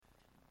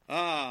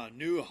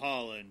New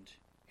Holland.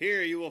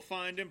 Here you will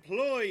find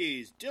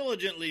employees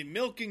diligently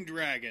milking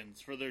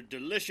dragons for their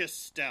delicious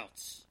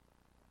stouts.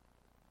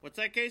 What's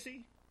that,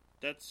 Casey?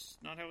 That's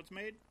not how it's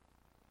made?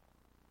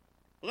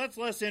 Well, that's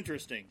less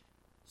interesting.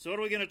 So what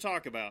are we going to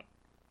talk about?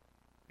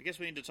 I guess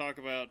we need to talk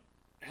about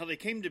how they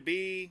came to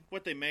be,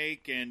 what they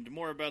make, and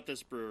more about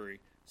this brewery.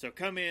 So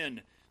come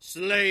in,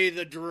 slay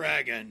the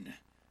dragon,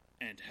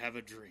 and have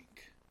a drink.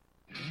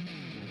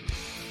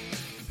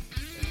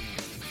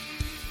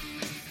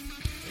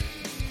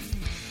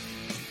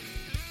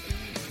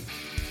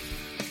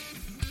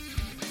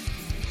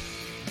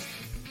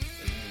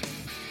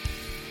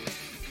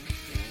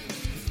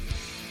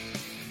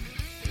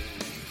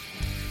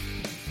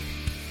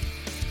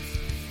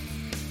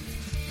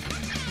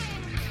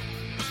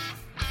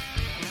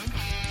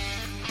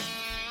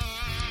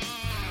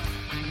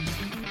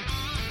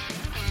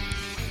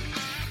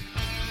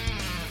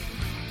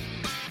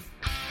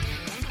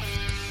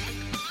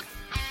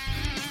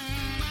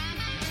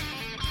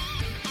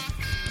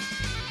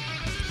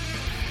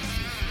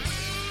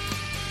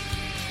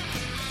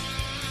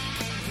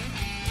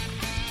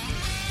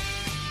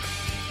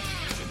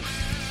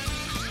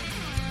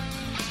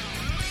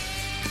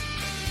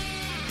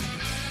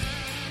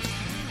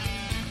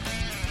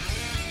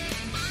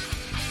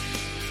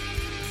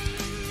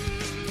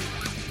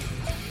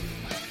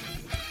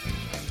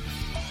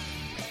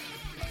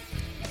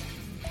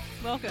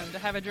 Welcome to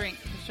Have a Drink,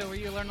 the show where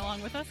you learn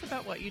along with us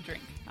about what you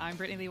drink. I'm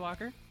Brittany Lee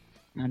Walker.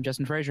 I'm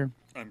Justin Frazier.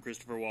 I'm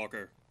Christopher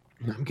Walker.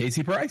 I'm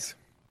Casey Price.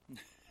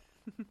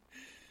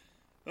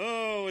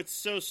 Oh, it's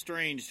so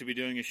strange to be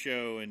doing a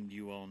show and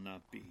you all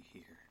not be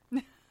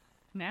here.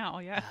 Now,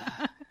 yeah.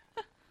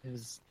 It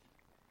was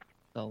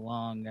a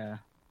long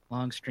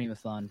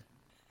streamathon.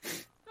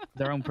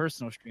 Their own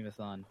personal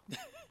streamathon,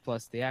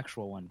 plus the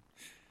actual one.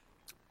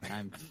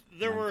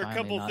 There were a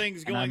couple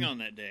things going on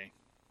that day.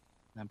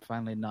 I'm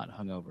finally not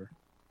hungover.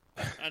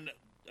 And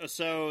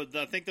so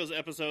I think those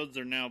episodes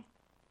are now,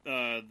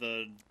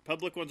 the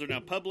public ones are now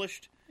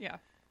published. Yeah.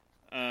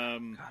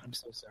 God, I'm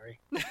so sorry.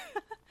 I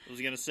was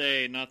going to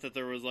say, not that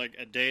there was like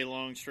a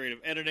day-long straight of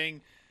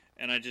editing,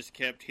 and I just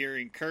kept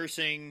hearing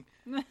cursing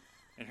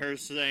and her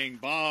saying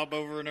Bob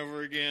over and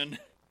over again.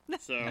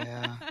 So.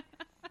 Yeah.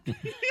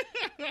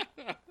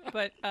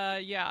 But,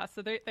 yeah,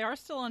 so they are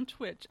still on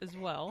Twitch as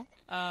well.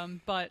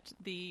 But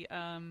the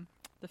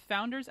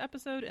Founders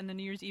episode and the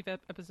New Year's Eve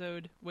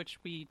episode, which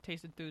we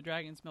tasted through the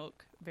Dragon's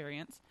Milk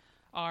variants,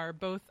 are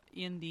both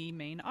in the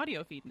main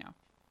audio feed now.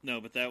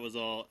 No, but that was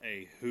all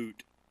a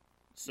hoot.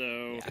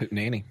 So Hoot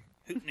nanny.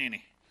 Hoot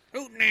nanny.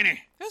 Hoot nanny.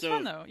 It was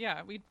fun though.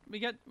 Yeah, we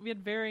had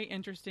very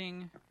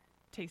interesting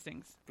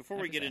tastings. Before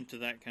we get into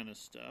that kind of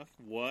stuff,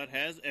 what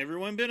has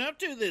everyone been up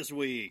to this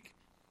week?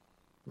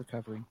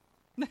 Recovering.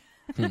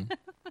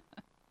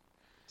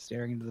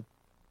 Staring into the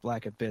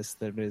black abyss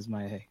that is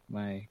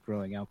my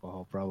growing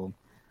alcohol problem.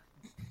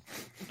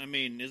 I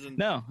mean, isn't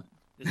that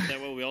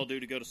what we all do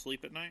to go to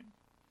sleep at night?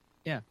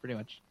 Yeah, pretty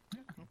much.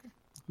 Okay.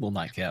 Little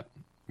nightcap.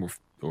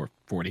 Or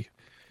 40.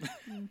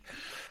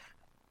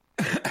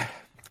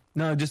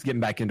 No, just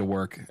getting back into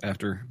work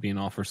after being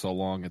off for so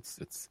long.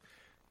 It's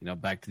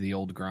back to the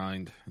old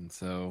grind, and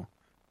so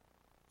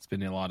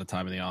spending a lot of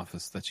time in the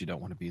office that you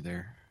don't want to be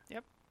there.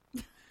 Yep.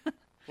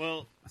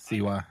 Well, I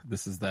see why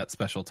this is that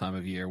special time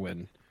of year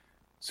when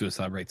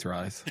suicide rates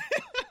rise.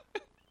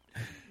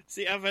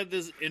 See, I've had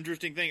this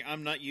interesting thing.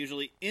 I'm not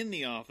usually in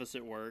the office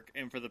at work,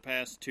 and for the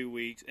past 2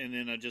 weeks, and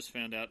then I just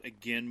found out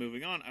again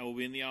moving on, I will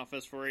be in the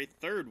office for a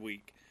third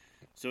week.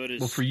 So it is.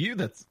 Well, for you,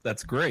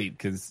 that's great,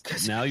 because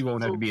now you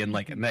won't have to be in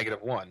like a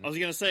 -1. I was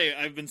going to say,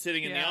 I've been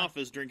sitting in the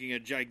office drinking a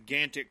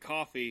gigantic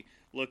coffee,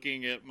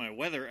 looking at my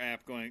weather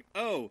app going,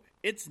 oh,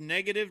 it's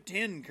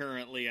 -10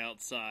 currently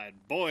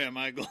outside. Boy, am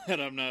I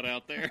glad I'm not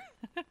out there.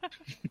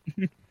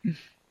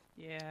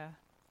 Yeah.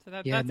 So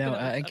that's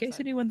in case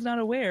anyone's not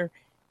aware,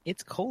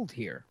 it's cold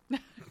here.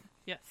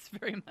 Yes,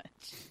 very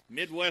much.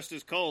 Midwest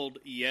is cold.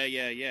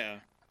 Yeah.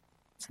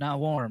 It's not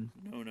warm.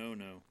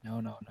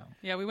 No.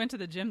 Yeah, we went to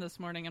the gym this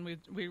morning, and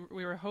we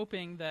were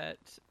hoping that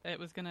it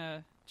was going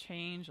to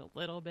change a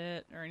little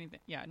bit or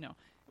anything. Yeah, no.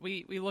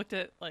 We looked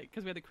at,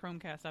 because we had the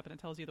Chromecast up, and it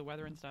tells you the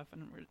weather and stuff,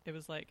 and it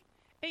was like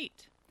 8.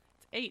 It's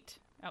 8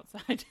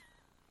 outside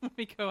when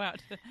we go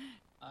out.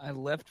 I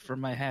left for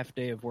my half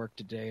day of work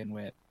today and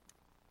went,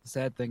 the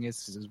sad thing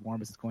is it's as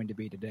warm as it's going to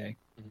be today.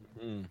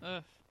 Mm-hmm.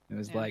 Ugh, it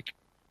was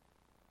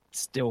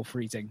still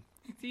freezing.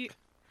 See,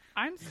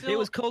 It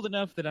was cold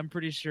enough that I'm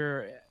pretty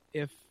sure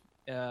if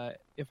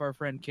our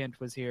friend Kent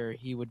was here,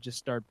 he would just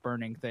start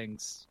burning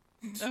things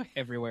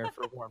everywhere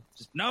for warmth.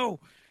 Just, no,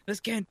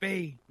 this can't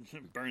be.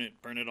 Burn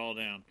it all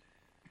down.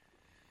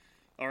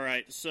 All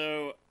right,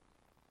 so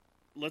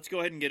let's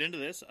go ahead and get into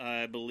this.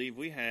 I believe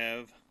we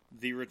have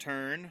the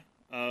return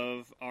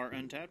of our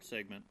Untapped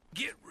segment.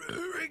 Get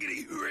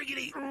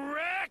riggedy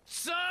wrecked,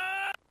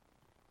 son!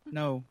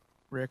 No,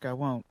 Rick, I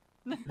won't.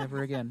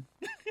 Never again.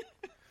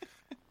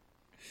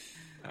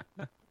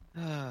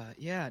 We're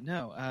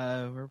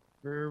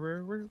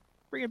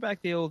bringing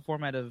back the old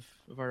format of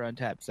our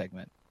Untapped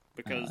segment.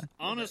 Because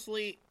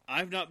honestly,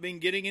 I've not been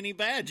getting any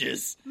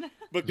badges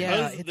because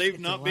Yeah, they've it's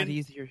a not lot been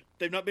easier.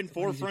 they've not been It's a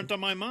lot easier forefront on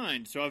my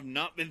mind, so I've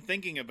not been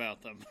thinking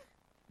about them.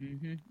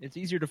 It's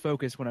easier to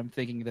focus when I'm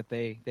thinking that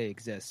they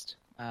exist.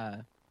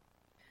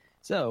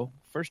 So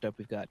first up,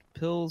 we've got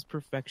Pils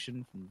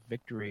Perfection from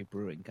Victory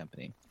Brewing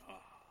Company.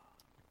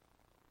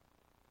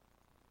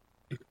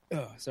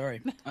 Oh,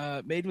 sorry.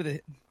 Made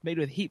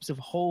with heaps of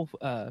whole.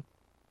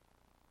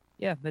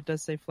 Yeah, that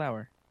does say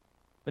flour,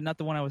 but not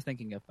the one I was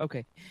thinking of.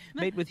 Okay,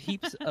 made with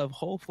heaps of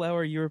whole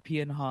flour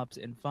European hops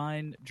and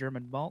fine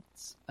German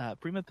malts.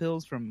 Prima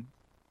Pils from,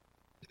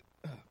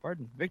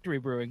 Victory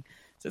Brewing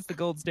sets the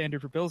gold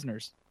standard for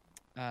pilsners.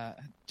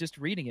 Just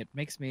reading it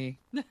makes me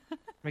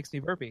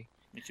burpy.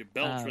 Makes you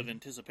belch with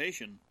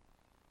anticipation.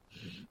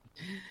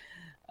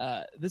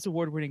 This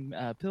award-winning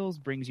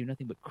Pils brings you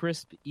nothing but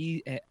crisp,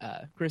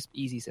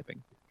 easy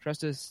sipping.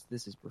 Trust us,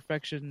 this is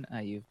perfection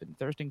you've been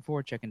thirsting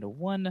for. Check into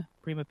one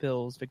Prima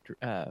Pils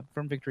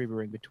from Victory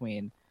Brewing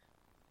between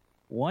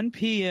 1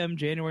 p.m.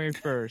 January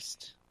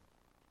 1st.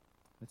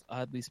 That's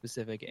oddly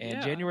specific.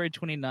 And January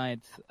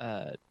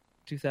 29th,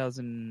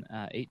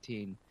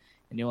 2018.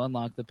 And you'll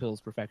unlock the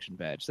Pils Perfection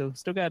badge. So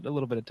still got a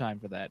little bit of time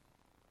for that.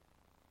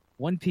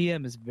 1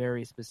 p.m. is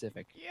very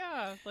specific.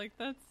 Yeah, like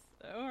that's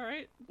all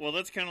right. Well,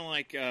 that's kind of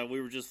like we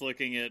were just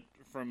looking at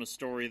from a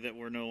story that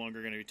we're no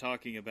longer going to be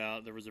talking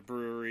about. There was a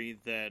brewery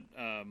that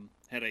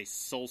had a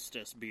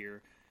solstice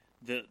beer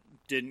that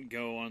didn't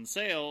go on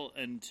sale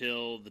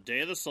until the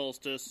day of the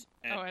solstice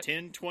at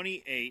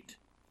 10:28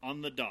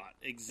 on the dot,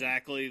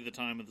 exactly the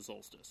time of the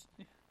solstice.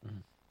 Mm-hmm.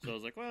 So I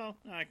was like, well,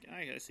 I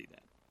see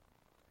that.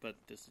 But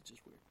this is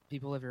just weird.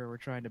 People everywhere were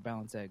trying to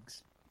balance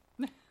eggs.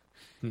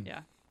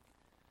 Yeah.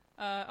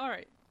 All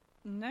right.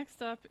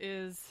 Next up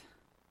is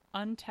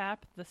Untap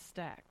the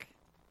Stack.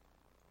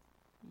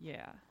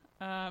 Yeah.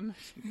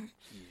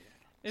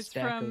 It's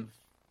Stack from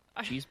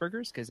of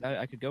cheeseburgers, because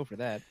I could go for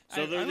that.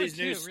 So there I are would these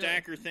new too,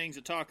 stacker things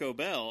at Taco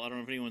Bell. I don't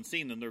know if anyone's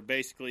seen them. They're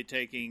basically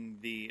taking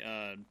the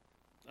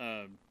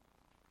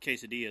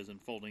quesadillas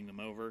and folding them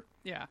over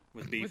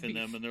with beef in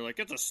them, and they're like,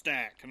 it's a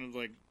stack. And it's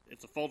like,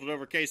 it's a folded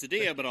over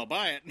quesadilla, but I'll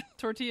buy it.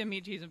 Tortilla,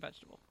 meat, cheese, and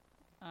vegetable.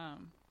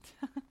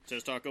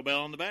 Says Taco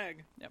Bell on the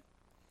bag. Yep.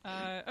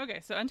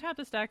 Okay, so Untap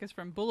the Stack is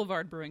from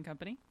Boulevard Brewing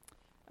Company.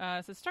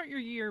 So start your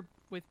year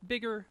with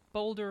bigger,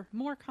 bolder,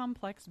 more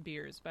complex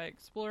beers by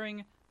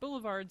exploring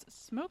Boulevard's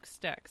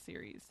Smokestack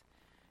series.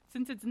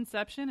 Since its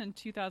inception in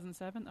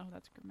 2007,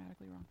 that's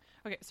grammatically wrong.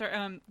 Okay,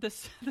 sorry.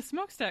 The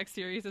Smokestack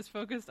series is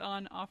focused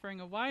on offering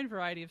a wide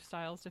variety of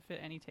styles to fit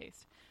any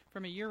taste,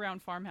 from a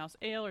year-round farmhouse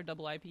ale or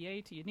double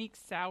IPA to unique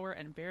sour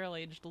and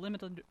barrel-aged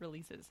limited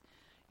releases.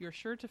 You're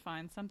sure to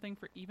find something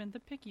for even the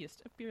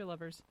pickiest of beer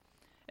lovers.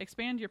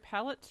 Expand your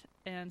palate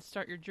and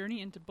start your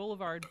journey into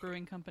Boulevard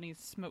Brewing Company's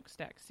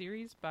Smokestack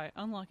series by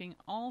unlocking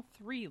all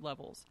 3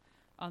 levels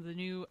on the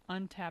new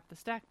Untap the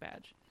Stack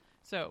badge.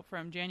 So,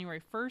 from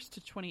January 1st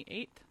to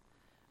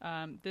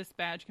 28th, this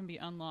badge can be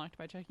unlocked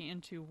by checking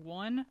into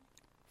 1,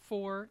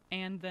 4,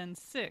 and then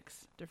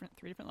 6 3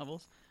 different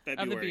levels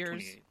of the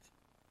beers. 28th.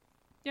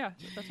 Yeah,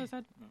 that's what I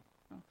said.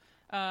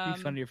 It'd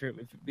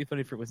be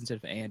funny if it was instead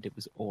of and, it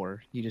was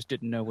or. You just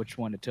didn't know which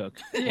one it took.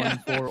 Yeah.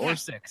 1, 4, or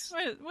 6.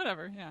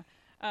 Whatever, yeah.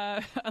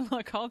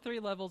 Unlock all 3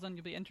 levels and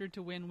you'll be entered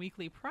to win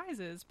weekly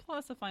prizes,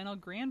 plus a final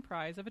grand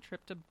prize of a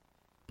trip to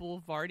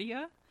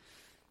Boulevardia?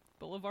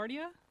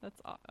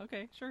 That's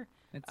okay, sure.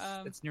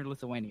 It's near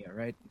Lithuania,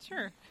 right?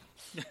 Sure.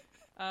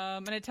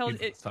 And it tells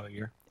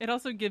it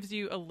also gives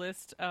you a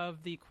list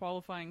of the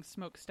qualifying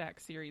Smokestack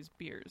series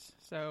beers.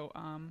 So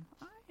I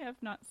have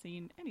not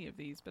seen any of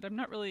these, but I'm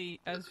not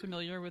really as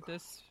familiar with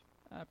this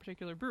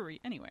particular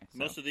brewery anyway. So.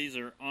 Most of these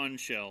are on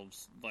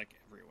shelves, like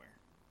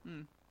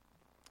everywhere.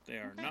 They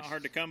are not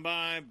hard to come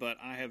by, but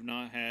I have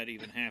not had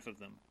even half of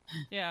them.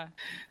 Yeah.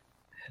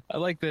 I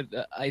like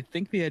that. I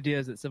think the idea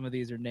is that some of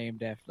these are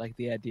named after, like,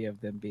 the idea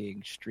of them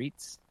being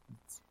streets.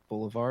 It's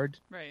Boulevard.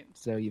 Right.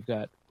 So you've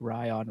got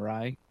Rye on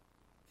Rye.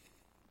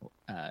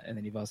 And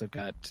then you've also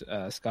got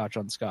Scotch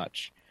on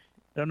Scotch.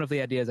 I don't know if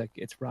the idea is like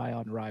it's Rye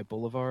on Rye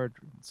Boulevard,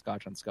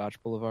 Scotch on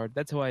Scotch Boulevard.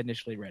 That's how I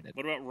initially read it.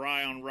 What about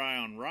Rye on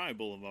Rye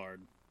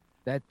Boulevard?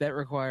 That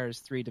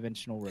requires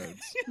 3-dimensional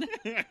roads.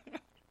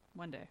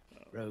 One day.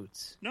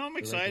 Roads. No, I'm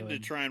excited to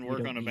try and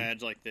work on a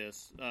badge like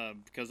this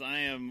because I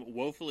am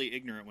woefully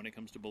ignorant when it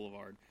comes to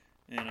Boulevard,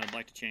 and I'd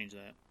like to change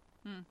that.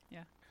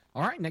 Yeah.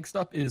 All right, next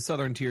up is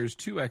Southern Tier's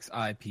 2X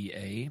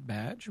IPA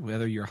badge.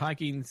 Whether you're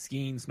hiking,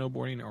 skiing,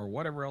 snowboarding, or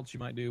whatever else you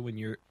might do when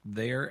you're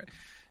there,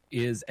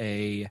 is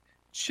a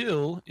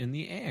chill in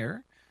the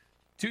air.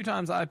 2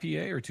 times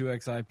IPA or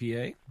 2X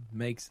IPA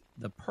makes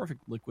the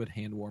perfect liquid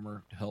hand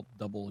warmer to help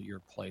double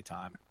your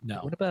playtime. No.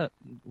 What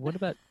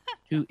about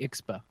 2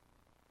 IXPA?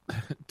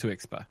 2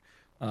 IXPA.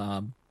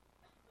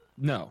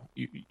 No,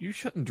 you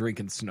shouldn't drink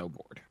and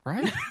snowboard,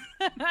 right?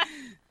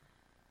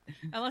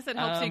 Unless it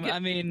helps you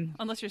get.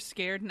 Unless you're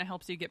scared and it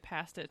helps you get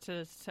past it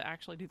to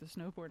actually do the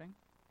snowboarding.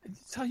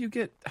 It's how you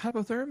get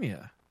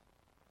hypothermia.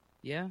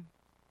 Yeah.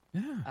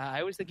 Yeah.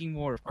 I was thinking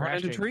more of Or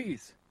into crashing.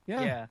 trees.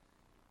 Yeah. Yeah.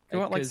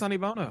 Go out like Sonny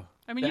Bono.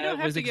 I mean, you That don't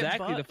have was to get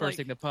exactly the butt, first like,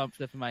 thing that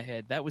popped up in my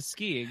head. That was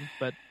skiing,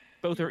 but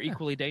both are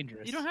equally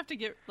dangerous. You don't have to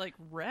get like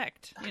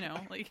wrecked, you know,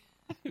 like.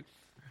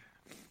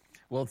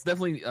 Well, it's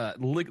definitely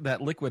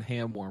that liquid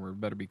ham warmer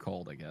better be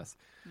cold, I guess.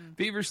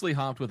 Feverishly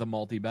hopped with a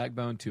malty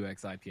backbone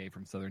 2X IPA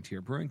from Southern Tier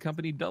Brewing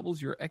Company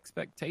doubles your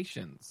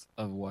expectations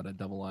of what a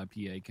double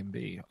IPA can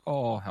be.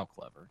 Oh, how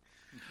clever.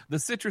 The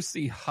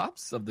citrusy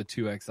hops of the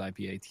 2X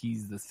IPA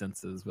tease the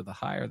senses with a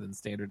higher than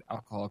standard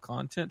alcohol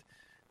content,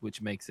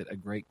 which makes it a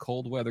great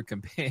cold weather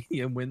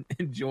companion when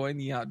enjoying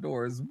the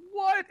outdoors.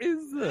 What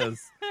is this?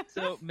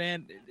 So,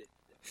 man,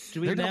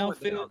 do They're we now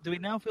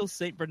doubling down. feel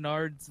Saint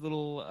Bernard's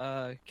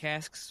little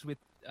casks with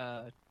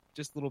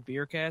just little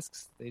beer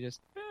casks? They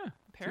just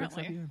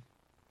Apparently. 2X IPA.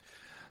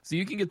 So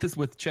you can get this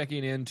with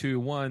checking into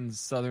one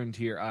Southern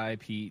Tier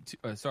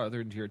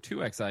Southern Tier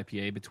 2X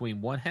IPA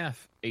between 1/2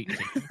 18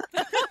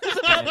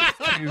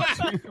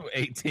 and 2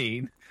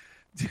 18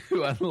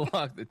 to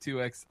unlock the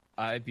 2X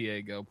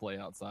IPA Go Play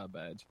Outside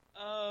badge.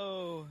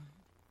 oh,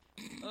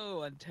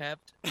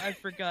 Untapped. I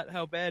forgot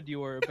how bad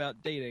you were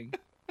about dating.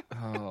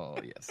 Oh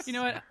yes. You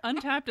know what?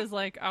 Untapped is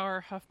like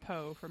our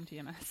HuffPo from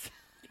TMS.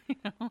 You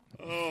know?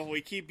 Oh,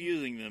 we keep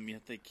using them,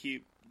 yet they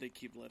keep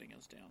letting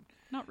us down.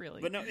 Not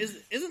really. But no,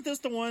 isn't this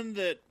the one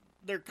that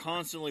they're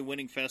constantly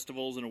winning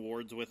festivals and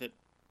awards with it?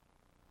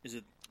 Is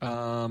it?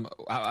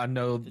 I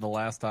know the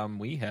last time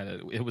we had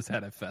it, it was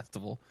at a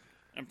festival,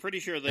 I'm pretty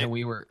sure and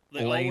we were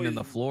they laying always- in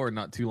the floor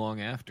not too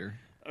long after.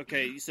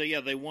 Okay, so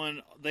yeah, they've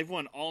won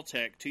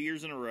Alltech 2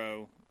 years in a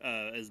row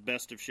as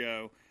best of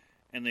show,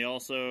 and they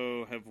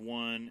also have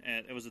won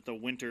at the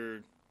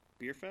Winter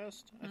Beer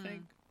Fest, I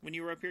think, when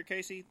you were up here,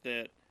 Casey.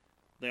 That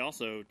they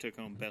also took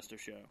home best of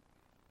show.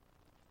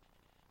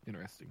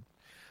 Interesting.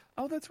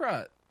 Oh, that's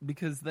right.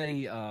 Because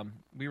they,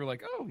 we were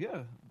like, oh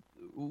yeah,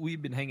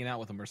 we've been hanging out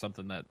with them or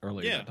something that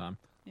earlier that time.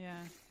 Yeah.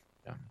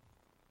 Yeah.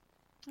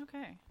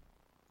 Okay.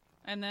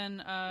 And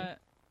then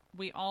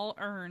we all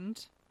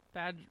earned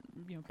badge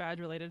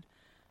related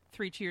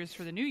 3 cheers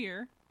for the new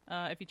year.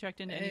 If you checked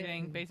into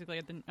anything,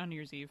 basically on New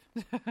Year's Eve.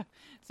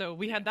 So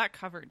we had that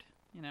covered.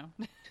 You know.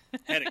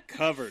 Had it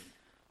covered.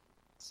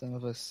 Some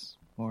of us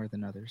more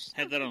than others.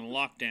 Had that on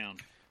lockdown.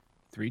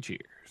 3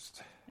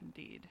 cheers.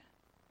 Indeed.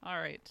 All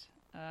right.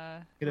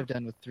 Could have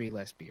done with 3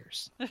 less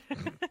beers. You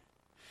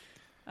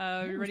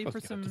ready We're for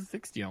supposed to get up some? to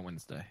 60 on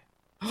Wednesday.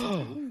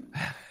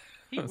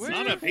 Heat wave?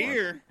 Not up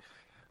here.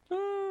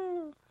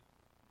 I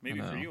Maybe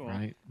know, for you all.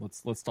 right?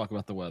 Let's talk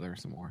about the weather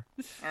some more.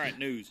 All right,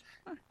 news.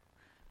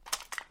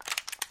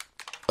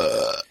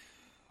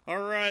 All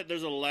right,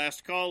 there's a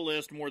last call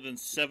list. More than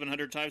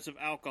 700 types of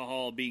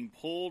alcohol being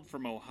pulled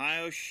from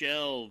Ohio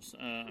shelves.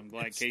 I'm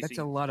glad That's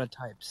a lot of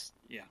types.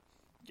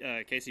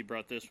 Yeah, Casey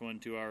brought this one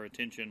to our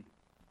attention.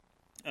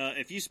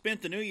 If you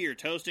spent the new year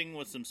toasting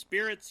with some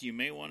spirits, you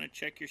may want to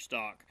check your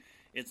stock.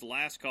 It's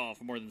last call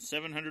for more than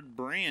 700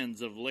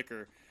 brands of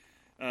liquor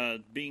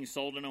being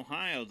sold in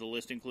Ohio. The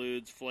list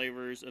includes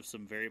flavors of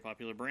some very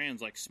popular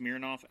brands like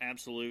Smirnoff,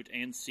 Absolute,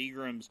 and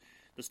Seagram's.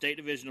 The State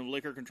Division of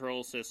Liquor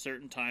Control says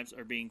certain types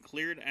are being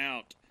cleared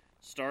out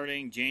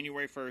starting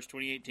January 1st,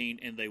 2018,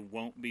 and they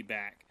won't be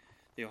back.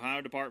 The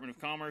Ohio Department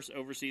of Commerce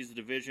oversees the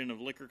Division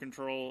of Liquor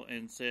Control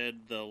and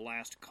said the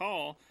last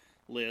call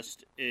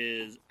list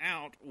is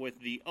out with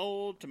the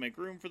old to make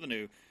room for the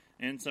new,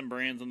 and some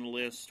brands on the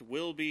list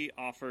will be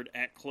offered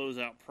at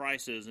closeout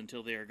prices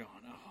until they are gone.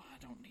 Oh,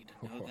 I don't need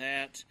to know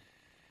that.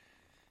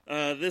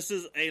 This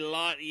is a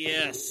lot,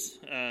 yes,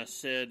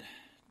 said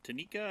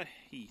Tanika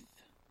Heath.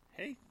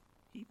 Hey?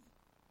 Heath?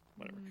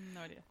 Whatever.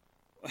 No idea.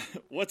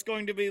 What's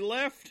going to be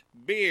left?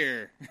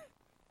 Beer.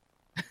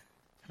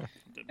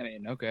 I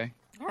mean, okay.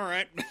 All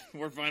right,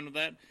 we're fine with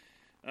that.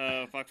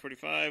 Fox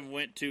 45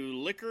 went to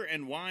Liquor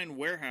and Wine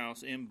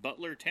Warehouse in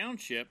Butler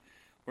Township,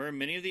 where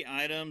many of the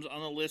items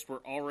on the list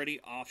were already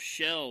off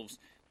shelves.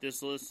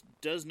 This list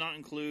does not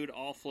include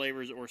all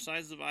flavors or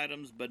sizes of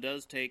items, but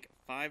does take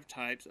 5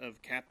 types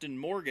of Captain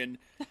Morgan,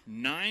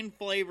 9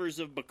 flavors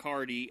of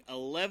Bacardi,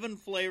 11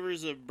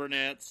 flavors of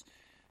Burnett's,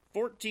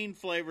 14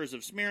 flavors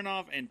of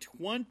Smirnoff, and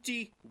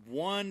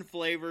 21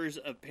 flavors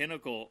of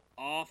Pinnacle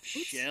off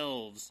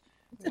shelves.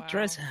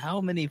 Address how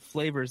many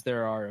flavors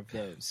there are of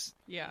those.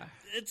 Yeah.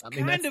 It's I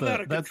mean, kind of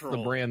out of that's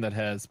control. the brand that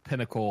has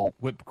Pinnacle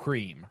whipped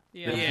cream.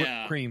 Yeah. The Yeah.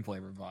 whipped cream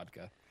flavored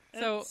vodka.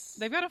 So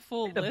they've got a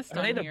full list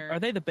on here. Are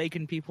they the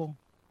bacon people?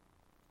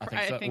 I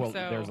think I so. think Well,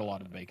 so. there's a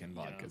lot of bacon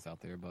vodkas out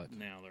there, but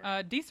Now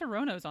they're Di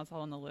Serono's also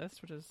on the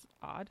list, which is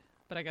odd,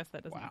 but I guess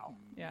that doesn't. wow.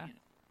 Yeah.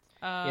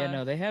 Yeah,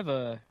 no, they have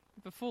a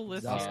The full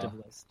list here. exhaustive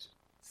list.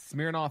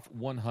 Smirnoff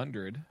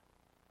 100.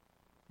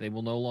 They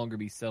will no longer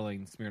be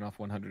selling Smirnoff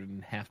 100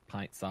 in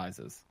half-pint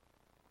sizes.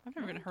 I've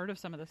never even heard of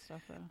some of this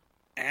stuff though.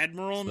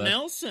 Admiral So that's-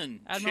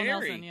 Nelson Admiral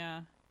Cherry. Nelson,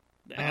 yeah.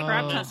 The Oh.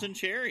 Admiral Nelson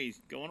Cherry's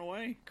going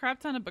away. Crap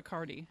ton of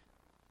Bacardi.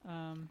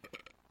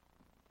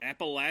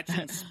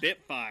 Appalachian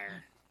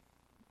Spitfire.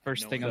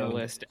 First No thing on the one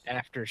knows. list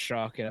after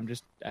shock,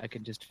 and I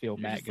can just feel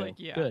You're Matt just go. like,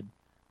 yeah. Good.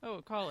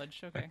 Oh,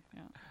 college. Okay,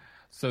 yeah.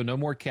 So no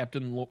more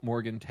Captain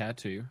Morgan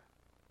tattoo.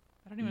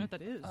 I don't even know what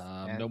that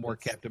is. No more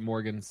Captain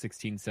Morgan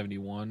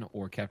 1671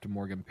 or Captain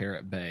Morgan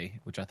Parrot Bay,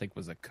 which I think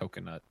was a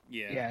coconut.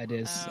 Yeah, it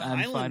is. I'm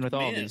Highland fine with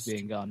all Mist. these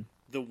being gone.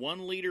 The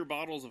 1 liter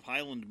bottles of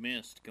Highland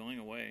Mist going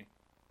away.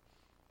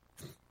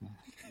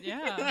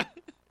 Yeah.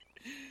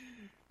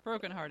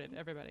 Brokenhearted,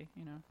 everybody,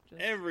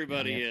 Just,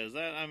 Everybody is.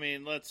 I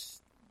mean,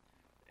 let's...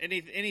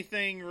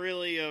 Anything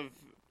really of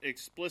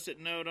explicit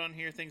note on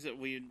here? Things that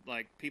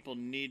people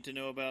need to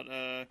know about?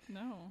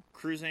 No.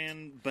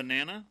 Cruzan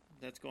Banana?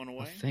 That's going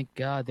away. Oh, thank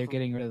God they're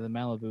getting rid of the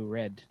Malibu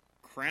Red.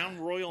 Crown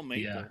Royal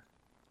Maple. Yeah.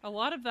 A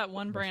lot of that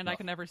one brand I rough.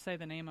 can never say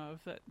the name of,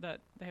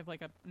 that they have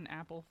like an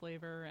apple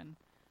flavor, and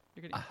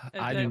you're getting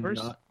I do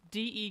not.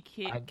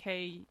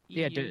 DEKKEU.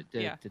 Yeah,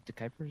 the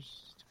Kuipers,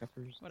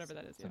 Whatever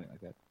that is. something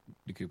like that.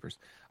 The Coopers.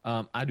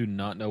 I do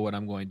not know what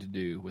I'm going to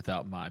do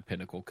without my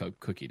Pinnacle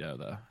cookie dough,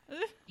 though.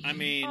 I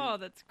mean, Oh,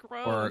 that's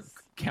gross. Or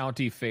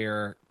County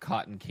Fair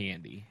cotton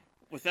candy.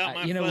 without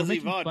my we're fuzzy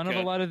making vodka. fun of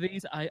a lot of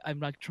these. I'm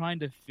like trying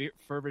to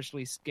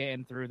feverishly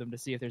scan through them to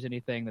see if there's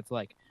anything that's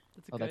like,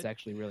 that's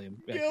actually really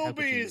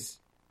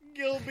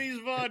Gilby's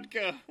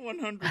vodka,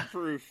 100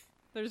 proof.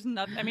 There's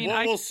nothing. I mean,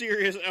 What will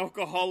serious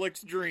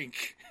alcoholics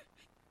drink?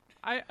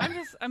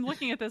 I'm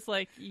looking at this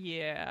like,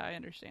 yeah, I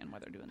understand why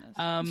they're doing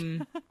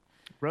this.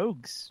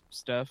 Rogue's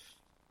stuff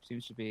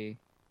seems to be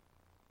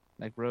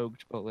like Rogue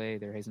Chipotle,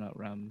 their hazelnut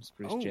rum,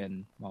 spruce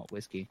gin, malt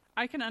whiskey.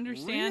 I can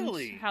understand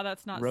Really? how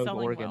that's not Rogue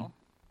selling Oregon. well.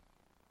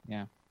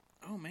 Yeah.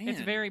 Oh man, It's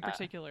very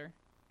particular.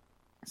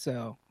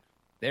 So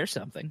there's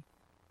something.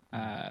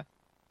 glad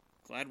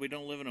we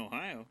don't live in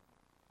Ohio.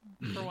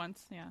 For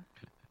once, yeah.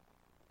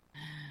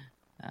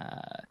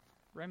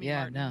 Remy Yeah,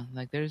 Martin. no,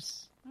 like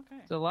there's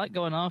Okay. a lot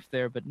going off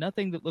there, but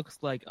nothing that looks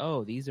like,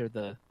 oh, these are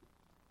the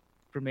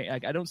premier.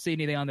 Like I don't see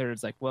anything on there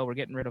that's like, well, we're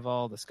getting rid of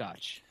all the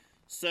scotch.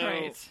 So,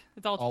 Right.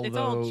 It's all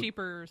Although-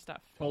 cheaper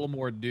stuff.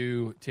 Tullamore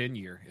Dew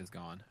 10-year is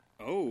gone,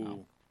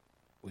 oh,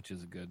 which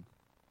is a good.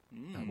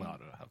 Mm. Well, I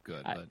don't know how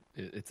good, but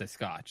it's a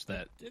scotch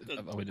that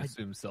I would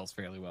assume sells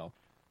fairly well.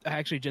 I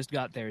actually just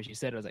got there as you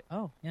said. I was like,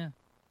 oh yeah,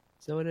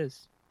 so it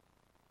is.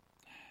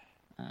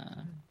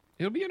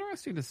 It'll be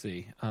interesting to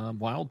see.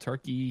 Wild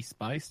Turkey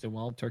Spiced and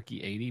Wild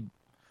Turkey 80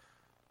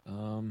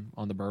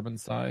 on the bourbon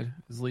side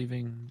is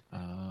leaving.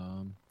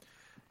 I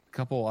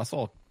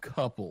saw a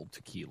couple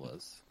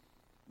tequilas.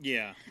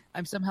 yeah,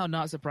 I'm somehow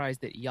not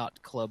surprised that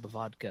Yacht Club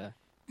Vodka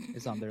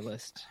is on their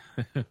list.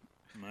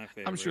 my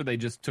favorite. I'm sure they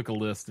just took a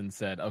list and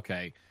said,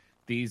 okay,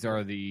 these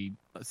are the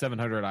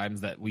 700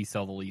 items that we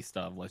sell the least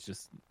of. Let's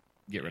just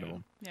get rid of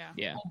them. Yeah.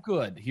 Yeah. Oh,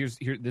 good.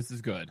 This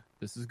is good.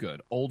 This is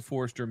good. Old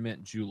Forester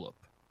Mint Julep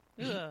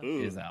Ugh.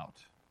 Ooh. is out.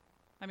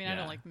 I mean, I Yeah.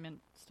 don't like mint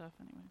stuff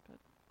anyway, but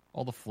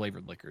All the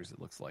flavored liquors, it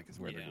looks like, is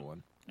where Yeah. they're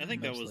going. I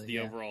think that was Mostly, the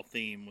yeah. overall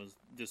theme, was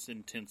this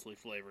intensely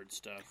flavored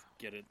stuff.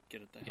 Get it the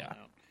hell Yeah.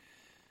 out.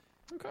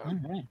 Okay. All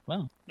right.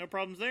 Well, No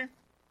problems there.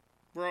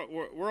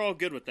 We're all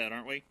good with that,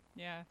 aren't we?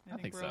 yeah, I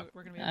think think so.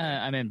 we're gonna be.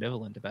 I'm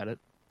ambivalent about it.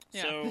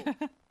 Yeah.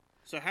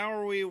 So how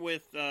are we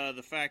with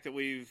the fact that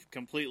we've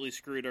completely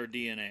screwed our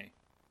DNA?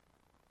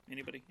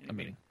 Anybody? I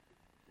mean,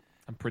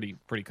 I'm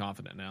pretty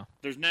confident now.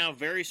 There's now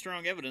very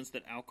strong evidence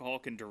that alcohol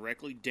can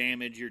directly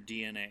damage your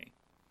DNA.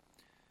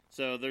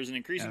 So there's an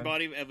increasing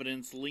body of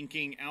evidence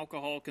linking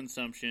alcohol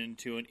consumption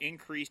to an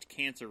increased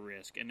cancer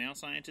risk, and now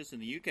scientists in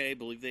the UK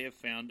believe they have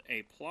found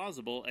a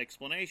plausible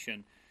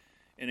explanation.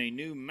 In a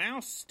new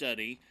mouse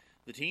study,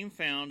 the team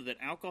found that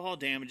alcohol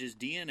damages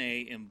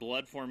DNA in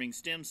blood-forming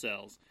stem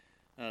cells.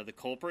 The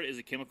culprit is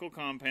a chemical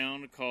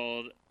compound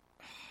called...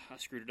 I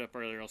screwed it up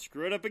earlier. I'll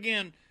screw it up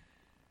again.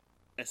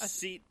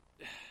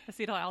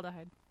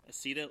 Acetaldehyde.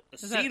 Is that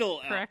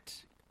Acetal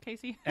correct,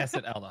 Casey?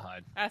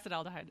 Acetaldehyde.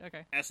 Acetaldehyde.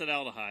 Okay.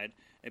 acetaldehyde,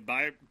 a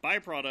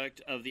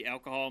byproduct of the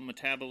alcohol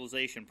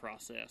metabolization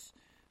process.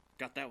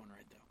 Got that one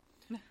right,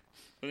 though.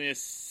 But the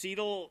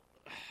acetal...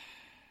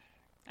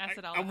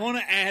 Acetaldehyde. I want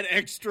to add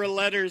extra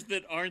letters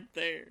that aren't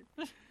there.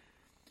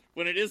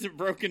 When it isn't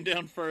broken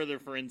down further,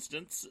 for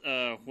instance,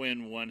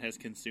 when one has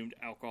consumed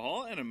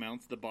alcohol and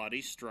amounts the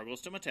body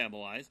struggles to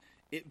metabolize,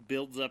 it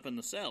builds up in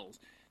the cells.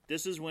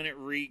 This is when it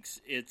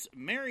wreaks its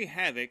merry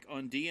havoc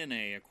on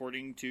DNA,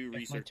 according to I can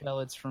research. tell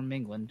it's from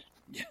England.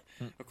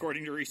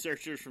 According to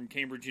researchers from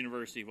Cambridge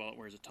University, while it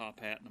wears a top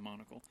hat and a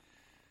monocle.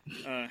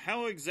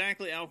 How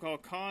exactly alcohol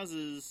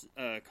causes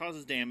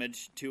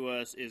damage to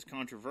us is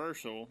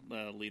controversial,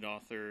 lead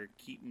author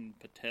Keaton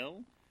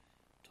Patel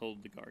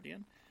told The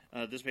Guardian.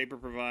 This paper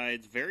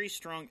provides very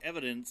strong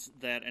evidence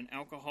that an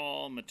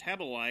alcohol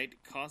metabolite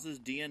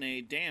causes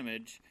DNA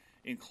damage,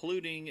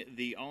 including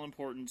the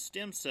all-important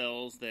stem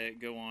cells that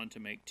go on to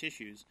make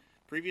tissues.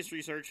 Previous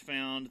research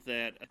found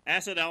that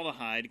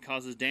acetaldehyde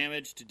causes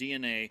damage to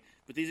DNA,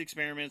 but these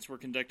experiments were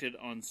conducted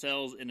on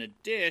cells in a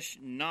dish,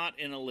 not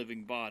in a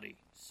living body.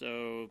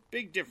 So,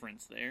 big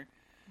difference there.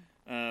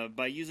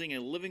 By using a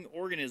living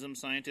organism,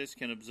 scientists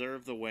can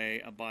observe the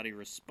way a body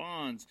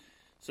responds.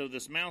 So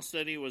this mouse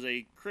study was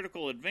a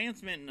critical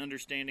advancement in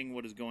understanding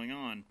what is going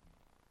on.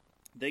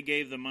 They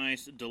gave the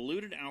mice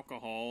diluted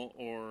alcohol,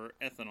 or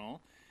ethanol.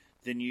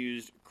 then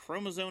used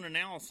chromosome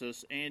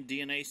analysis and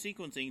DNA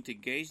sequencing to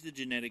gauge the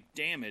genetic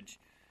damage.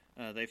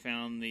 They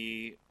found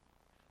the...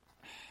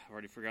 I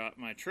already forgot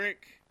my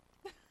trick.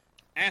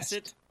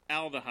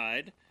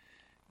 Acetaldehyde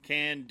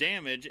can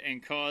damage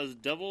and cause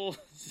double...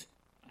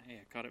 I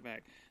caught it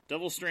back.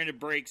 Double-stranded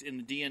breaks in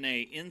the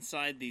DNA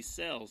inside these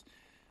cells,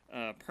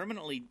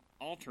 permanently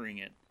altering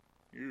it.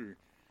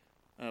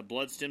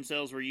 Blood stem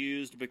cells were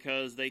used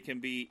because they can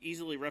be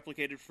easily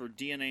replicated for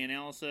DNA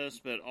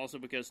analysis, but also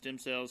because stem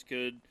cells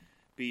could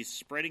be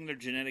spreading their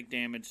genetic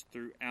damage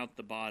throughout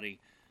the body.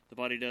 The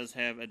body does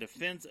have a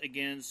defense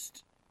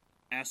against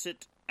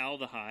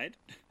acetaldehyde,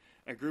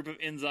 a group of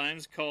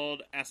enzymes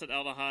called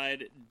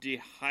acetaldehyde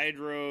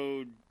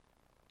dehydrogenesis?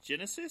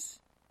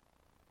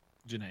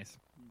 Genase.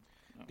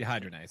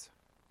 Dehydrogenase.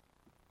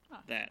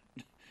 That.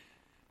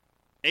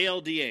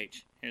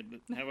 ALDH.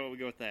 How about we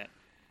go with that?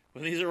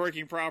 When these are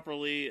working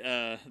properly,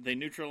 they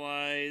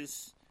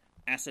neutralize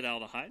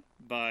acetaldehyde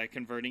by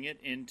converting it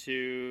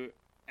into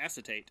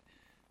acetate,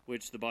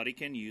 which the body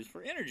can use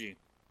for energy.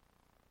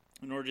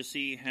 In order to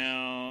see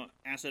how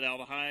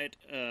acetaldehyde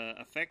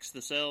affects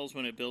the cells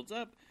when it builds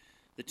up,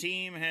 the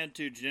team had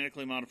to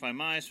genetically modify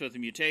mice with a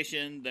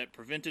mutation that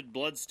prevented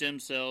blood stem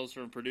cells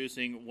from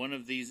producing one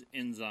of these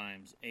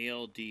enzymes,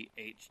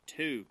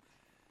 ALDH2.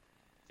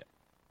 Yep.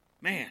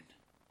 Man.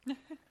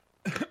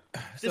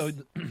 So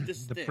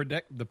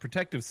the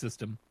protective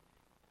system,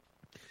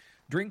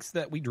 drinks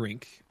that we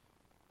drink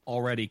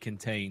already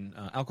contain,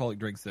 alcoholic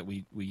drinks that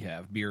we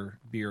have, beer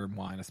and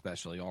wine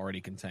especially,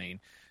 already contain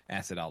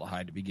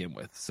acetaldehyde to begin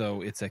with.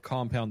 So it's a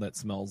compound that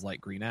smells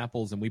like green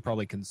apples, and we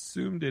probably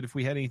consumed it. If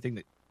we had anything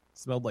that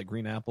smelled like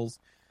green apples,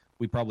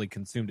 we probably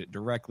consumed it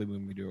directly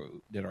when we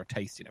did our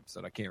tasting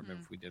episode. I can't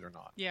remember if we did or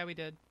not. Yeah, we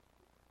did.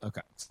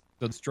 Okay.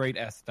 So straight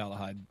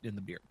acetaldehyde in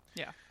the beer.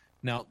 Yeah.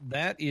 Now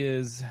that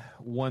is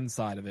one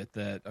side of it,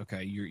 that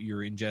okay,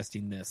 you're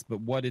ingesting this, but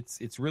what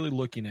it's really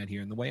looking at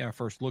here, and the way I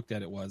first looked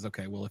at it was,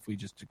 okay, well, if we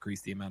just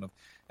decrease the amount of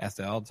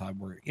acetaldehyde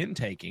we're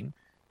intaking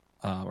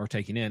or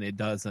taking in,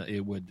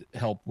 it would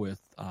help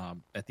with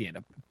at the end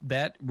of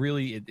that.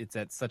 Really, it's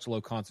at such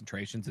low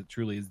concentrations, it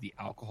truly is the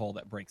alcohol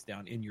that breaks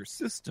down in your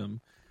system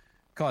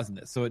causing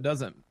this. So it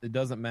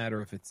doesn't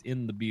matter if it's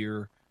in the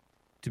beer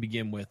to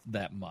begin with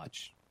that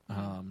much.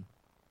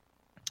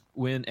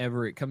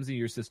 Whenever it comes into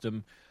your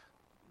system,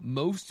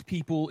 most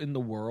people in the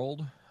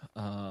world,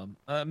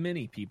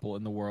 many people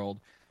in the world,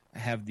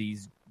 have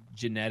these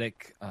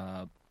genetic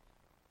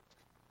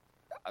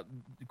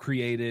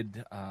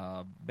created,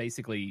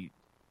 basically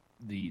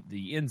the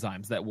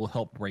enzymes that will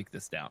help break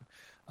this down.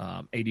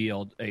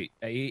 ALDH1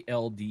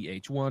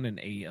 and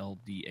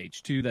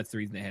ALDH2. That's the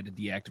reason they had to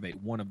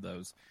deactivate one of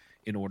those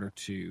in order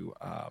to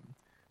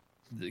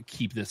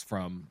keep this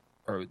from,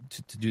 or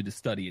to do the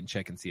study and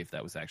check and see if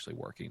that was actually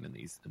working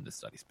in this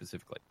study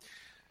specifically.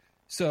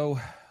 So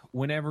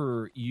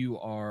whenever you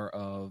are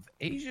of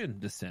Asian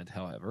descent,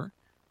 however,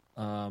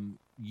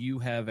 you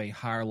have a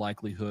higher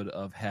likelihood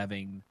of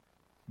having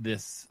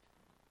this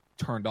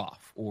turned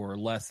off or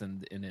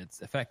lessened in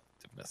its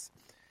effectiveness.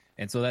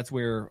 And so that's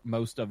where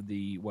most of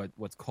the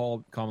what's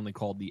commonly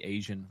called the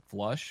Asian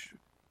flush,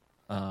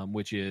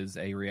 which is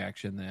a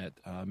reaction that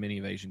many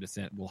of Asian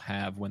descent will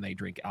have when they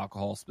drink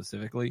alcohol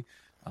specifically.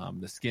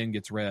 The skin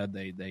gets red.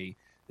 They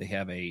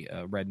have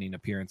a reddening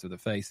appearance of the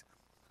face.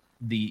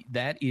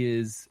 That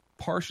is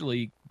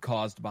partially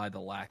caused by the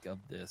lack of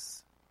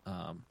this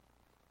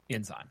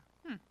enzyme.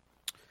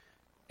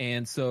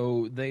 And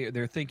so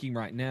they're thinking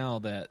right now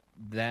that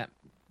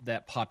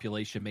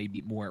population may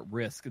be more at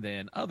risk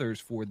than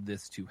others for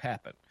this to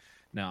happen.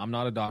 Now, I'm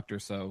not a doctor,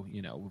 so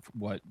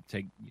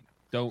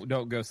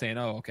don't go saying,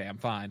 "Oh, okay, I'm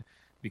fine,"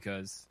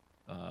 because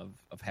of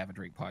Have a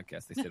Drink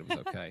podcast. They said it was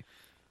okay.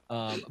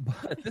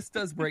 But this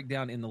does break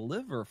down in the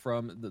liver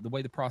from the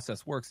way the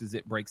process works is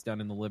it breaks down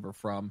in the liver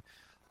from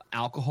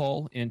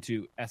alcohol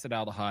into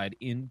acetaldehyde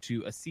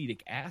into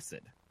acetic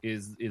acid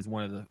is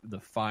one of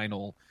the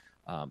final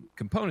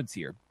components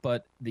here.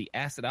 But the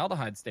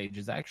acetaldehyde stage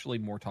is actually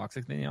more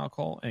toxic than the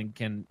alcohol and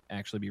can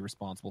actually be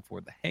responsible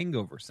for the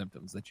hangover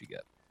symptoms that you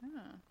get.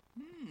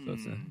 So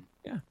it's a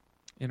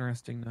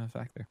interesting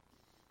fact there.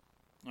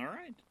 All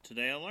right.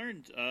 Today I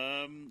learned,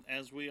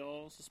 as we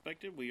all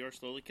suspected, we are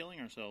slowly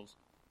killing ourselves.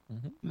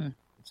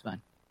 It's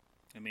fine.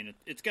 I mean,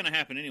 it's going to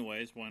happen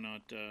anyways. Why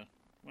not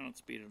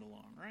speed it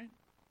along, right?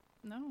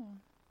 No.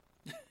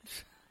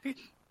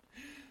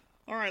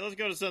 All right, let's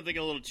go to something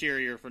a little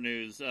cheerier for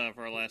news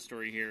for our last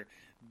story here.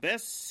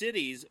 Best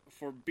cities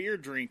for beer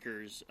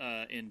drinkers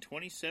in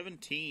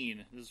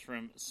 2017. This is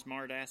from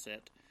Smart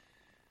Asset.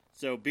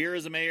 So, beer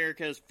is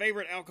America's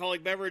favorite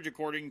alcoholic beverage,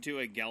 according to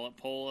a Gallup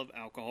poll of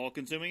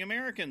alcohol-consuming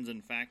Americans.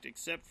 In fact,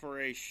 except for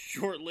a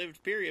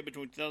short-lived period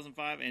between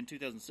 2005 and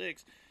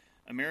 2006,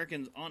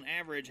 Americans, on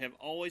average, have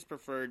always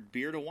preferred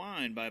beer to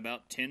wine by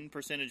about 10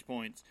 percentage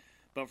points.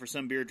 But for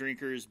some beer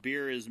drinkers,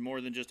 beer is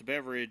more than just a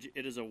beverage.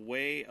 It is a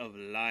way of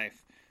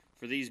life.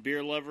 For these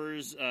beer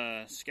lovers,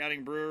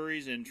 scouting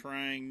breweries and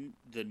trying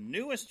the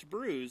newest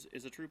brews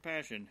is a true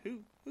passion.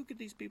 Who could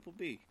these people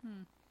be?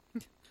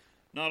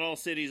 Not all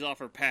cities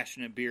offer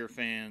passionate beer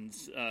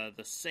fans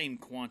the same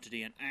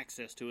quantity and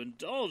access to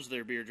indulge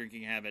their beer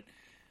drinking habit.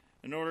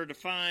 In order to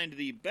find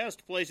the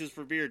best places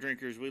for beer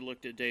drinkers, we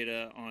looked at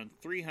data on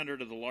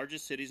 300 of the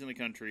largest cities in the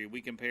country.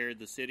 We compared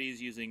the cities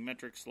using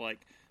metrics like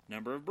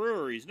number of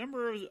breweries,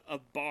 number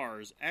of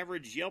bars,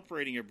 average Yelp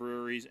rating of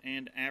breweries,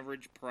 and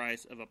average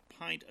price of a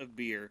pint of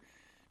beer.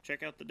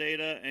 Check out the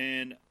data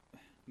and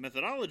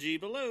methodology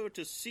below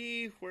to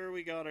see where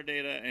we got our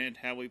data and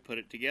how we put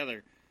it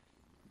together.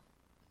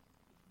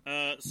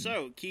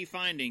 So, key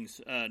findings.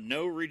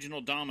 No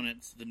regional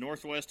dominance. The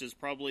Northwest is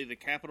probably the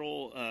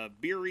capital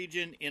beer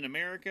region in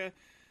America,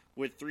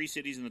 with 3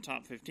 cities in the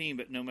top 15,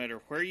 but no matter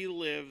where you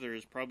live, there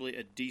is probably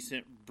a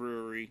decent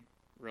brewery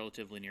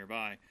relatively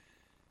nearby.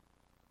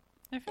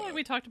 I feel like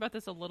we talked about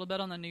this a little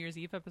bit on the New Year's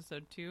Eve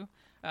episode, too,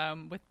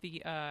 with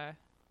the...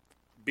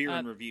 beer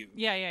and review.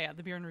 Yeah,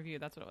 the beer and review,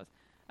 that's what it was.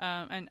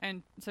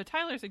 And so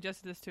Tyler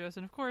suggested this to us,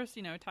 and of course,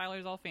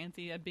 Tyler's all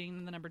fancy at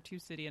being the number 2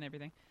 city and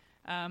everything.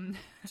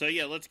 So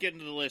yeah, let's get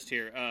into the list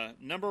here.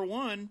 Number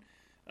 1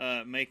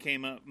 may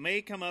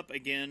come up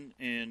again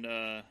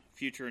in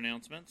future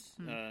announcements,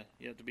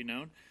 yet to be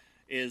known,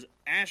 is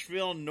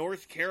Asheville,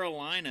 North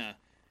Carolina.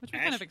 Which we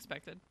kind of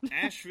expected.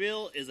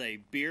 Asheville is a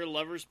beer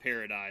lover's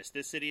paradise.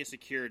 This city has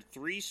secured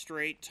 3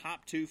 straight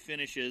top 2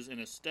 finishes in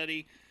a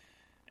study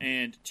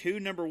and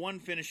 2 number 1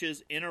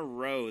 finishes in a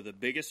row. The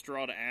biggest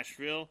draw to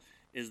Asheville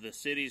is the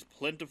city's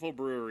plentiful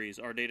breweries.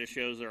 Our data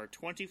shows there are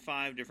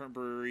 25 different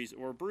breweries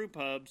or brew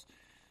pubs,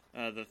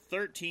 the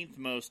 13th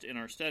most in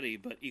our study,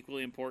 but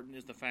equally important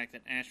is the fact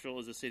that Asheville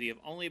is a city of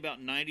only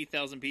about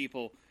 90,000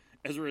 people.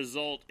 As a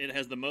result, it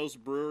has the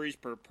most breweries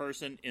per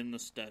person in the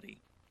study.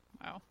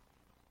 Wow.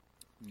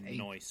 Hey.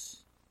 Nice.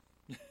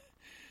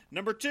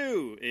 Number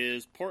 2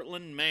 is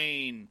Portland,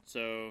 Maine.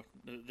 So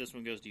this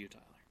one goes to you,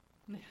 Tyler.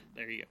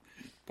 There you go.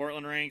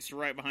 Portland ranks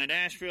right behind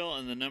Asheville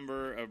in the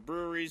number of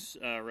breweries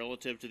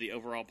relative to the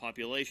overall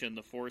population.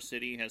 The 4th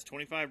city has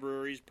 25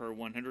 breweries per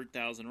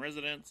 100,000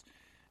 residents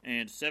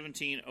and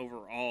 17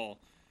 overall,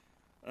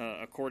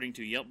 according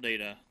to Yelp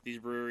data. These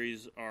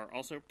breweries are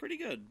also pretty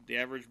good. The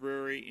average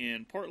brewery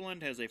in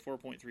Portland has a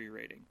 4.3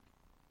 rating.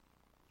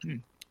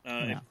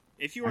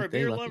 If you are a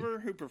beer lover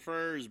who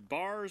prefers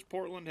bars,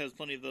 Portland has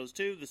plenty of those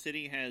too. The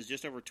city has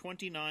just over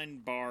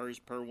 29 bars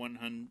per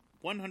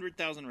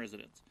 100,000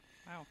 residents.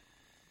 Wow.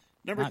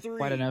 Number Not 3.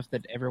 quite enough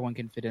that everyone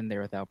can fit in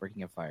there without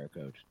breaking a fire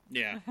code.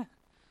 Yeah.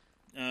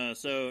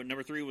 So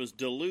number 3 was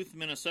Duluth,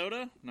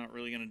 Minnesota. Not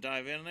really going to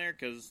dive in there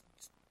because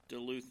it's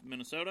Duluth,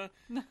 Minnesota.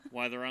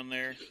 Why they're on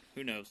there,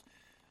 who knows.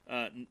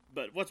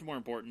 But what's more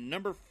important?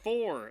 Number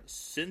 4,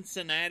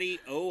 Cincinnati,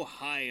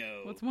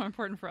 Ohio. What's more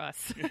important for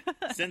us?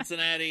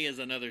 Cincinnati is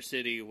another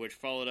city which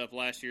followed up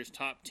last year's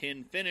top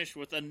 10 finish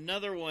with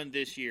another one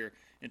this year.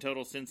 In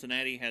total,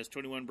 Cincinnati has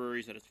 21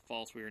 breweries. That is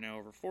false. We are now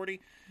over 40.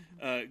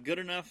 Good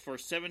enough for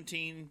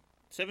 17th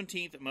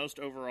most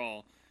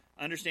overall.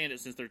 Understand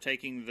it since they're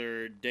taking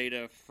their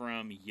data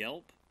from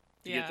Yelp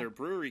to get their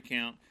brewery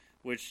count,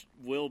 which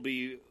will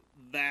be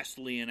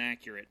vastly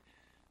inaccurate.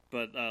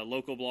 But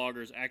local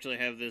bloggers actually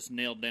have this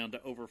nailed down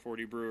to over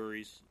 40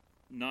 breweries.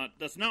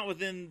 That's not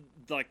within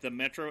like the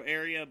metro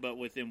area, but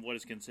within what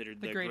is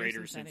considered the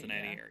greater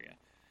Cincinnati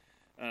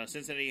area.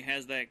 Cincinnati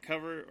has that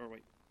covered. Or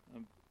wait,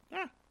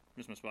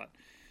 missed my spot.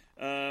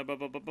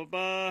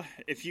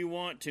 If you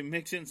want to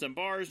mix in some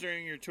bars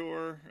during your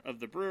tour of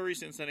the brewery,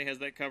 Cincinnati has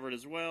that covered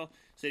as well.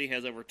 City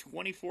has over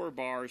 24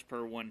 bars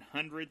per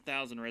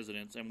 100,000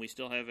 residents, and we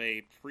still have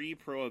a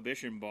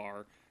pre-prohibition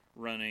bar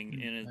running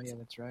in its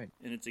that's right.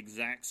 in its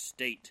exact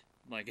state.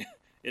 Like,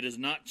 it has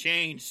not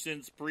changed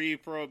since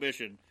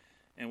pre-prohibition,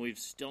 and we've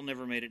still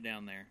never made it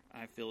down there.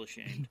 I feel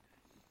ashamed.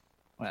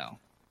 Well,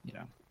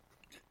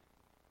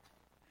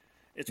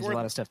 There's a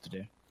lot of stuff to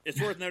do. It's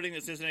worth noting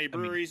that Cincinnati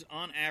breweries,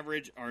 on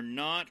average, are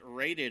not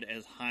rated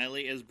as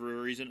highly as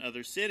breweries in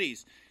other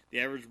cities.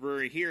 The average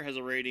brewery here has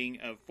a rating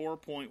of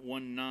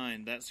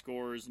 4.19. That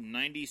scores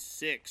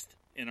 96th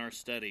in our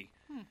study.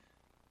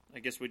 I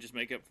guess we just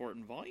make up for it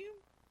in volume?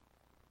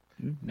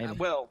 Maybe.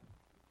 Well,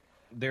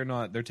 they're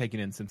not. They're taking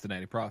in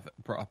Cincinnati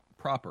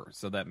proper,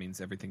 so that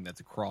means everything that's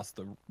across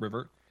the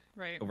river,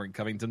 Right. over in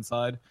Covington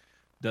side,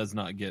 does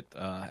not get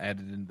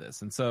added into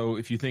this. And so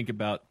if you think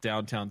about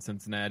downtown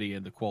Cincinnati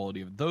and the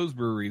quality of those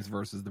breweries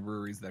versus the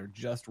breweries that are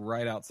just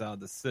right outside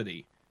the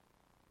city,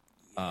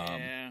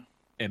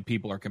 and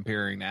people are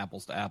comparing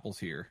apples to apples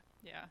here,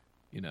 Yeah.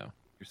 you're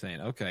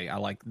saying, okay, I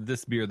like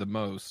this beer the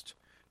most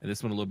and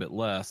this one a little bit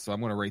less, so I'm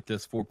going to rate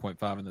this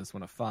 4.5 and this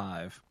one a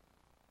 5.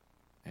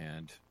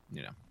 And,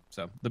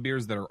 so the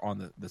beers that are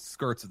on the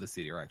skirts of the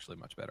city are actually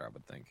much better, I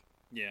would think.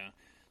 Yeah.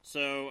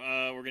 So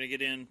we're going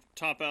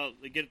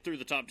to get through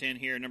the top 10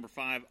 here. Number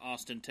 5,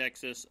 Austin,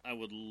 Texas. I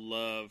would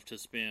love to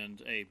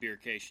spend a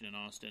beercation in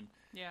Austin.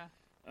 Yeah.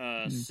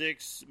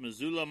 6,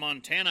 Missoula,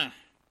 Montana.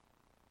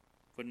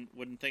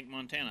 Wouldn't think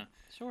Montana.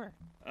 Sure.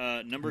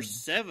 Number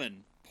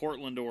 7,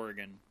 Portland,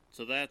 Oregon.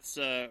 So that's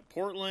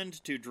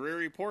Portland to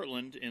dreary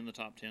Portland in the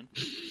top 10.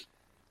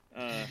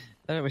 Thought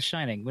it was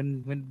shining.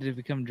 When did it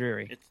become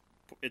dreary? It's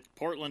it's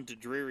Portland to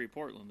dreary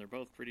Portland. They're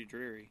both pretty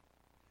dreary.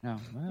 No,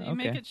 well, You okay.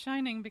 make it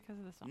shining because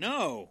of the song.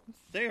 No,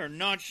 they are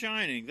not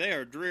shining. They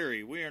are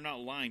dreary. We are not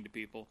lying to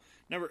people.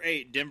 Number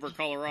 8, Denver,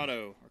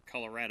 Colorado.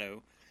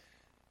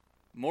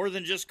 More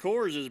than just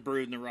Coors is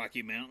brewed in the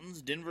Rocky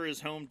Mountains. Denver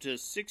is home to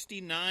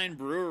 69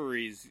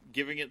 breweries,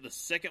 giving it the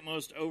second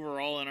most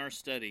overall in our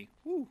study.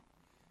 Woo.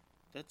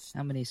 That's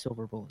How many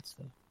silver bullets,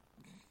 though?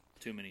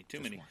 too many.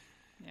 Just one.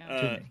 Yeah.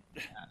 Too many.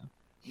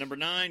 Number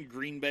 9,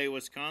 Green Bay,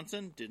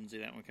 Wisconsin. Didn't see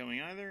that one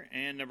coming either.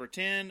 And number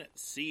 10,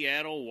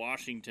 Seattle,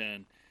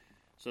 Washington.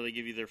 So they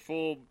give you their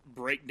full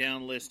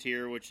breakdown list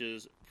here, which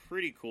is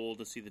pretty cool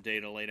to see the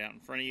data laid out in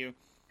front of you.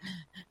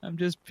 I'm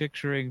just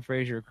picturing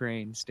Fraser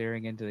Crane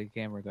staring into the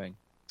camera going,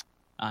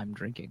 I'm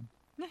drinking.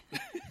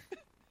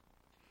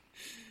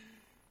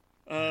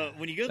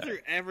 When you go through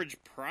average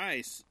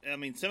price, I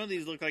mean, some of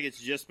these look like it's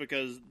just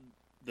because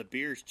the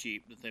beer's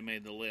cheap that they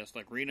made the list.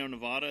 Like Reno,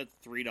 Nevada,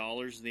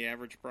 $3 is the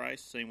average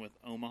price. Same with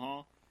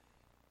Omaha.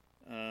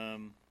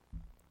 $3.75.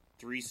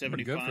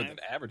 Pretty good for the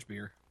average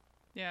beer.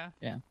 Yeah.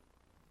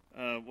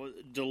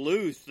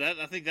 Duluth,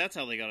 I think that's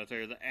how they got it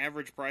there. The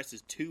average price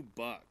is $2.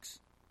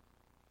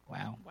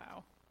 Wow.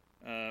 Wow.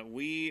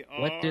 We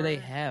are. What do they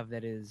have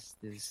that is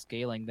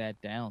scaling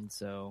that down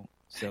so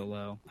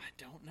low? I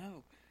don't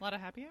know. A lot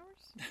of happy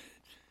hours?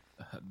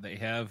 They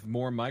have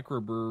more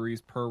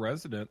microbreweries per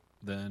resident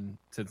than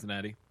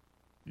Cincinnati.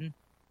 All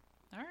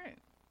right.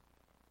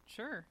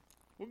 Sure.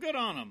 Well, good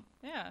on them.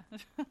 Yeah.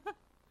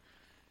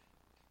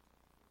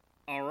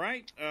 All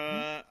right.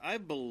 I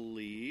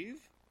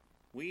believe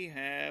we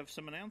have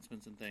some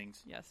announcements and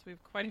things. Yes, we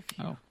have quite a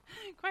few. Oh.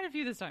 Quite a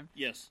few this time.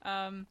 Yes.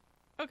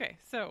 Okay,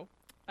 so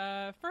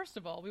first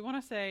of all, we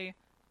want to say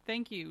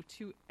thank you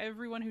to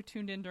everyone who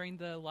tuned in during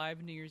the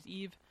live New Year's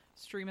Eve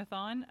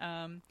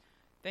streamathon.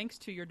 Thanks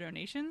to your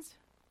donations,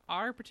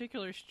 our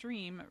particular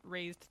stream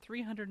raised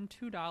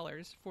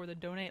 $302 for the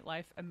Donate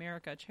Life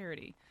America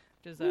charity,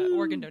 which is an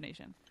organ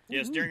donation.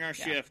 Yes, during our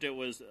Yeah. shift, it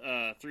was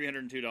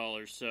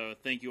 $302. So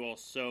thank you all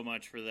so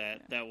much for that.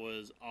 Yeah. That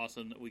was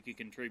awesome that we could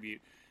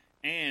contribute.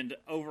 And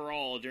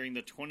overall, during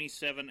the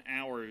 27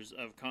 hours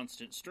of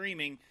constant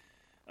streaming,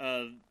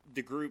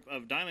 the group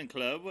of Diamond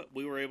Club,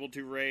 we were able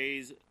to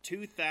raise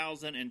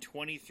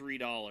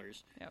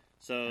 $2,023. Yep.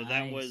 So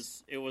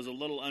Nice. it was a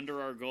little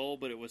under our goal,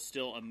 but it was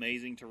still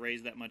amazing to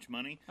raise that much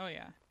money. Oh,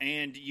 yeah.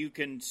 And you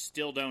can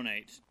still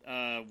donate.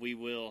 We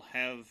will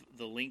have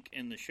the link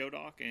in the show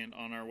doc and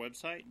on our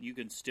website. You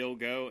can still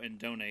go and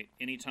donate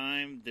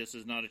anytime. This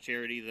is not a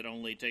charity that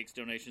only takes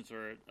donations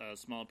for a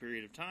small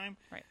period of time.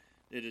 Right.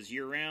 It is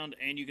year-round,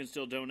 and you can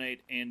still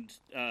donate, and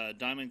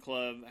Diamond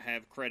Club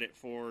have credit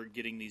for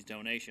getting these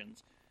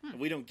donations.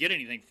 We don't get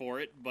anything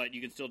for it, but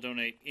you can still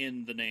donate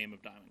in the name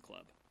of Diamond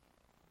Club.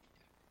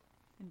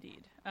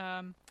 Indeed.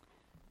 Now,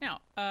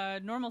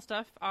 normal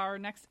stuff. Our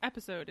next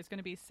episode is going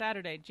to be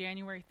Saturday,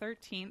 January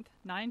 13th,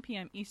 9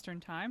 p.m. Eastern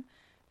Time,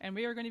 and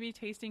we are going to be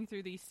tasting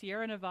through the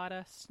Sierra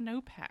Nevada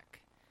Snowpack.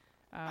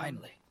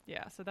 Finally.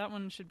 Yeah, so that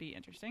one should be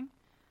interesting.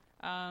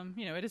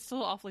 It is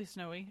still awfully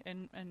snowy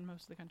in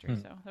most of the country,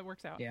 so that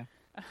works out. Yeah.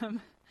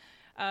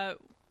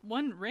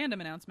 One random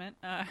announcement,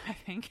 I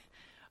think.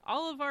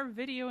 All of our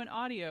video and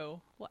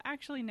audio will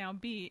actually now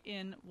be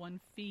in one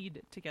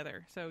feed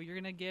together. So you're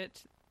going to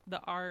get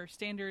our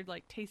standard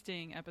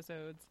tasting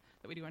episodes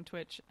that we do on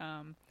Twitch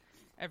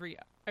every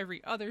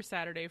other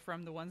Saturday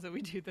from the ones that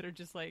we do that are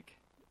just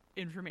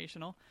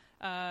informational.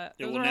 It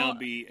Those will are now all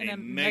be in a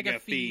mega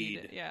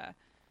feed. Yeah.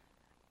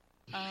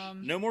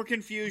 No more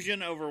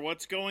confusion over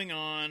what's going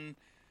on.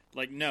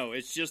 No,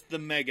 it's just the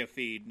mega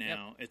feed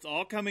now. Yep. It's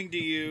all coming to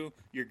you.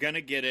 You're going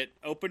to get it.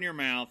 Open your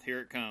mouth. Here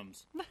it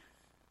comes.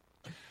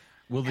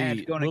 Will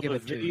And gonna give the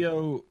it to you.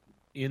 video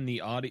in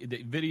the audio?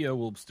 The video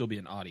will still be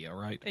in audio,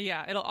 right?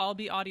 Yeah, it'll all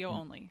be audio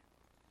only.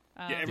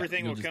 Yeah,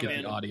 everything You'll will just come get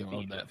in. the audio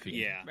of that feed.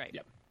 Yeah. Right.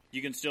 Yep.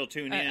 You can still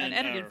tune in. An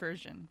edited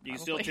version. You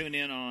can still probably. tune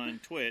in on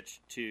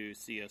Twitch to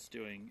see us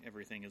doing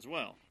everything as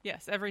well.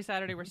 Yes, every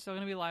Saturday we're still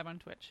going to be live on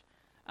Twitch.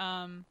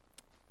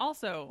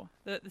 Also,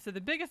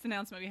 the biggest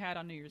announcement we had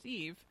on New Year's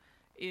Eve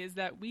is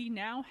that we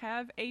now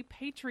have a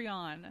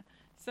Patreon.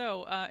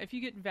 So if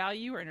you get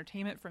value or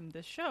entertainment from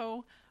this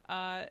show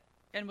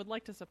and would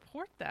like to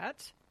support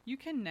that, you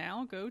can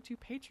now go to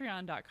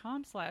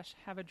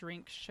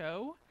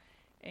patreon.com/haveadrinkshow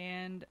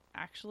and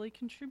actually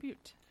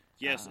contribute.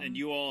 Yes, and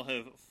you all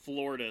have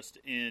floored us.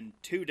 In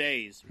 2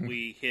 days,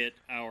 we hit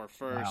our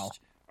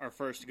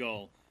first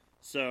goal.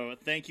 So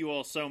thank you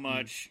all so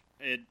much.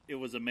 It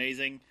was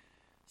amazing.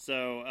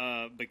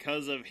 So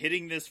because of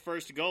hitting this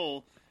first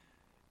goal,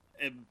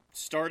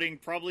 starting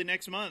probably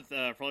next month,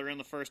 probably around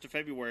the 1st of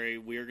February,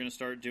 we are going to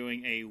start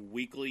doing a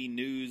weekly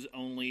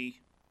news-only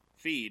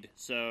feed.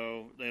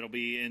 So it'll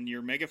be in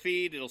your mega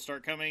feed. It'll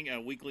start coming, a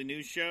weekly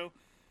news show.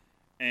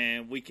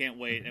 And we can't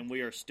wait, and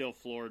we are still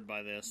floored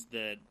by this,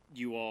 that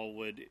you all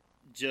would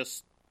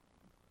just...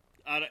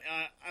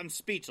 I'm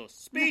speechless.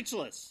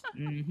 Speechless!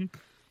 Mm-hmm.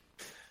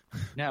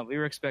 No, we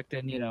were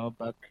expecting,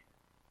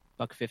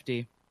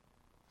 $1.50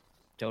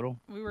 total.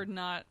 We were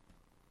not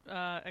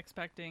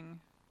expecting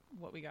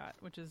what we got,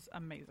 which is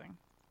amazing.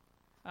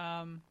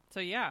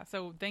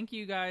 So thank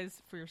you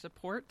guys for your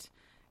support.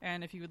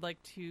 And if you would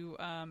like to,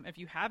 if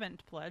you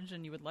haven't pledged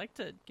and you would like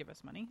to give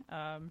us money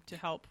to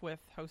help with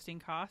hosting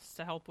costs,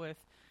 to help with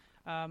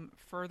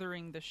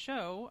furthering the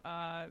show,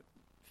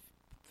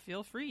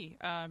 feel free.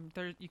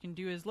 You can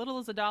do as little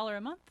as $1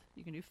 a month.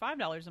 You can do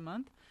 $5 a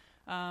month.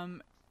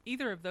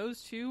 Either of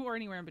those two, or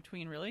anywhere in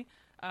between, really,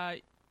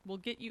 will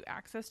get you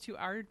access to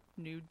our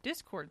new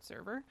Discord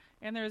server,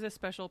 and there's a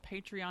special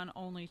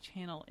Patreon-only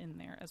channel in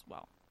there as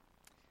well.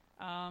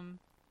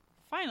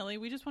 Finally,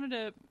 we just wanted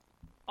to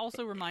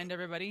also remind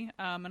everybody,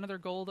 another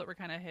goal that we're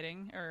kind of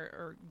hitting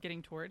or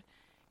getting toward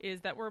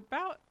is that we're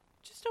about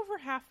just over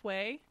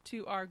halfway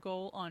to our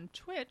goal on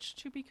Twitch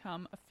to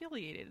become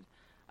affiliated.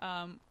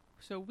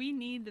 So we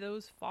need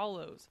those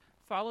follows.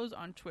 Follows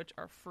on Twitch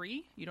are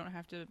free. You don't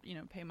have to,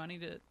 pay money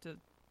to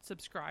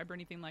subscribe or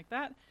anything like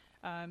that.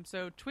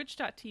 So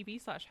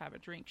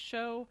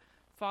twitch.tv/haveadrinkshow.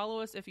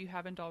 Follow us if you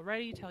haven't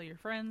already. Tell your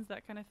friends,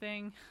 that kind of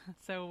thing.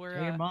 So we're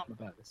Tell your mom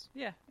about this.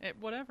 Yeah,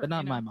 whatever. But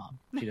not my mom.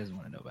 She doesn't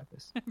want to know about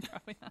this.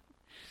 Probably not.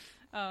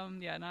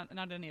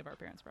 Not any of our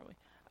parents, probably.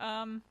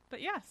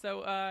 But yeah,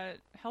 so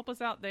help us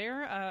out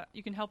there.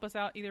 You can help us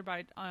out either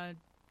by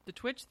the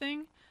Twitch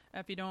thing,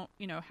 if you don't,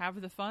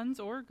 have the funds,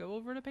 or go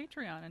over to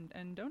Patreon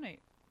and donate.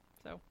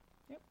 So,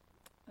 yep,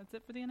 that's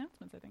it for the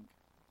announcements, I think.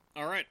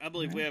 All right, I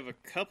believe we have a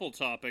couple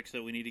topics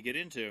that we need to get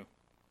into.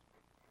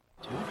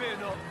 We're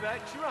not that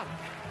drunk.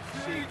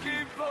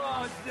 Cheeky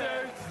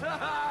bastards! We're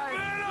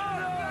not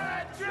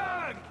that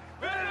drunk!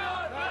 We're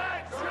not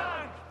that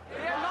drunk!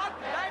 We're not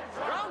that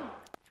drunk!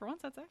 For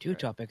once, that's accurate. 2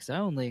 topics. I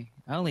only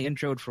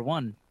introed for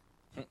 1.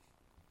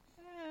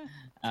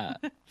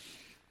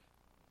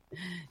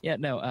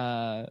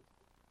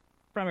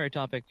 Primary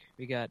topic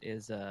we got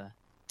is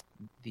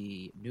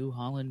the New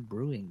Holland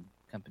Brewing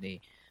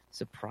Company.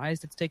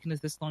 Surprised it's taken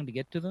us this long to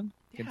get to them,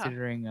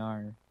 considering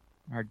our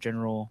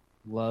general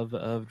love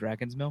of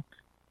Dragon's Milk.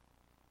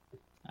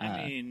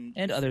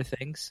 And other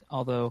things,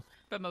 although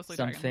but mostly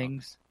some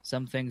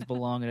things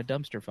belong in a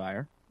dumpster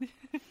fire.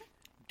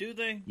 Do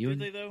they? Do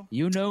they, though?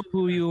 You know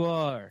who you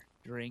are,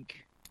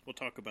 drink. We'll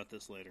talk about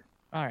this later.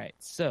 All right,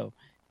 so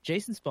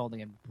Jason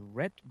Spalding and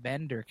Brett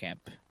Vanderkamp.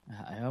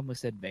 I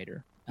almost said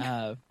Vader.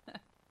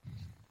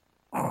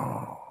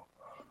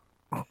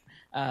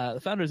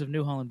 The founders of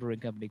New Holland Brewing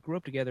Company grew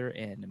up together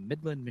in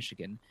Midland,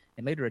 Michigan,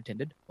 and later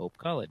attended Hope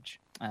College.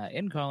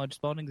 In college,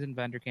 Spalding and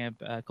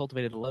Vanderkamp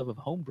cultivated a love of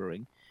home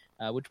brewing,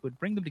 which would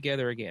bring them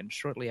together again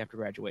shortly after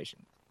graduation.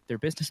 Their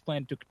business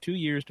plan took 2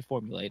 years to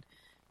formulate.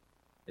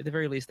 At the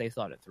very least, they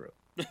thought it through.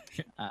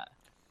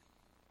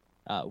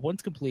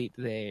 Once complete,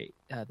 the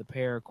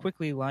pair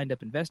quickly lined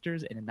up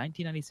investors, and in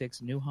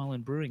 1996, New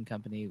Holland Brewing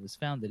Company was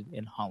founded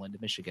in Holland,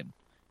 Michigan.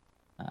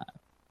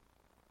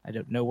 I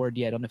don't know word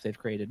yet. I don't know if they've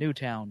created a new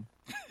town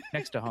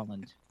next to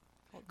Holland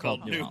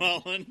called New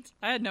Holland.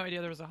 I had no idea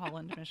there was a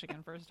Holland,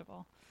 Michigan, first of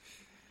all.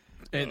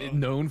 And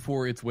known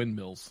for its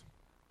windmills.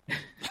 I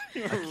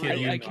kid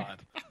you not.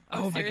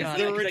 Oh my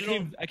god!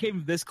 I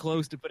came this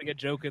close to putting a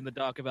joke in the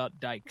doc about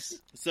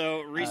dikes.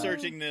 So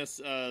researching this,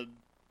 the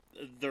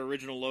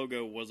original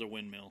logo was a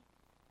windmill.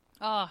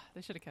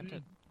 They should have kept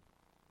it.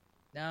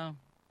 No,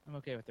 I'm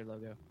okay with their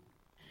logo.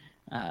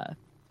 I'm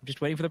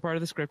just waiting for the part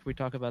of the script where we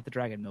talk about the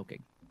dragon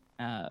milking.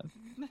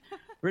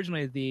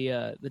 Originally,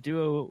 the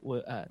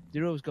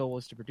duo's goal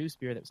was to produce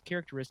beer that was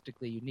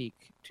characteristically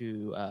unique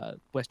to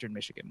Western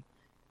Michigan.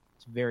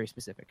 It's very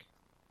specific.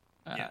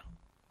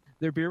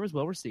 Their beer was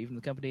well received, and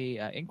the company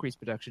increased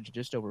production to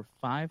just over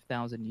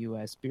 5,000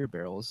 U.S. beer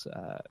barrels.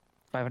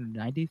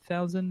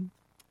 590,000?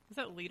 Is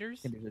that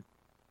liters?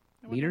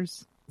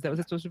 Liters? Is that what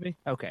it's supposed to be?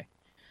 Okay.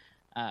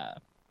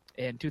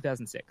 In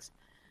 2006.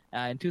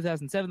 In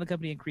 2007, the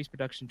company increased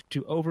production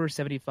to over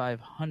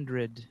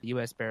 7,500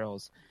 U.S.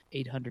 barrels,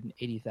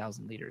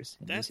 880,000 liters.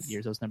 In recent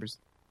years, those numbers.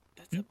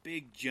 That's a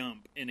big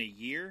jump in a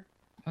year.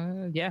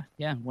 Yeah,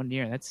 1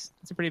 year. That's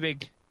a pretty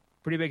big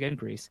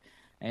increase.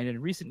 And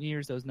in recent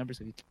years, those numbers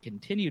have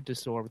continued to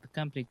soar, with the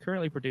company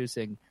currently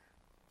producing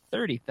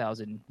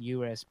 30,000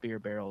 U.S. beer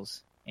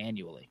barrels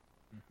annually.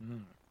 Mm-hmm.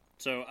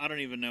 So I don't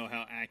even know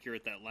how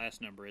accurate that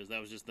last number is. That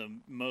was just the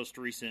most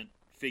recent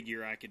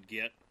figure I could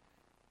get.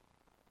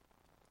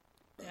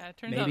 Yeah, it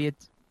turns out...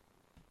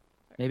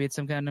 Maybe it's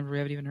some kind of number we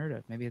haven't even heard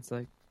of. Maybe it's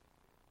like...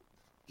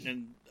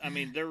 And, I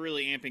mean, they're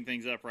really amping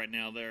things up right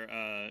now. They're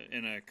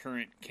in a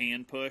current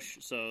can push,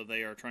 so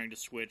they are trying to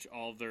switch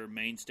all of their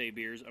mainstay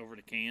beers over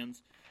to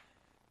cans.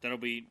 That'll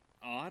be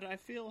odd, I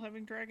feel,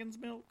 having Dragon's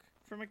Milk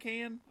from a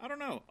can. I don't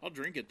know. I'll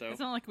drink it, though. It's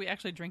not like we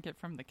actually drink it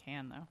from the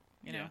can, though.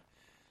 You know?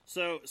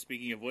 So,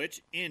 speaking of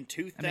which, in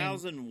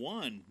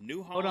 2001,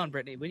 New Holland... Hold on,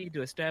 Brittany. We need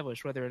to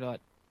establish whether or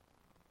not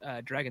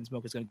Dragon's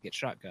Milk is going to get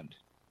shotgunned.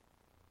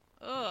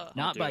 Ugh.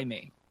 Not by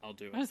me. I'll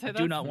do it. I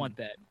do not want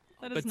that.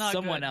 That is but not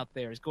someone good. out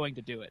there is going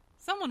to do it.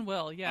 Someone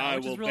will, yeah. I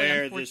which will is really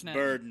bear this unfortunate.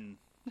 burden.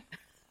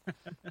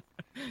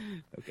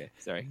 Okay,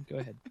 sorry. Go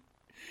ahead.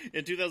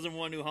 In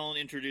 2001, New Holland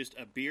introduced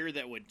a beer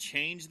that would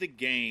change the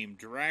game,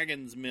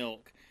 Dragon's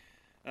Milk.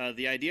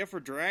 The idea for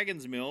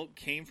Dragon's Milk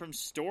came from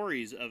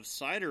stories of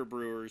cider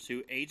brewers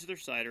who aged their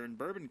cider in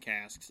bourbon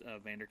casks.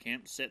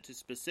 Vanderkamp set to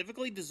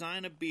specifically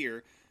design a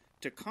beer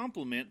to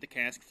complement the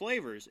cask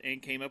flavors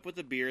and came up with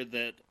a beer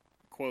that,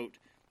 quote,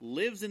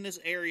 lives in this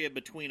area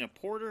between a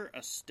porter,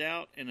 a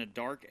stout, and a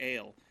dark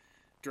ale.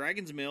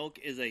 Dragon's Milk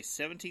is a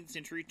 17th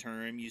century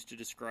term used to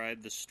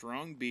describe the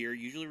strong beer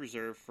usually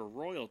reserved for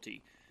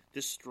royalty.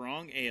 This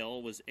strong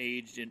ale was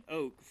aged in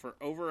oak for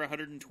over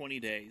 120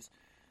 days.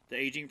 The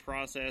aging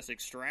process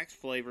extracts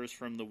flavors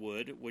from the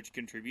wood, which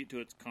contribute to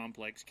its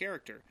complex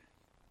character.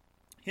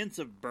 Hints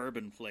of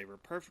bourbon flavor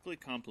perfectly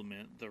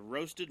complement the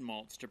roasted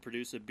malts to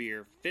produce a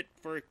beer fit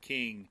for a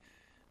king.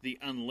 The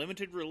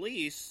unlimited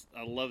release,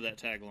 I love that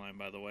tagline,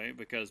 by the way,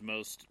 because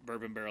most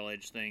bourbon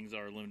barrel-aged things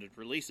are limited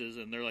releases,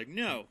 and they're like,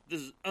 no,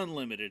 this is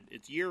unlimited.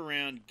 It's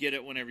year-round, get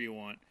it whenever you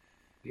want.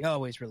 We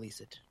always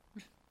release it.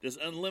 This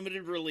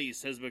unlimited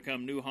release has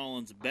become New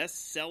Holland's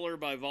best seller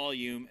by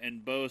volume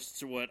and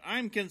boasts what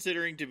I'm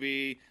considering to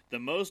be the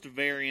most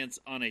variants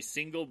on a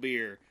single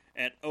beer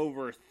at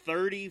over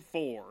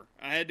 34.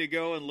 I had to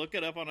go and look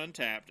it up on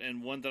Untappd,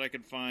 and one that I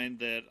could find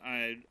that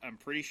I'm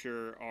pretty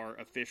sure are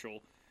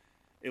official.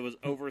 It was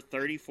over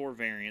 34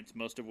 variants,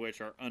 most of which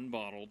are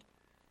unbottled.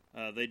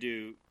 They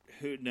do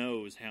who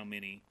knows how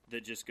many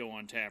that just go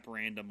on tap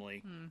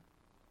randomly.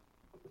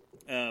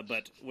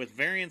 But with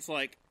variants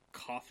like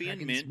coffee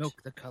Dragon's and mint.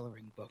 Milk the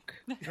coloring book.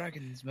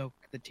 Dragon's Milk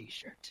the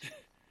t-shirt.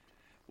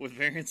 With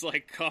variants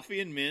like coffee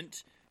and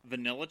mint,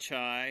 vanilla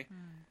chai.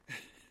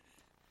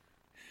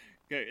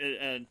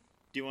 Do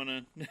you want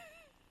to?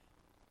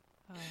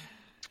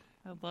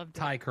 I loved it.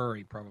 Thai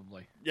curry,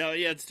 probably. Yeah,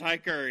 it's Thai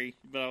curry,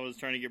 but I was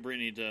trying to get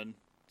Brittany to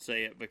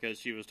say it because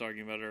she was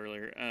talking about it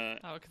earlier.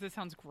 Because it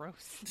sounds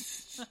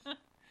gross.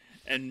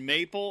 And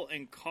maple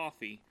and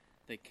coffee,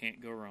 they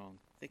can't go wrong.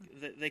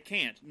 They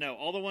can't. No,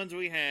 all the ones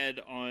we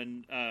had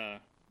on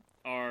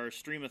our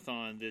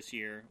Streamathon this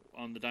year,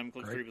 on the Diamond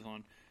Club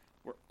Streamathon,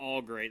 were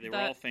all great. They were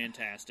all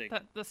fantastic.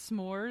 The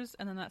s'mores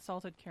and then that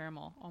salted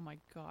caramel. Oh my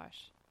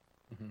gosh.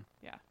 Mm-hmm.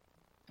 Yeah.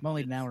 I'm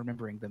only now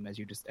remembering them as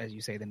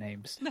you say the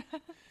names.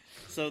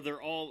 So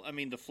they're all,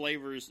 the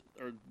flavors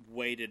are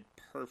weighted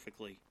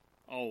perfectly,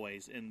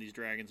 always, in these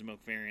Dragon's Milk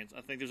variants. I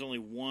think there's only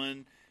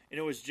one, and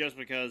it was just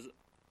because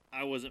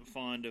I wasn't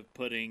fond of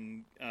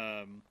putting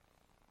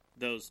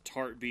those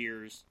tart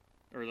beers,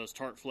 or those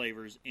tart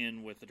flavors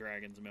in with the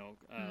Dragon's Milk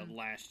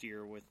last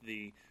year with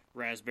the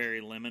raspberry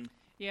lemon.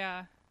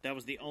 Yeah. That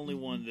was the only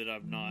one that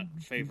I've not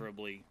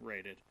favorably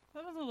rated.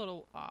 That was a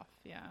little off,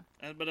 yeah.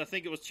 But I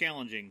think it was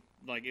challenging.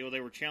 Like, they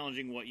were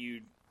challenging what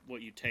you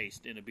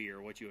taste in a beer,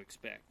 what you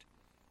expect.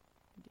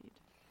 Indeed.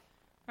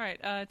 All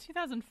right,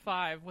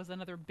 2005 was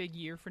another big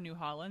year for New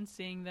Holland,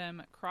 seeing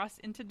them cross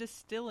into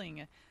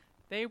distilling.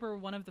 They were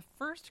one of the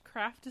first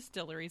craft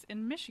distilleries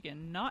in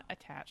Michigan not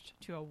attached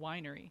to a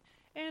winery,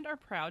 and are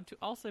proud to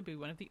also be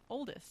one of the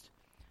oldest.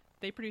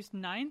 They produced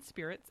 9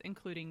 spirits,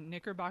 including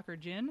Knickerbocker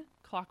Gin,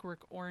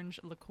 Clockwork Orange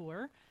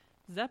Liqueur,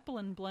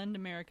 Zeppelin Blend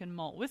American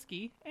Malt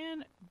Whiskey,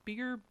 and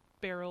Beer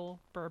Barrel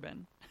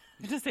Bourbon. I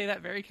have to say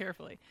that very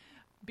carefully.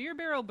 Beer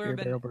Barrel Bourbon.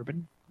 Beer Barrel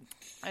Bourbon.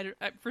 I,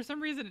 for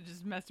some reason, it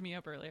just messed me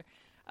up earlier.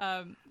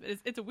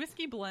 It's a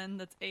whiskey blend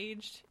that's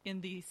aged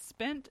in the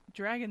spent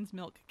Dragon's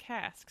Milk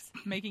casks,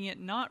 making it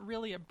not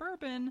really a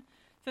bourbon,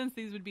 since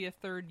these would be a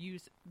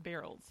third-use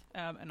barrels.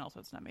 And also,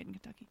 it's not made in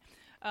Kentucky.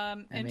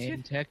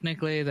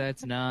 Technically,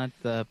 that's not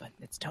but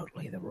it's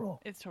totally the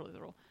rule. It's totally the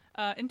rule.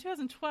 In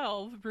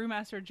 2012,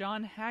 brewmaster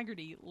John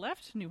Haggerty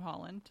left New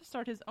Holland to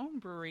start his own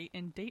brewery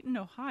in Dayton,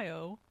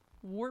 Ohio,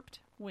 Warped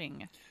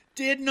Wing.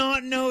 Did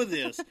not know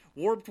this.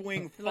 Warped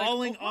Wing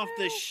falling like, off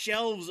the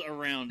shelves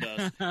around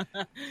us.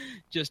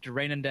 Just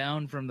raining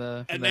down from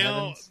the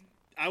now heavens.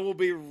 I will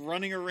be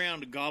running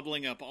around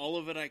gobbling up all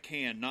of it I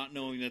can, not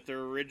knowing that their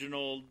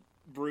original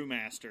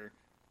brewmaster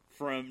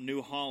from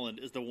New Holland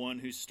is the one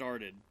who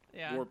started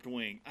Warped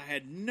Wing. I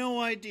had no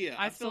idea.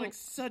 I feel like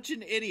such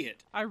an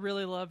idiot. I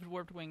really loved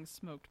Warped Wing's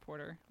smoked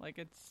porter. Like,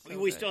 it's so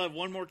we good. still have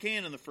one more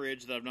can in the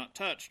fridge that I've not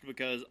touched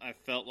because I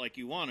felt like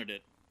you wanted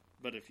it.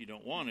 But if you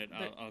don't want it,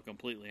 I'll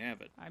completely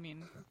have it. I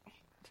mean,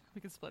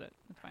 we can split it.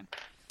 It's fine.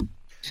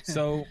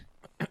 So,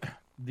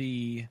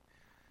 the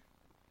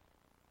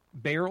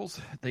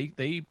barrels,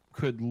 they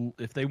could,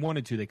 if they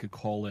wanted to, they could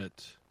call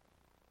it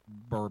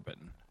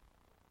bourbon.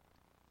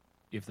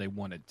 If they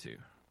wanted to.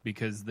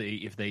 Because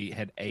if they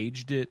had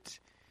aged it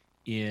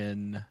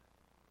in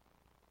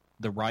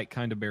the right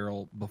kind of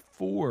barrel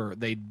before,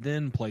 they'd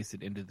then place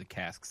it into the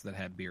casks that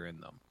had beer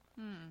in them.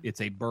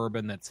 It's a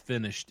bourbon that's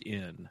finished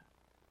in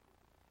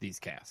these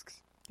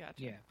casks. Gotcha.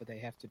 Yeah, but they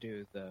have to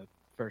do the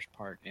first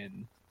part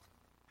in.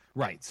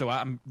 Right. So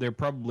they're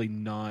probably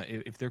not,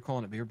 if they're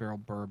calling it beer barrel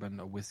bourbon,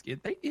 a whiskey,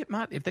 it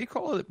might, if they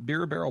call it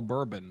beer barrel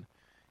bourbon,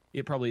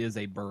 it probably is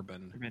a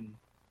bourbon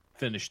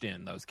finished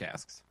in those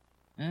casks.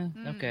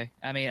 Okay.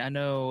 I mean, I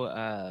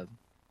know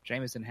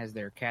Jameson has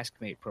their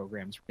Caskmate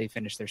programs. They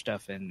finish their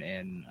stuff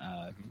in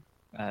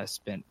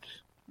spent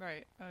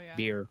Right. Oh, yeah.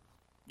 beer,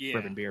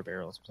 bourbon beer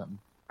barrels or something.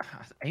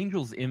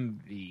 Angel's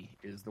Envy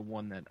is the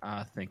one that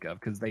I think of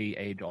because they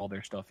age all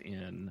their stuff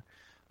in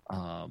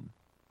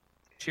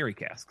sherry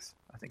casks.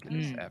 I think it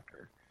is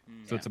after.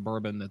 So it's a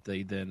bourbon that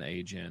they then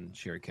age in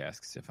sherry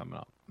casks, if I'm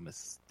not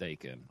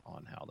mistaken,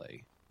 on how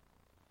they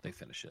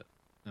finish it.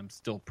 I'm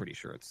still pretty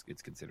sure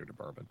it's considered a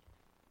bourbon.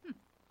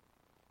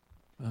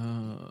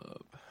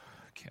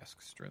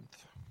 Cask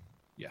strength.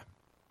 Yeah.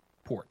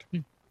 Port.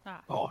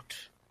 Port.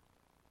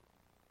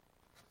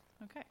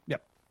 Okay.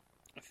 Yep.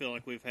 I feel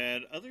like we've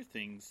had other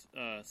things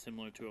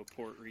similar to a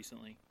port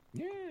recently.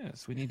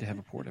 Yes, we need to have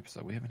a port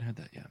episode. We haven't had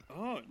that yet.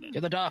 Oh,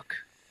 To the dock.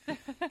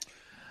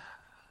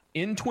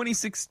 In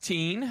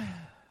 2016,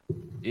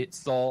 it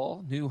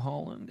saw New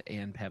Holland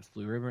and Pabst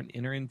Blue Ribbon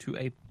enter into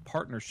a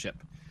partnership.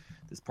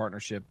 This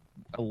partnership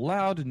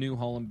allowed New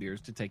Holland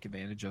beers to take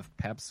advantage of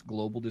Pabst's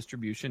global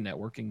distribution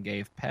network and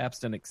gave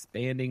Pabst an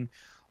expanding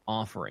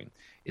offering.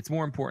 It's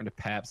more important to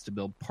Pabst to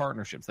build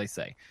partnerships, they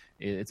say.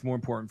 It's more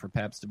important for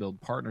Pabst to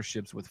build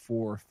partnerships with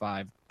 4 or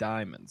 5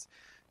 diamonds.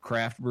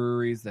 Craft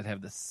breweries that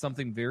have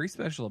something very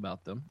special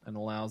about them and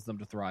allows them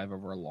to thrive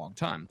over a long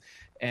time.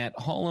 At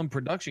Holland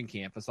Production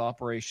Campus,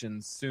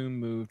 operations soon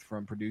moved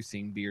from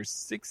producing beers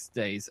 6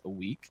 days a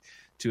week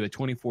to a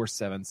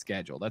 24/7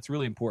 schedule. That's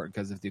really important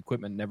because if the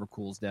equipment never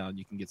cools down,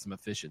 you can get some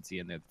efficiency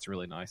in there. That's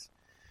really nice.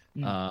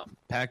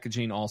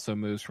 Packaging also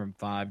moves from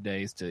 5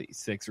 days to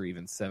 6 or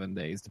even 7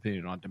 days,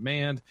 depending on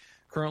demand.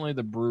 Currently,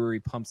 the brewery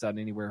pumps out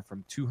anywhere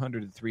from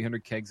 200 to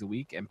 300 kegs a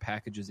week and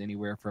packages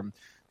anywhere from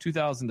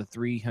 2,000 to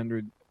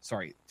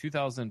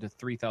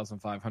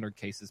 3,500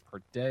 cases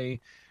per day.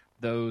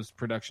 Those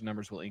production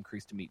numbers will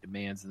increase to meet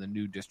demands in the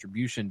new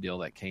distribution deal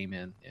that came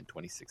in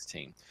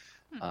 2016.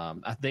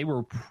 They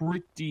were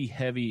pretty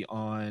heavy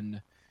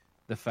on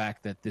the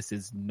fact that this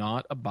is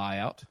not a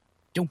buyout.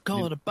 Don't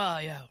call it a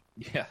buyout.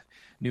 Yeah.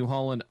 New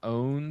Holland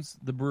owns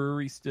the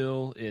brewery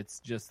still. It's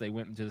just they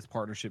went into this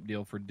partnership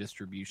deal for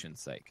distribution's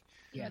sake.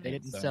 Yeah, they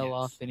didn't So, sell yes.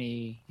 off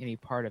any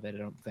part of it, I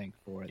don't think,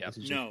 for it. Yep.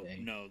 This is no, just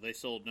no, they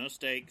sold no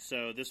stake.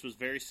 So this was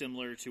very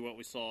similar to what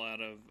we saw out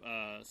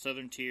of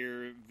Southern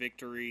Tier,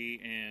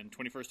 Victory, and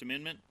 21st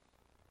Amendment.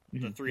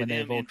 The three when of they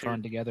them Voltron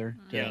entered, together.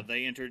 Yeah,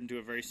 they entered into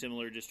a very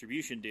similar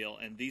distribution deal,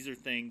 and these are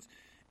things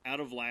out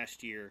of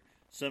last year.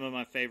 Some of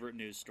my favorite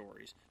news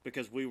stories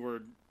because we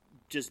were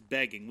just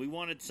begging. We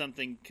wanted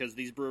something because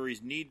these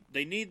breweries need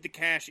the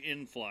cash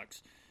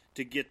influx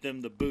to get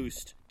them the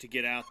boost to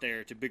get out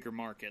there to bigger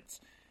markets.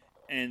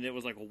 And it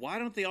was like, well, why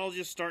don't they all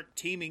just start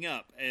teaming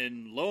up?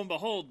 And lo and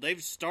behold,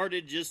 they've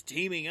started just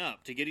teaming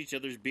up to get each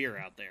other's beer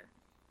out there.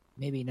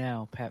 Maybe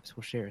now Pabst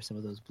will share some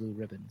of those blue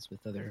ribbons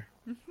with other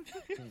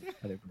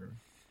breweries.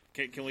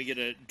 Can we get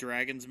a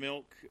Dragon's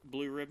Milk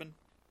blue ribbon?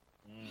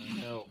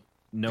 No,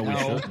 we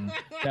No. shouldn't.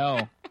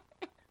 No.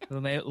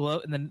 And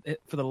then,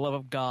 for the love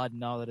of God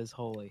and all that is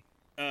holy.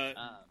 A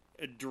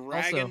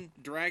Also-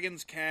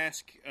 Dragon's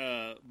Cask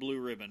blue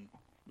ribbon,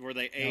 where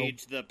they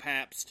age the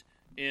Pabst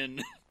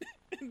in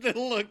the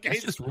little That's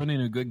case. just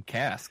running a good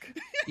cask.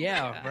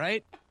 Yeah,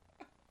 right?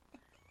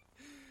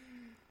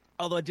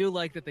 Although I do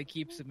like that they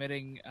keep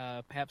submitting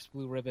Pabst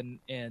Blue Ribbon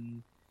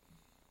in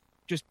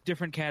just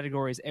different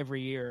categories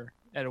every year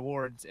at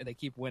awards, and they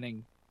keep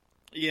winning.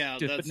 Yeah,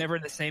 But never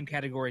in the same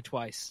category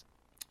twice.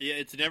 Yeah,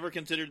 it's never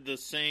considered the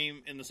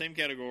same in the same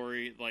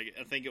category. Like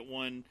I think it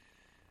won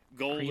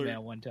gold Cream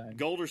ale one time.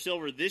 gold or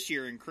silver this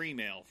year in cream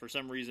ale. For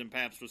some reason,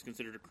 Pabst was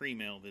considered a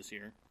cream ale this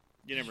year.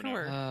 You never know.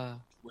 Sure.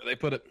 Where they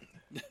put it.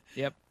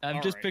 Yep. I'm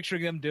All just right.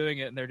 picturing them doing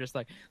it, and they're just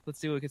like, let's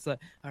see what it gets like.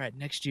 All right,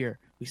 next year,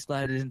 we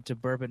slide it into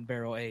bourbon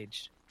barrel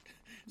aged.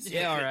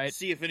 Yeah, all right.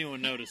 See if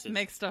anyone notices.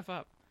 Make stuff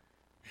up.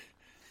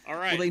 All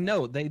right.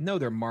 Well, they know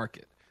their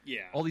market.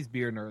 yeah. All these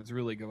beer nerds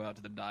really go out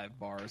to the dive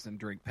bars and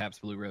drink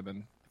Pabst Blue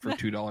Ribbon for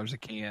 $2 a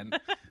can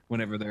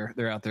whenever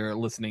they're out there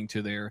listening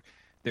to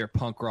their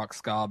punk rock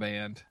ska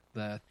band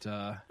that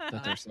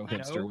they're so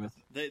hipster with.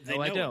 They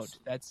No, I know don't. us.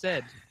 That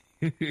said,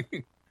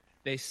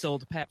 they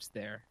sold Pabst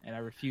there, and I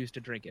refuse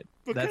to drink it.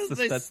 Because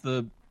That's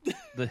the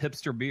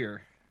hipster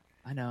beer.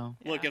 I know.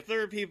 Look, if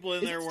there are people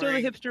in Is there it still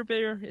wearing, a hipster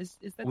beer? Is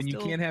that When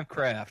still... you can't have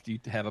craft, you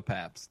have a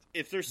Pabst.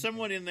 if there's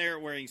someone in there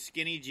wearing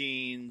skinny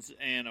jeans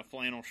and a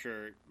flannel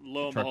shirt,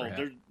 lo and Trucker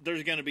behold, hat.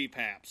 there's going to be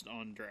Pabst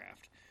on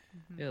draft.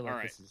 feel like All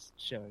right. this is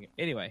showing it.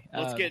 Anyway,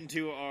 Let's get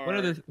into our.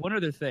 one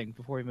other thing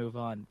before we move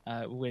on.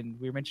 When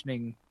we were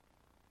mentioning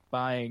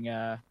buying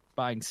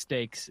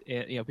steaks,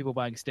 people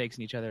buying steaks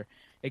in each other.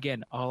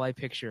 Again, all I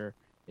picture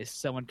is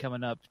someone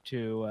coming up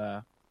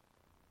to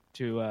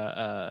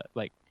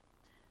like,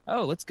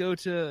 oh, let's go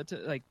to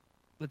like,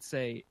 let's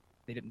say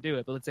they didn't do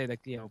it, but let's say like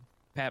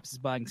Pabst is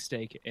buying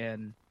steak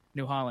in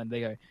New Holland.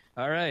 They go,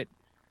 all right,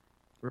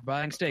 we're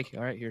buying steak.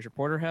 All right, here's your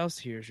porterhouse.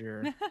 Here's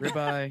your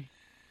ribeye.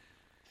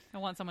 I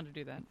want someone to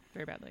do that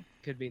very badly.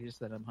 Could be just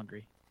that I'm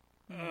hungry.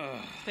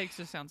 Steaks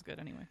just sounds good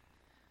anyway.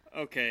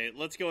 Okay,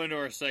 let's go into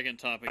our second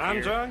topic I'm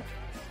here. drunk.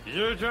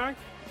 You're drunk.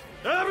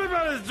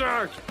 Everybody's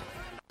drunk.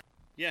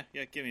 Yeah,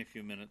 give me a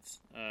few minutes.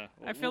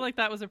 I feel like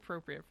that was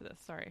appropriate for this.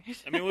 Sorry.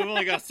 I mean, we've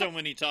only got so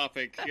many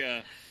topic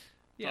Yeah.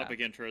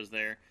 intros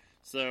there.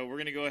 So we're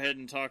going to go ahead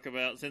and talk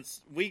about,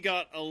 since we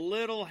got a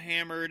little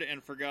hammered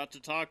and forgot to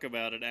talk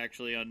about it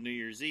actually on New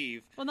Year's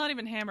Eve. Well, not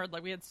even hammered.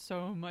 Like, we had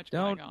so much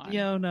Don't, going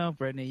on. no,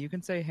 Brittany, you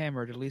can say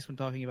hammered, at least when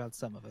talking about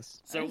some of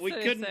us. So I we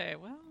say- couldn't. say,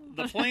 well.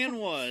 The plan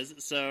was,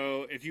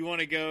 so if you want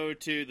to go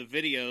to the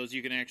videos,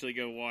 you can actually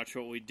go watch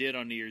what we did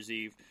on New Year's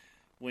Eve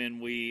when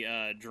we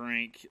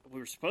drank. We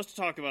were supposed to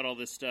talk about all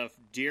this stuff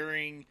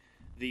during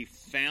the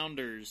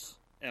Founders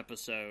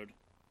episode.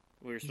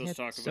 We were supposed to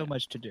talk about so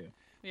much to do.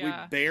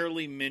 Yeah. We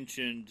barely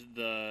mentioned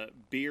the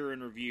beer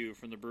and review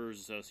from the Brewers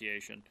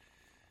Association.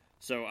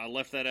 So I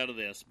left that out of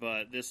this,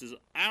 but this is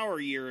our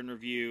year in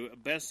review,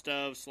 best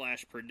of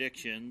 /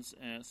 predictions,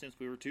 since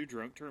we were too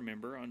drunk to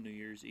remember on New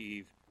Year's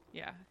Eve.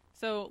 Yeah.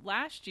 So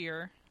last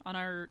year on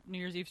our New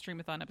Year's Eve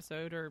Streamathon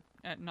episode, or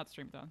not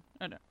Streamathon,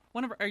 no,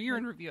 one of our year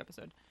in review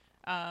episode,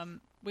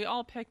 we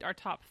all picked our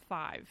top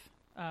 5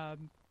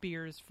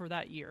 beers for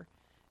that year,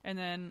 and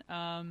then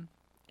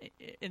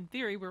in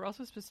theory we were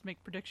also supposed to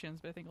make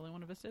predictions, but I think only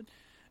one of us did.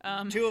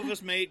 2 of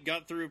us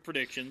got through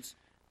predictions.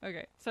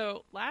 Okay,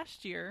 so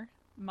last year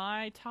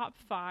my top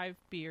 5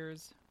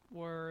 beers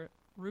were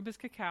Rubus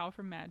Cacao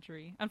from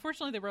Madry.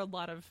 Unfortunately, there were a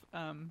lot of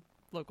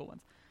local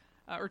ones,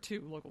 or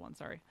 2 local ones.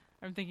 Sorry.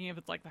 I'm thinking of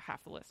it's like the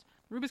half the list.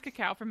 Rubus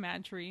Cacao from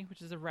Madry,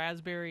 which is a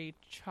raspberry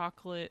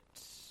chocolate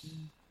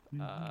stout.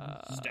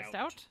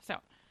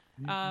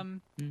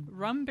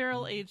 Rum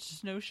barrel aged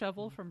snow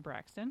shovel from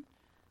Braxton,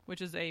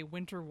 which is a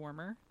winter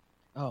warmer.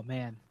 Oh,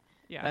 man.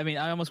 Yeah, I mean,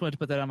 I almost wanted to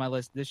put that on my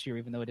list this year,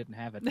 even though I didn't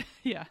have it.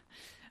 yeah.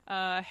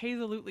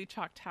 Hazelutely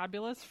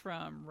Choctabulous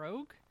from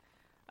Rogue.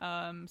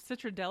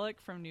 Citradelic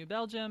from New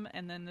Belgium,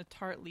 and then the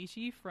Tart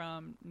Lychee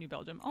from New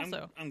Belgium.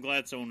 Also, I'm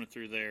glad someone went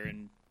through there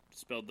and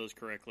spelled those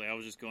correctly. I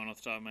was just going off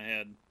the top of my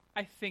head.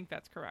 I think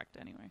that's correct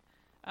anyway.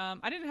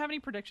 I didn't have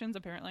any predictions,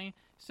 apparently.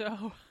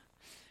 So,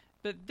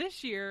 but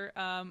this year,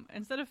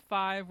 instead of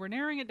 5, we're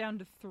narrowing it down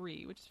to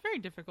 3, which is very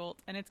difficult.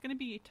 And it's going to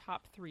be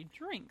top 3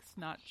 drinks,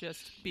 not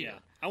just beer. Yeah.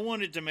 I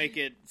wanted to make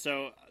it,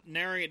 so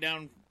narrowing it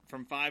down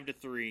from 5 to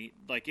 3,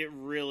 like it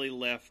really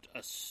left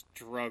a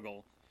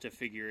struggle to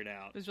figure it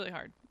out. It was really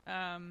hard.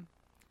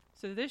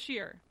 So this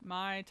year,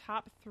 my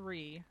top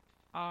 3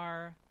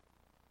 are...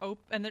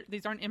 and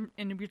these aren't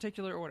in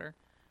particular order.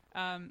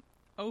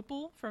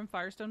 Opal from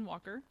Firestone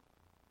Walker.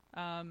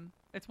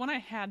 It's one I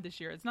had this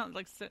year. It's not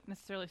like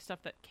necessarily stuff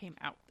that came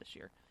out this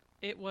year.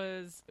 It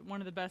was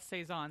one of the best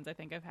saisons I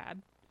think I've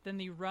had. Then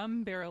the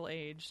rum barrel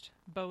aged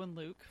Bo and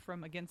Luke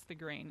from Against the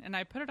Grain, and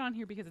I put it on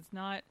here because it's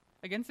not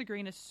Against the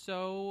Grain is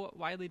so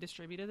widely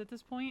distributed at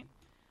this point.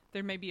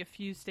 There may be a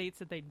few states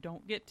that they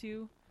don't get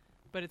to,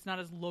 but it's not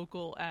as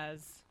local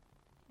as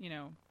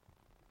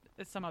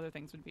as some other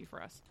things would be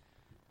for us.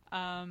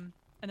 And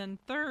then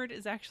third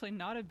is actually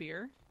not a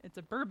beer. It's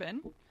a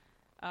bourbon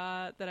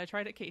that I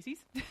tried at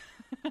Casey's.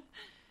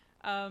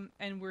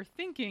 And we're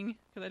thinking,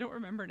 because I don't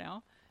remember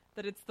now,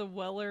 that it's the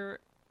Weller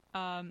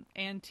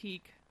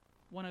Antique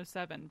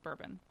 107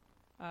 bourbon.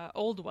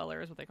 Old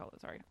Weller is what they call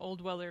it, sorry.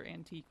 Old Weller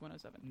Antique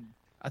 107.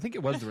 I think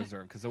it was the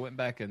reserve because I went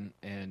back and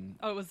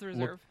Oh, it was the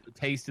reserve.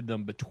 tasted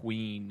them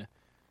between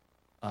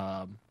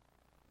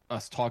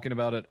us talking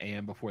about it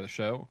and before the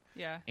show.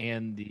 Yeah.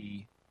 And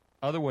the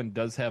other one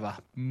does have a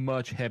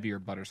much heavier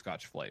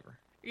butterscotch flavor.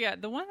 Yeah,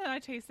 the one that I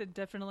tasted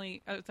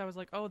definitely, I was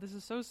like, oh, this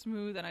is so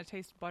smooth, and I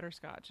taste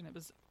butterscotch, and it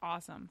was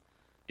awesome.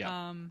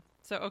 Yeah.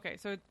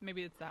 So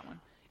maybe it's that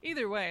one.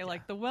 Either way,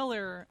 like the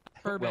Weller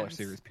bourbon. Weller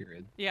series,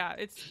 period. Yeah,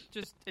 it's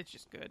just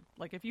good.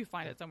 Like if you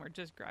find it somewhere,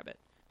 just grab it.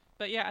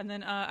 But yeah, and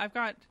then I've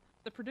got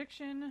the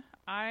prediction.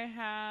 I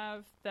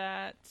have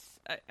that,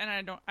 and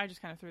I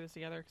just kind of threw this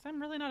together because I'm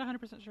really not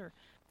 100% sure.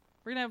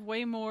 We're gonna have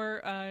way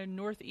more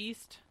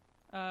Northeast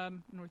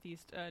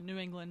New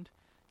England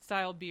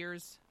style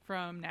beers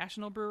from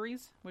national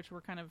breweries, which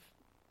we're kind of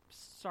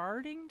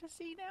starting to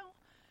see now.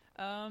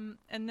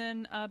 And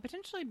then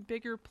potentially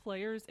bigger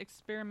players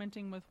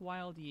experimenting with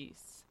wild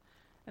yeasts.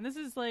 And this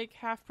is like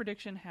half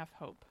prediction, half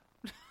hope.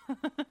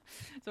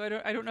 So I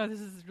don't know if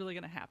this is really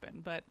going to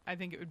happen, but I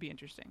think it would be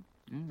interesting.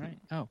 All right.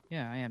 Oh,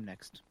 yeah, I am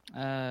next.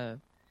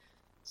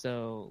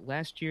 So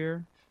last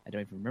year, I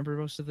don't even remember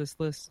most of this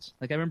list.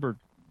 Like, I remember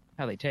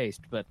how they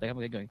taste, but like, I'm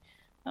going,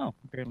 oh,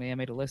 apparently I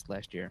made a list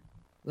last year.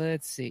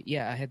 Let's see.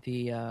 Yeah, I had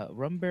the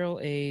rum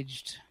barrel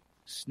aged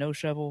snow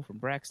shovel from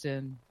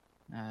Braxton.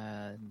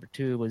 Number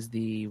 2 was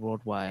the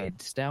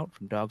worldwide stout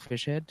from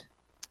Dogfish Head.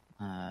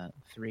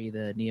 3,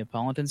 the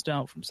Neapolitan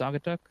stout from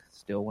Saugatuck.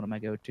 Still one of my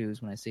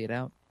go-tos when I see it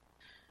out.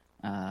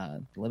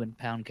 The lemon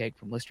pound cake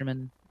from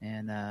Listerman.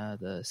 And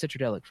the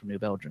Citradelic from New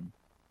Belgium.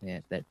 Yeah,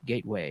 that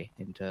gateway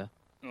into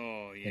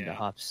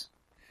hops.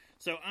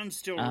 So I'm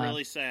still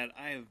really sad.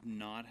 I have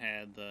not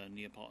had the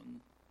Neapolitan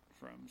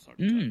from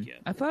Saugatuck yet.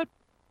 I thought...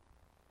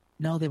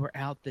 No, they were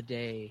out the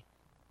day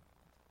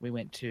we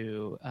went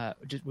to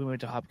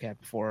Hopcat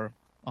before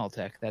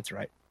Alltech. That's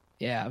right.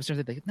 Yeah, I was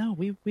starting to think, no,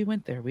 we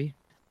went there.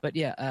 But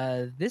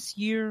yeah, this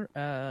year,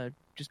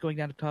 just going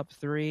down to top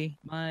 3,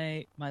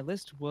 my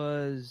list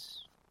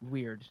was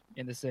weird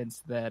in the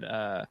sense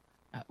that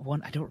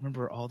one, I don't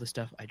remember all the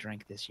stuff I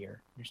drank this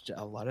year. There's just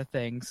a lot of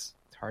things.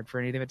 It's hard for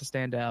any of it to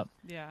stand out.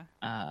 Yeah.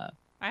 I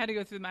I had to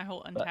go through my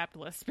whole Untapped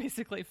list,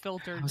 basically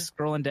filtered. was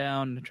scrolling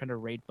down, trying to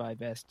rate by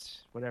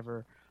best,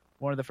 whatever.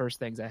 One of the first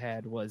things I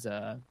had was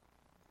one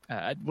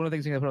of the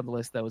things I put on the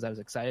list, though, was I was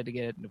excited to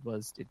get it,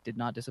 and it did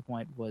not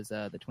disappoint, was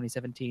the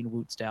 2017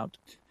 Woot Stout.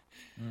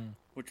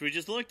 Which we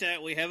just looked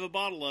at. We have a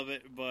bottle of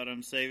it, but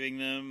I'm saving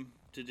them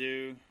to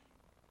do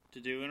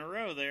in a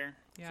row there.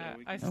 Yeah, so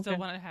we I can, still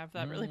want to have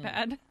that really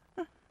bad.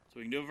 so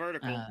we can do a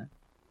vertical.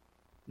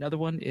 Another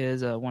one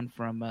is one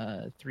from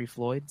Three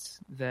Floyds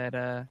that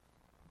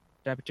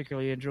I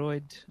particularly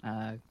enjoyed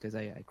because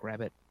I grab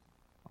it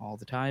all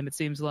the time, it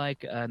seems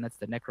like, and that's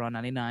the Necron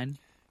 99.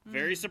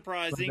 Very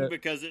surprising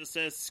because it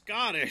says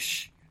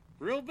Scottish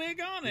real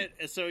big on it.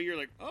 And so you're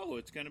like, oh,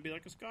 it's going to be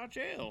like a Scotch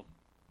ale.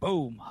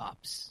 Boom,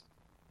 hops.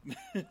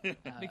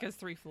 Because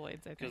Three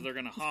Floyds, I Because think. they're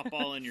going to hop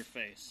all in your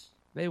face.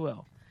 They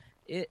will.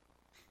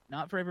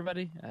 Not for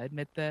everybody, I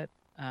admit that.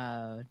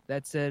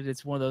 That said,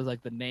 it's one of those,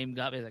 like, the name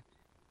got me, like,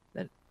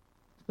 that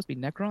supposed to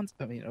be Necrons?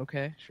 I mean,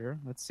 okay, sure,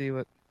 let's see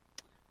what...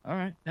 All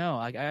right. No,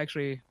 I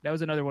actually, that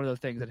was another one of those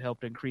things that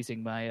helped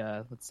increasing my,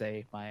 let's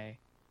say, my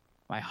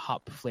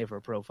hop flavor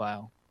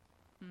profile.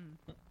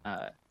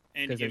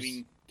 And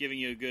giving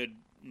you a good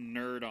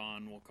nerd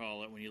on, we'll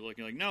call it, when you look,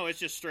 you're like, no, it's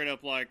just straight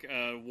up like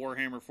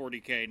Warhammer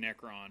 40k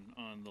Necron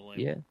on the label.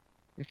 Yeah,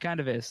 it kind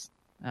of is,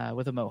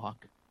 with a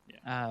mohawk.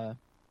 Yeah.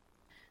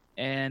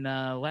 And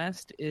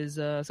last is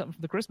something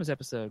from the Christmas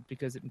episode,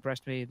 because it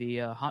impressed me, the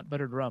hot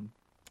buttered rum.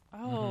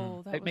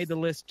 Oh, that It made the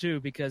list, too,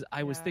 because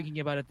I was Yeah. thinking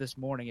about it this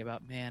morning,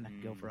 about, man, I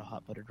could go for a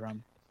hot buttered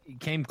rum. It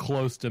came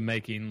close to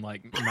making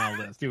like my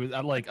list. It was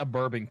like a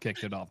bourbon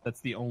kicked it off.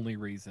 That's the only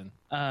reason.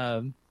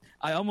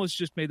 I almost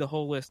just made the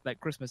whole list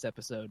that Christmas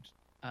episode,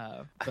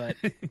 but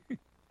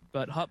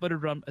but hot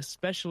buttered rum,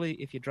 especially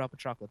if you drop a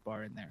chocolate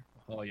bar in there.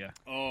 Oh yeah.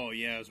 Oh,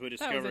 yeah, as we That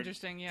discovered. was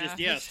interesting, yeah.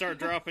 Just, start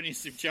dropping you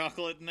some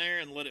chocolate in there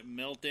and let it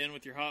melt in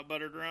with your hot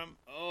buttered rum.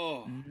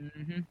 Oh.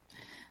 Mm-hmm.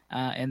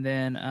 And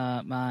then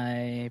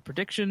my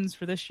predictions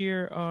for this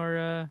year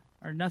are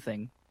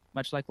nothing,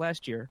 much like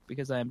last year,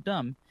 because I am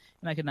dumb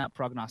and I cannot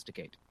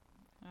prognosticate.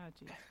 Oh,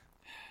 geez.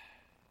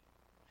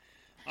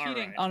 All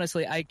Cheating. right.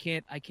 Honestly, I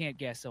can't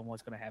guess on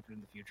what's going to happen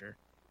in the future.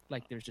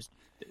 Like, there's just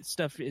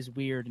stuff is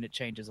weird and it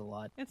changes a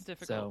lot. It's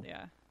difficult, So-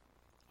 yeah.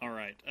 All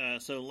right.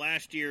 So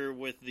last year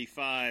with the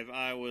 5,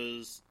 I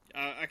was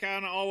I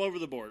kind of all over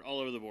the board.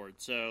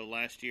 So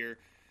last year,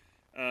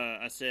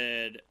 I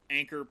said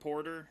Anchor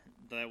Porter.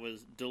 That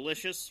was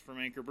delicious from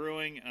Anchor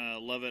Brewing.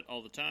 Love it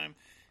all the time.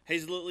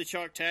 Hazelnut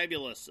Chalk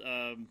Tabulous.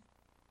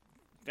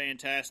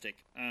 Fantastic.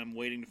 I'm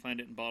waiting to find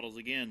it in bottles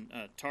again.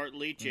 Tart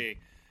Lychee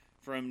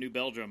from New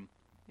Belgium.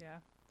 Yeah.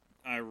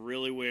 I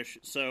really wish.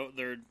 So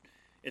they're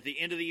at the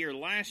end of the year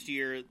last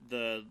year,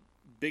 the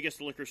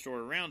biggest liquor store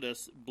around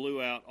us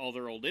blew out all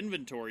their old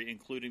inventory,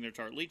 including their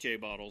Tart Lychee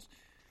bottles,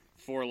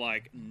 for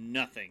like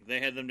nothing. They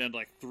had them down to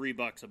like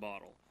 $3 a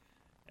bottle.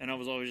 And I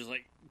was always just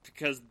like,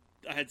 because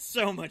I had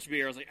so much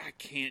beer, I was like, I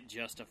can't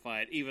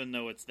justify it, even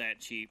though it's that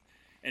cheap.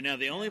 And now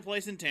the only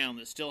place in town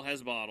that still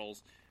has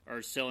bottles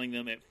are selling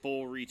them at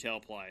full retail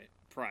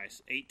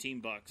price,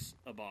 $18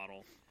 a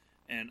bottle.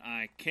 And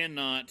I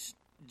cannot,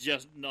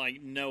 just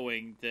like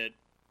knowing that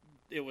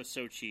it was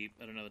so cheap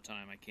at another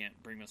time, I can't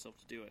bring myself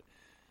to do it.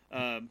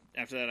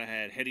 After that, I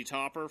had Heady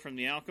Topper from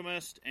The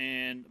Alchemist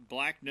and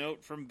Black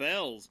Note from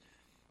Bell's.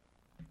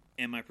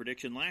 And my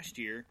prediction last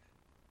year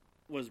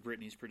was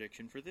Brittany's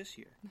prediction for this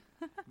year.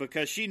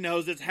 Because she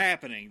knows it's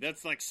happening.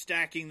 That's like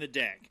stacking the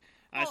deck.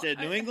 I said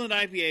New England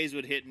IPAs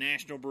would hit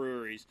national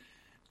breweries.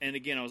 And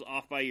again, I was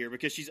off by a year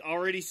because she's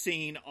already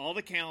seen all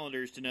the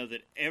calendars to know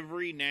that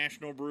every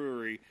national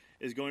brewery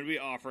is going to be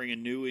offering a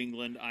New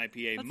England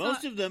IPA. That's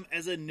Most not- of them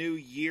as a new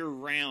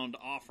year-round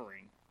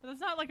offering. But that's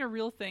not like a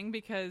real thing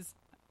because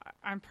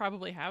I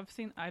probably have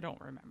seen. I don't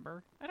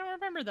remember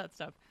that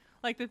stuff.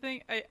 Like the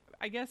thing,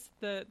 I guess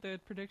the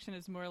prediction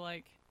is more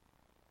like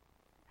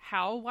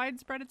how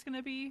widespread it's going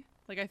to be.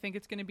 Like I think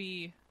it's going to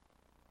be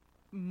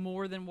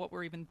more than what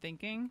we're even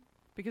thinking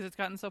because it's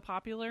gotten so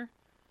popular.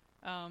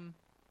 And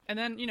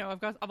then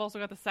I've also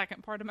got the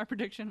second part of my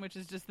prediction, which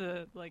is just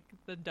the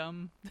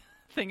dumb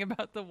thing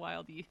about the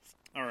wild yeast.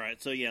 All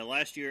right, so yeah,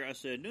 last year I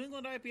said New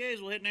England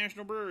IPAs will hit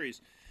national breweries.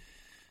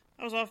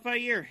 I was off by a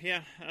year,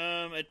 yeah.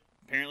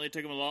 Apparently it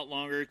took them a lot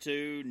longer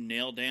to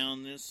nail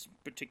down this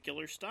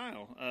particular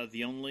style.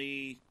 The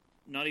only,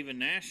 not even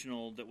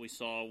national, that we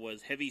saw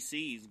was Heavy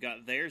Seas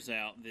got theirs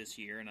out this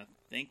year, and I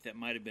think that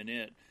might have been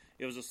it.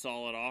 It was a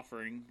solid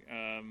offering.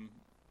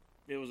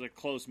 It was a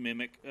close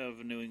mimic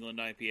of New England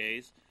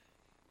IPAs.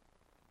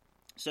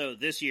 So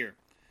this year,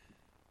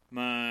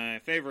 my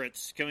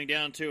favorites, coming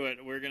down to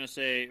it, we're going to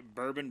say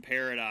Bourbon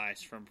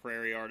Paradise from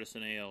Prairie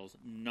Artisan Ales.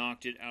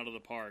 Knocked it out of the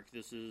park.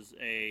 This is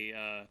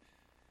a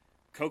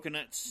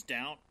coconut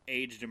stout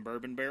aged in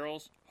bourbon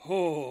barrels.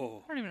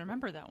 Oh, I don't even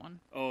remember that one.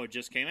 oh, it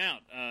just came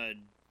out.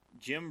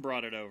 Jim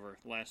brought it over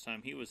last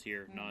time he was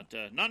here.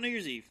 Not New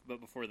Year's Eve, but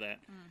before that.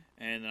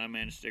 And then I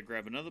managed to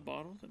grab another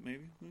bottle that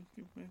maybe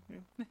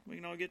we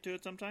can all get to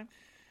it sometime.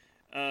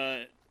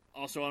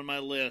 Also on my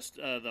list,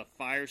 the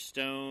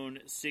Firestone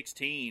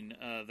 16,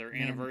 their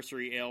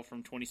anniversary ale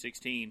from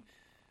 2016.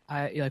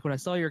 When I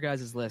saw your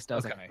guys' list, I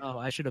was Okay. like, oh,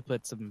 I should have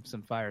put some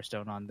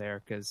Firestone on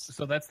there because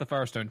So that's the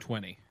Firestone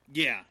 20,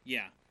 Yeah.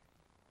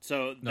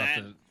 So not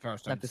that, the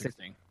Firestone not the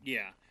 16.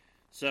 yeah.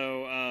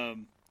 So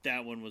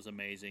that one was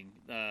amazing.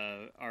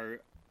 Our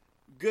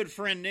good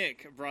friend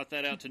Nick brought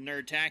that out to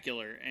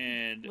Nerdtacular,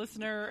 and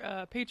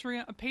Listener,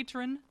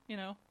 patron, you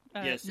know.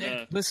 yes,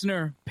 Nick,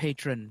 listener,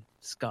 patron,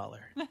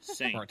 scholar.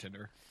 Saint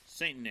Bartender.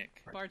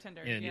 Nick.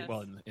 bartender. In, yes.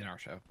 Well, in our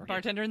show.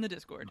 Bartender in the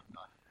Discord.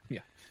 Yeah.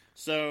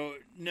 So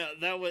no,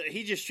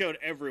 he just showed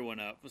everyone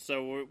up.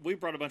 So we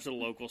brought a bunch of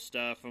local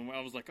stuff, and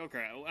I was like,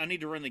 okay, I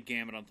need to run the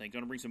gamut on things.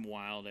 I'm gonna bring some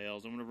wild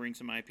ales. I'm gonna bring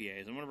some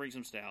IPAs. I'm gonna bring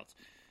some stouts.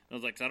 And I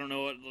was like, 'cause I don't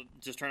know what,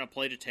 just trying to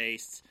play to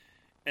tastes.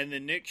 And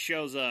then Nick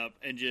shows up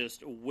and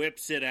just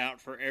whips it out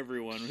for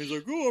everyone. He's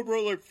like, oh, I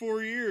brought like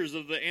 4 years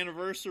of the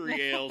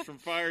anniversary ales from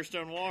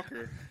Firestone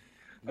Walker.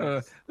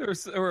 I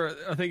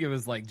think it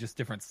was like just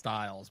different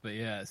styles, but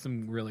yeah,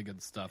 some really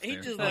good stuff He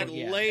there. just That-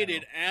 laid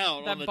it out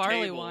on That the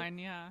barley table, wine,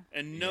 yeah.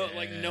 and no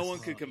one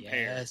could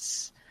compare.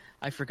 Yes.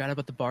 I forgot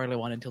about the barley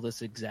one until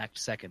this exact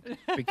second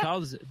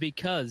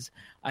because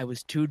I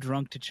was too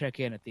drunk to check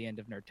in at the end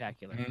of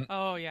Nerdtacular. Mhm.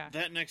 Oh, yeah.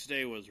 That next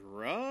day was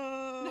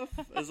rough.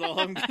 Is all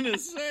I'm gonna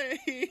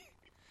say.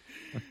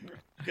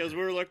 Because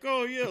we were like,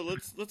 oh yeah,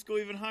 let's go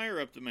even higher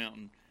up the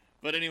mountain.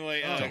 But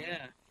anyway,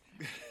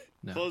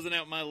 No. closing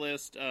out my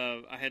list,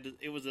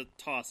 it was a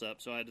toss up,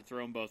 so I had to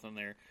throw them both on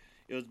there.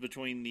 It was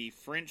between the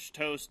French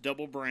Toast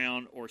Double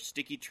Brown or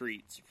Sticky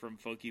Treats from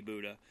Funky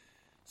Buddha.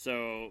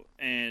 So,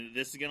 and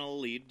this is going to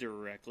lead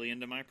directly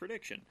into my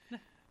prediction.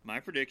 My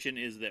prediction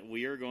is that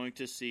we are going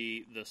to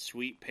see the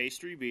sweet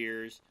pastry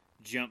beers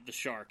jump the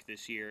shark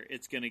this year.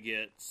 It's going to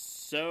get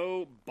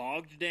so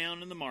bogged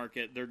down in the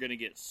market. They're going to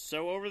get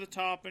so over the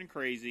top and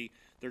crazy.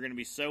 They're going to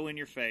be so in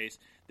your face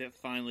that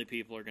finally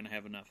people are going to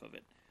have enough of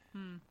it.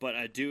 But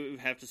I do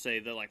have to say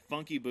that, like,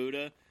 Funky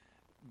Buddha,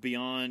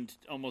 beyond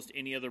almost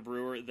any other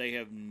brewer, they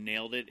have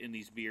nailed it in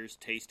these beers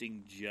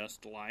tasting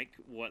just like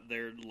what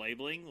they're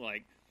labeling.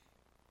 Like,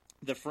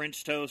 the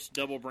French Toast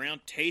Double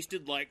Brown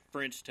tasted like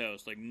French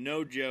toast. Like,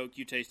 no joke,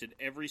 you tasted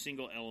every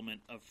single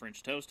element of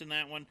French toast in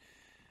that one.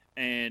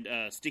 And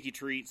Sticky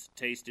Treats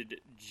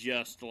tasted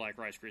just like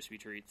Rice Krispie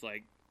Treats.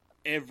 Like,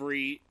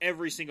 every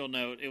single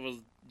note, it was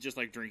just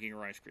like drinking a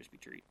Rice Krispie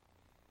treat.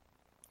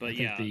 But I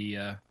think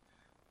the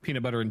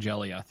peanut butter and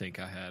jelly I think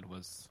I had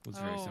was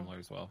very Oh. similar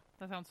as well.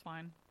 That sounds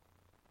fine.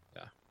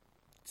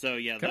 So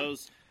yeah, Okay.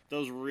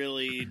 those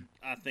really,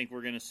 I think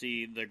we're going to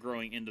see the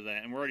growing into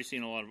that, and we're already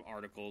seeing a lot of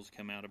articles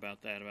come out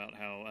about that, about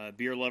how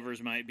beer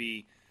lovers might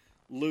be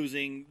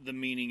losing the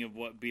meaning of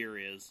what beer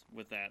is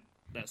with that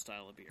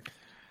style of beer.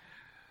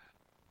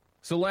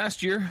 So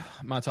last year,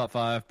 my top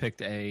 5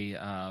 picked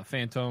a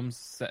Phantom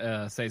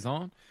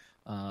Saison,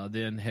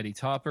 then Hetty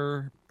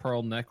Topper,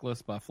 Pearl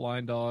Necklace by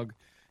Flying Dog,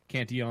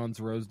 Cantillon's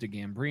Rose de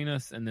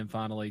Gambrinus, and then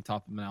finally,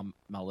 top of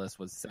my list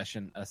was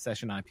a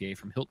Session IPA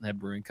from Hilton Head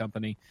Brewing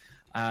Company.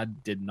 I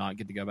did not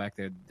get to go back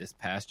there this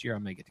past year. I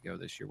may get to go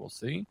this year. We'll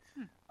see.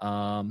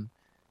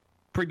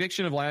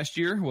 Prediction of last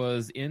year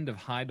was end of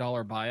high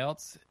dollar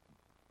buyouts.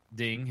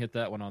 Ding, hit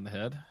that one on the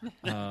head.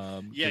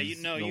 Yeah,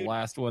 the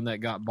last one that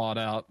got bought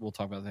out, we'll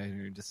talk about that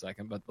here in just a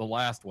second, but the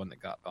last one that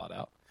got bought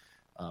out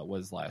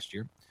was last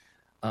year.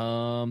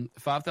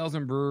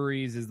 5,000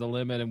 breweries is the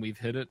limit, and we've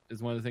hit it,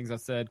 is one of the things I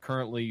said.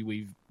 Currently,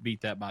 we've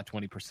beat that by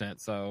 20%,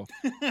 so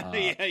Yeah,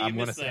 you I'm going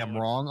to missed say that I'm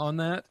one. wrong on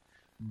that,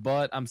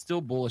 but I'm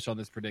still bullish on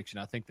this prediction.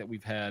 I think that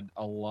we've had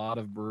a lot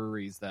of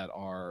breweries that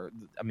are,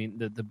 I mean,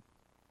 the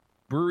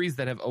breweries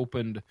that have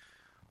opened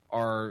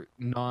are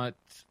not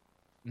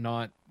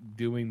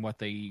doing what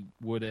they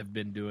would have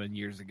been doing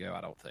years ago,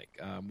 I don't think.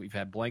 We've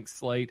had Blank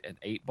Slate and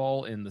 8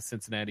 Ball in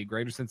the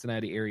greater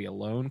Cincinnati area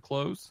alone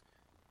close.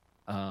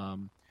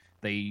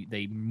 They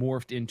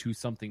morphed into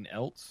something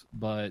else,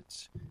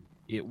 but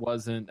it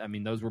wasn't. I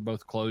mean, those were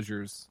both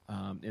closures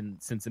in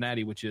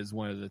Cincinnati, which is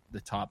one of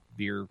the top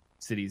beer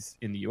cities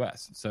in the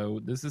U.S.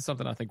 So this is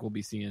something I think we'll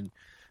be seeing,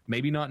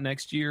 maybe not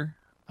next year,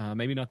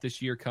 maybe not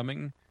this year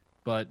coming,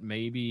 but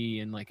maybe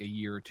in like a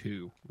year or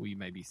two, we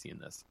may be seeing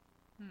this.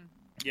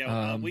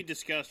 Yeah, we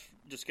discussed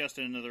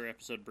in another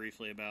episode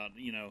briefly about,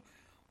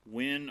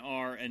 when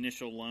are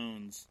initial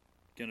loans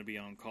going to be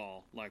on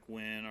call? Like,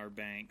 when are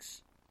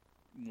banks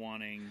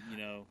wanting,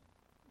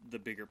 the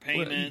bigger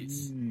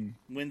payments?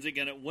 When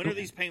are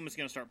these payments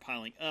going to start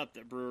piling up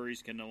that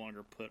breweries can no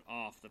longer put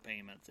off the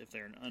payments if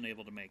they're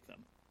unable to make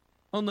them?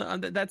 Well, no,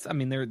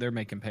 they're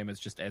making payments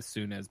just as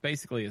soon as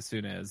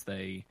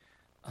they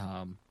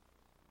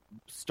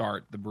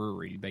start the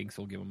brewery. Banks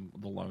will give them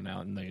the loan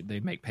out, and they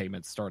make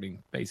payments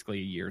starting basically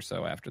a year or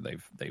so after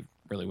they've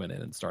really went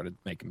in and started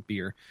making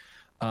beer.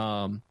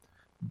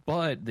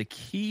 But the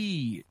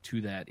key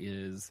to that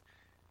is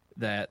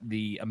that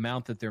the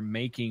amount that they're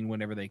making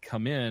whenever they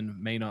come in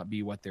may not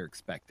be what they're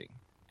expecting.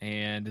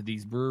 And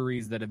these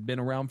breweries that have been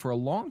around for a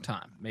long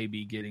time may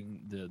be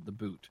getting the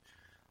boot.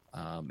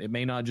 It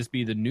may not just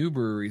be the new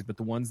breweries, but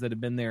the ones that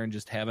have been there and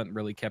just haven't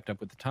really kept up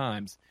with the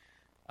times.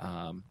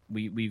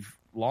 We've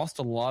lost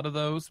a lot of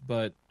those,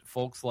 but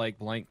folks like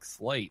Blank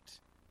Slate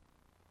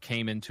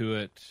came into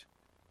it.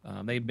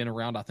 They've been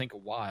around, I think, a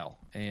while,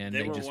 and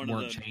they just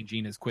weren't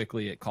changing as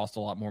quickly. It cost a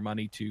lot more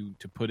money to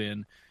put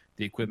in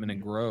the equipment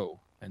and grow,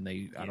 and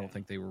I don't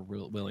think they were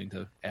willing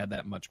to add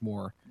that much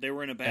more. They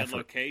were in a bad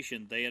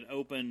location.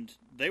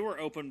 They were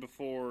open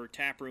before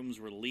tap rooms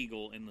were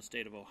legal in the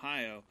state of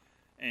Ohio,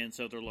 and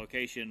so their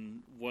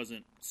location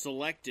wasn't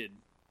selected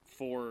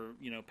for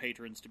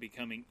patrons to be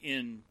coming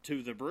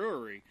into the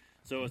brewery.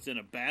 So it's in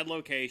a bad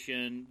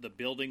location. The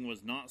building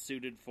was not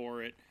suited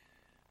for it.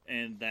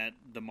 And that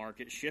the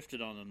market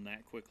shifted on them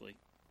that quickly.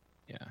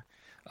 Yeah.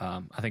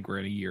 I think we're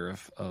in a year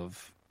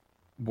of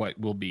what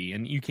will be,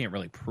 and you can't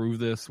really prove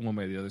this one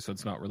way or the other, so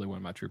it's not really one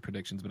of my true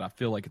predictions, but I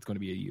feel like it's going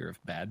to be a year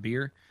of bad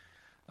beer.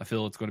 I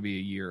feel it's going to be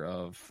a year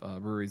of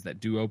breweries that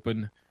do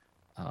open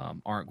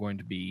aren't going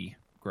to be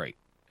great.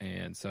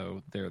 And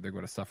so they're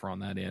going to suffer on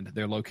that end.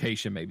 Their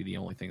location may be the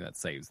only thing that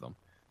saves them.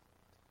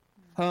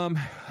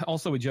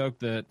 Also, we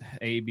joked that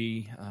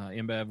AB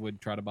InBev would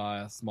try to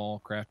buy a small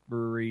craft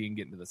brewery and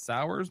get into the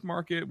sours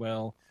market.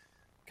 Well,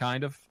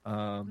 kind of.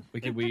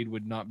 Wicked Weed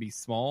would not be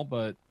small,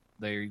 but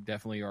they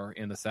definitely are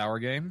in the sour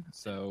game.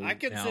 So I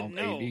could now say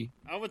no. AB,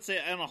 I would say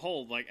on a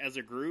whole, like as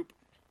a group,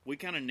 we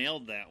kind of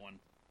nailed that one.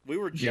 We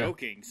were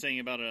joking, saying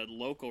about a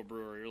local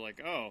brewery. We're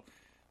like, oh,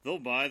 they'll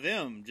buy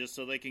them just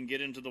so they can get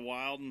into the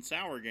wild and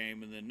sour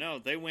game. And then no,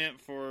 they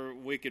went for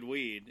Wicked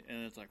Weed,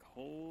 and it's like,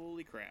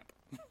 holy crap.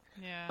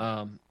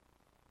 Yeah.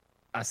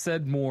 I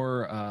said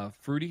more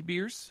fruity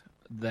beers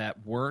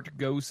that weren't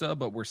Gosa,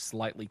 but were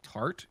slightly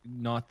tart.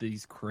 Not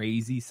these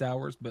crazy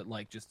sours, but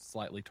like just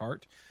slightly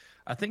tart.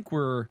 I think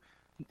the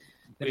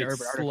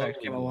Urban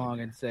Artifact came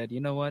along and said, "You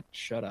know what?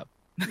 Shut up."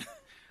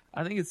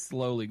 I think it's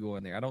slowly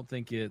going there. I don't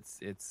think it's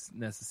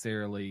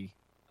necessarily.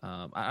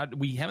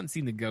 We haven't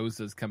seen the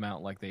Gosas come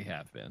out like they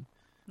have been.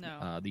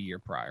 No. The year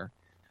prior.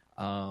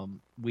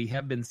 We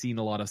have been seeing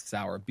a lot of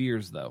sour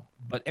beers, though.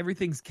 But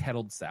everything's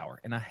kettled sour,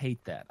 and I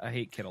hate that. I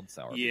hate kettled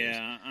sour beers.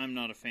 Yeah, I'm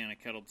not a fan of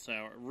kettled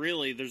sour.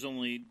 Really, there's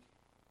only...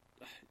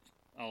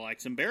 I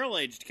like some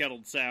barrel-aged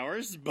kettled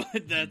sours,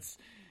 but that's...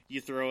 You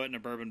throw it in a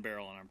bourbon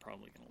barrel, and I'm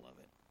probably going to love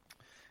it.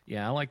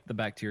 Yeah, I like the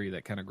bacteria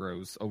that kind of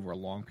grows over a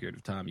long period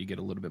of time. You get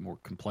a little bit more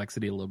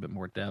complexity, a little bit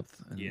more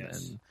depth,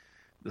 and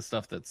the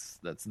stuff that's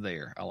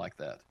there. I like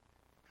that.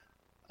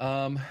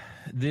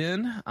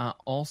 Then I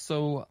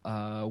also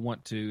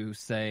want to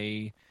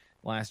say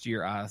last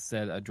year I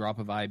said a drop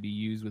of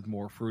IBUs with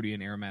more fruity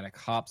and aromatic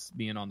hops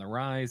being on the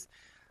rise.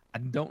 I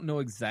don't know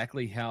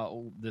exactly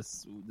how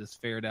this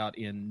fared out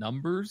in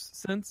numbers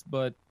since,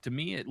 but to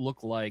me it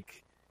looked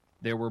like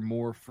there were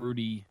more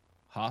fruity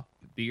hop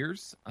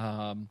beers,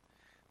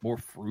 more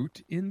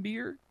fruit in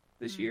beer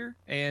this year,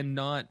 and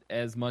not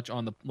as much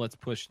on the let's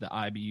push the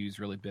IBUs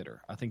really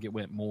bitter. I think it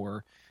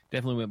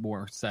definitely went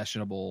more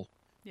sessionable.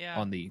 Yeah.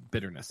 On the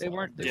bitterness. They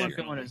weren't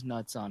going as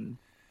nuts on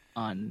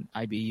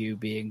IBU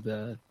being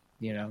the.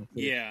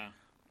 Yeah.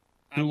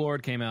 New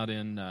Lord came out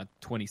in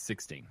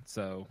 2016,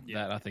 so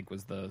that I think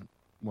was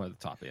one of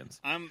the top ends.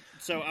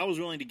 So I was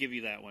willing to give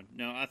you that one.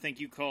 No, I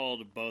think you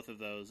called both of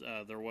those.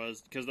 There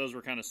was, because those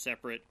were kind of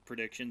separate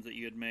predictions that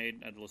you had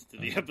made. I'd listened to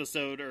the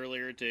episode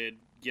earlier to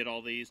get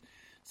all these.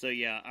 So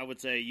yeah, I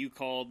would say you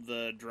called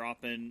the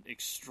drop in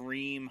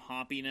extreme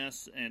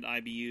hoppiness and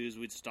IBUs.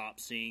 We'd stop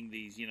seeing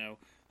these,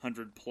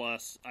 100+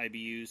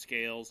 IBU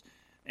scales,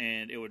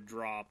 and it would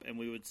drop, and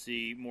we would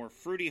see more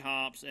fruity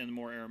hops and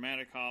more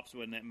aromatic hops,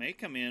 when that may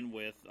come in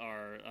with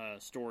our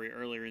story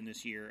earlier in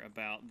this year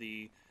about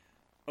the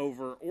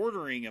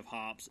over-ordering of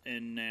hops,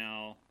 and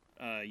now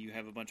you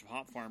have a bunch of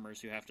hop farmers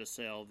who have to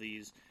sell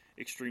these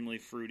extremely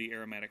fruity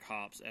aromatic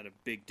hops at a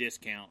big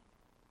discount.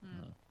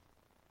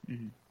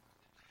 Mm-hmm.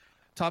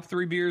 Top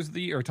 3 beers of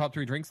the year, or top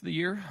 3 drinks of the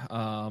year.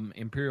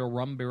 Imperial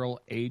Rum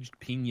Barrel Aged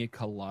Pina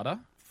Colada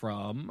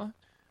from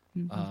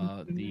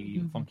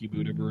the Funky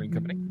Buddha Brewing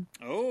Company.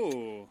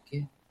 Oh.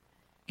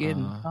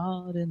 Getting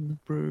hot in the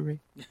brewery.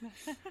 It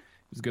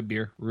was good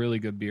beer. Really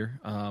good beer.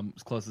 It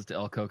was closest to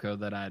El Coco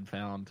that I had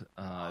found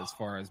as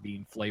far as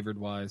being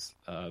flavored-wise.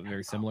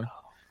 Very similar.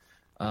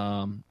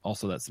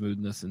 Also that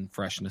smoothness and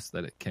freshness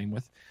that it came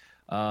with.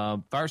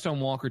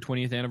 Firestone Walker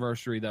 20th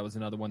Anniversary. That was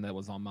another one that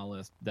was on my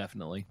list,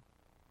 definitely.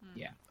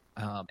 Yeah.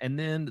 And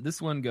then this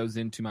one goes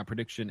into my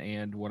prediction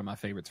and one of my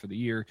favorites for the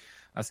year.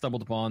 I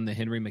stumbled upon the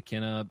Henry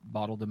McKenna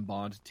Bottled and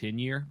Bond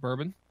 10-year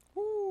bourbon.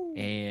 Woo.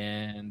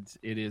 And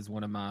it is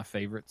one of my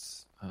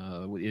favorites.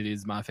 It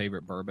is my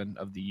favorite bourbon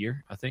of the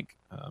year, I think,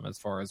 as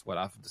far as what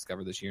I've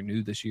discovered this year,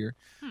 new this year.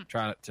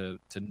 Try to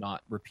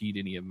not repeat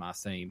any of my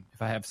same.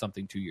 If I have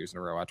something 2 years in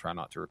a row, I try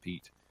not to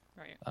repeat.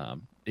 Right.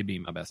 It'd be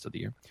my best of the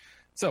year.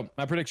 So,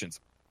 my predictions.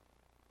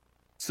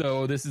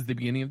 So this is the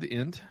beginning of the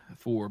end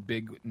for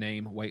big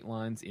name weight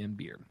lines in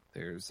beer.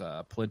 There's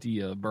plenty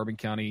of Bourbon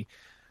County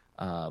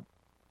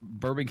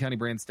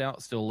brand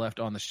stout still left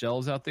on the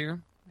shelves out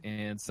there,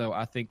 and so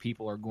I think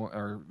people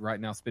are right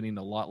now spending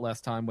a lot less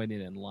time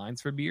waiting in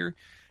lines for beer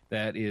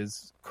that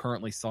is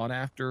currently sought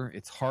after.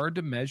 It's hard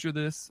to measure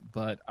this,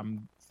 but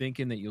I'm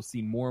thinking that you'll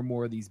see more and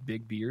more of these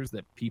big beers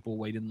that people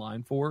wait in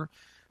line for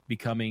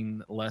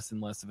becoming less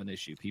and less of an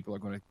issue. People are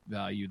going to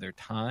value their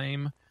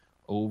time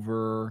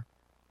over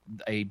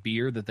a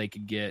beer that they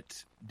could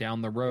get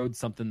down the road,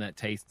 something that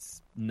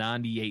tastes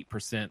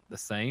 98% the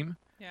same.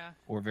 Yeah.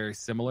 Or very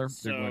similar.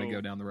 They're going to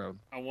go down the road.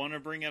 I want to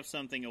bring up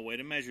something, a way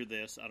to measure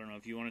this. I don't know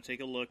if you want to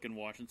take a look and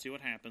watch and see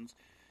what happens.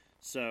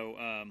 So,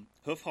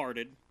 Hoof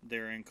Hearted,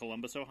 they're in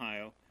Columbus,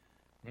 Ohio.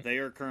 Right. They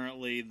are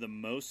currently the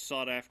most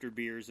sought-after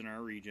beers in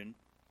our region.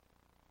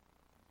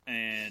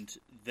 And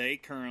they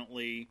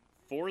currently,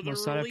 for the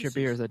Most sought after releases...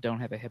 beers that don't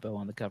have a hippo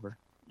on the cover.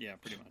 Yeah,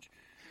 pretty much.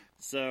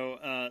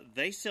 So,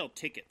 they sell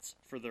tickets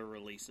for their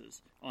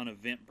releases on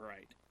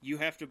Eventbrite. You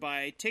have to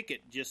buy a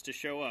ticket just to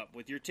show up.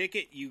 With your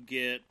ticket, you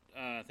get,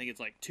 I think it's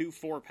like 2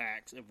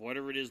 4-packs of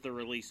whatever it is they're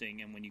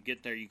releasing, and when you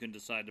get there, you can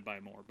decide to buy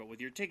more. But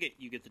with your ticket,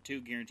 you get the 2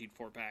 guaranteed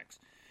 4-packs.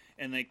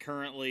 And they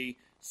currently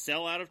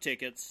sell out of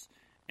tickets,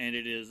 and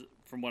it is,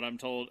 from what I'm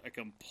told, a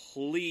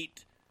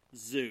complete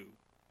zoo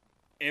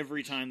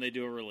every time they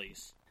do a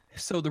release.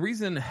 So the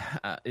reason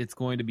it's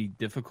going to be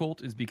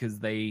difficult is because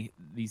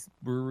these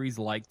breweries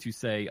like to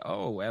say,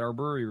 "Oh, at our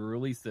brewery we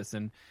released this,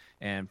 and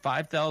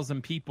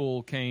 5,000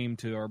 people came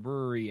to our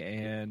brewery,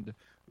 and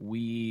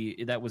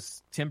that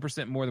was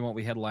 10% more than what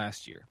we had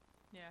last year."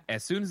 Yeah.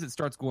 As soon as it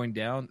starts going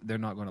down, they're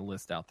not going to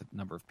list out the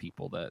number of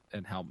people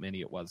and how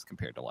many it was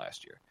compared to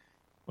last year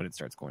when it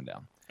starts going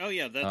down. Oh,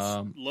 yeah,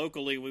 that's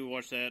locally. We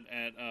watch that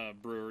at a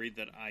brewery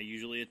that I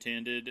usually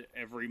attended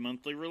every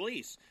monthly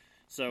release.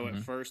 So at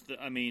first,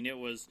 I mean, it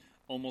was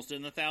almost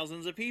in the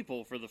thousands of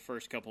people for the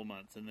first couple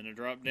months, and then it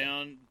dropped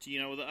down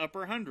to, the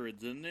upper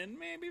hundreds, and then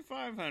maybe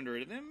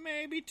 500, and then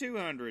maybe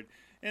 200,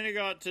 and it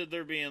got to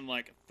there being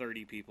like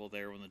 30 people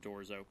there when the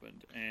doors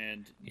opened,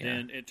 and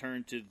then it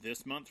turned to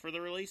this month for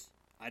the release.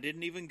 I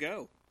didn't even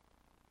go.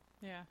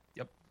 Yeah.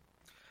 Yep.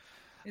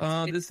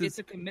 It's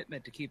a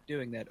commitment to keep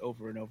doing that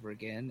over and over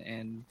again,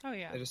 and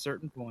at a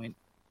certain point,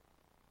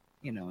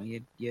 you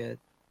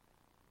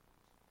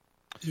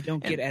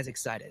don't get as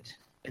excited.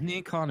 And the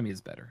economy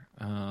is better.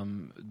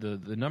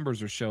 The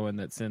numbers are showing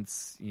that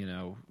since,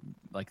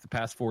 like the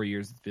past 4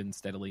 years, it's been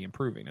steadily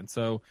improving. And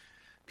so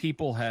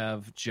people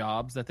have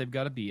jobs that they've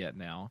got to be at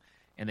now,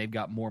 and they've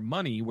got more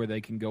money where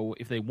they can go,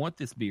 if they want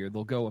this beer,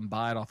 they'll go and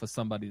buy it off of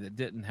somebody that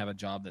didn't have a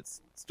job that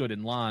stood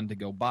in line to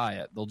go buy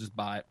it. They'll just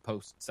buy it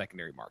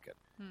post-secondary market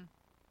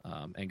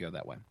and go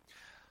that way.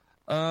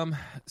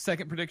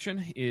 Second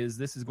prediction is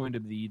this is going to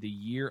be the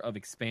year of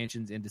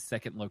expansions into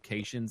second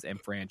locations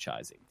and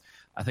franchising.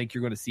 I think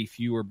you're going to see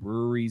fewer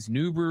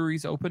new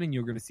breweries open, and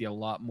you're going to see a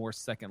lot more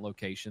second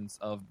locations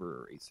of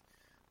breweries.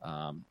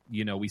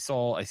 We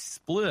saw a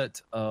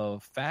split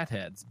of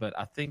Fatheads, but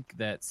I think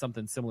that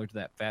something similar to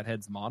that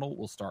Fatheads model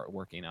will start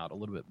working out a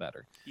little bit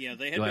better. Yeah,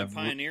 they had been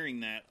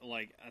pioneering that,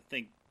 I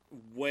think,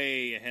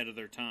 way ahead of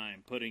their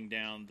time, putting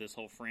down this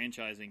whole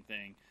franchising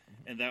thing.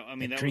 And that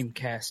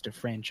Dreamcast of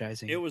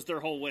franchising. It was their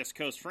whole West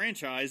Coast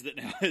franchise that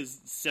now has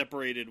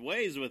separated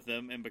ways with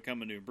them and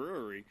become a new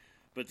brewery.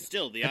 But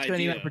still, that's going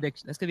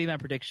to be my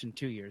prediction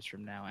 2 years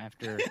from now,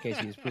 after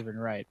Casey is proven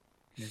right.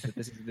 Is that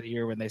this is the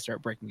year when they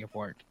start breaking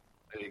apart.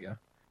 There you go.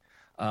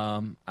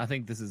 I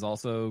think this is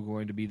also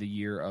going to be the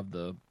year of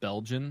the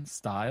Belgian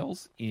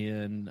styles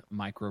in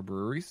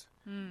microbreweries.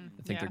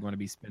 I think they're going to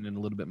be spending a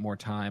little bit more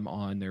time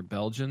on their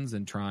Belgians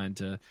and trying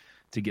to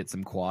get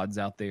some quads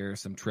out there,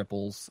 some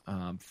triples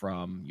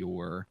from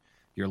your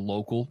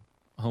local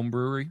home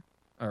brewery,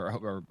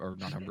 or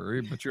not home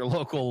brewery, but your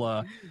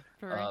local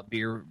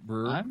beer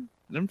brewer.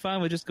 I'm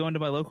fine with just going to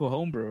my local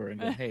home brewer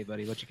and going, "Hey,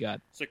 buddy, what you got?"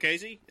 So,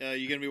 Casey,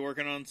 you going to be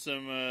working on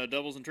some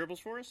doubles and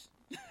triples for us?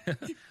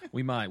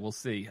 We might. We'll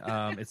see.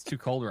 It's too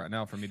cold right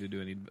now for me to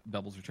do any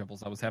doubles or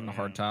triples. I was having a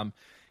hard time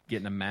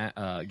getting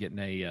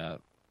a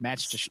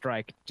match to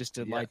strike just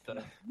to light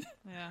the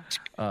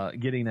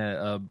getting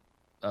a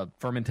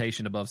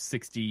fermentation above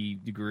 60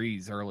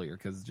 degrees earlier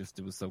because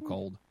it was so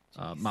cold.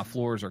 My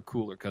floors are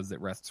cooler because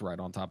it rests right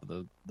on top of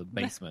the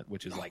basement,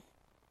 which is like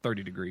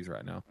 30 degrees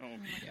right now. Oh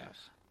my gosh.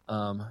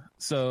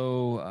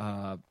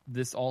 So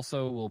this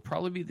also will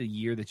probably be the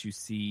year that you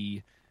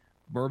see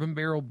bourbon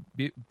barrel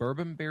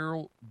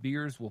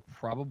beers will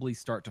probably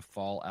start to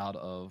fall out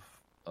of.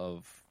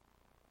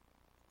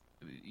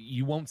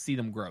 You won't see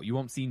them grow. You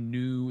won't see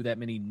that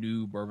many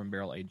new bourbon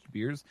barrel aged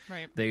beers.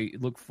 Right. They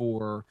look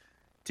for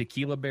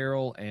tequila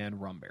barrel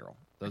and rum barrel.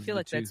 I feel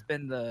like that's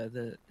been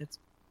the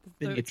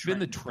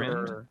trend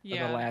for the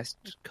last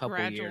couple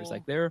of years.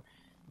 Like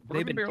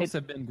bourbon barrels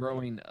have been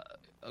growing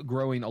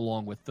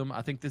along with them.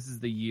 I think this is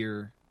the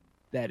year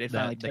that it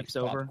finally tips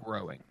over.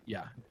 Growing.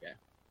 Yeah. Okay.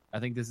 I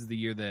think this is the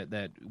year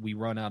that we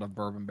run out of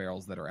bourbon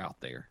barrels that are out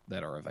there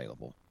that are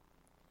available.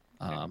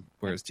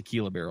 Whereas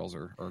tequila barrels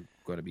are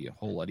going to be a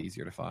whole lot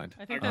easier to find.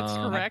 I think that's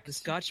correct. The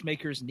Scotch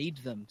makers need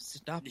them.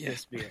 Stop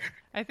this beer.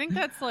 I think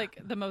that's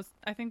the most.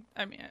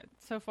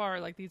 So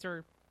far, these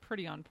are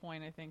pretty on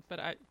point. I think, but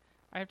I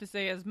have to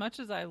say, as much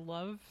as I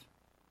love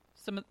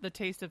the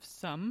taste of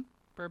some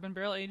bourbon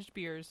barrel aged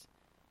beers,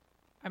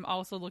 I'm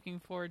also looking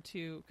forward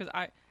to, because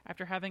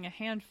after having a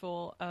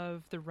handful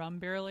of the rum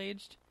barrel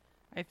aged,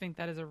 I think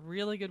that is a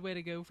really good way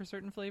to go for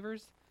certain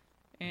flavors,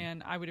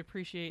 and I would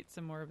appreciate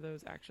some more of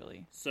those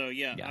actually. So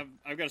yeah.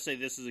 I've got to say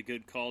this is a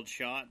good called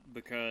shot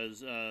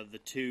because the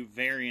two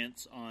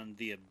variants on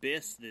the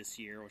Abyss this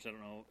year, which I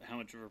don't know how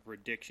much of a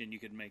prediction you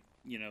could make,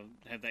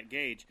 have that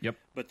gauge. Yep.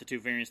 But the two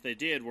variants they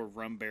did were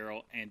rum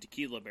barrel and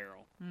tequila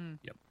barrel.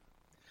 Yep.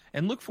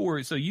 And look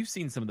for, so you've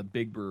seen some of the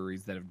big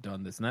breweries that have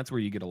done this, and that's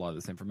where you get a lot of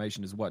this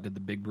information, is what did the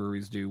big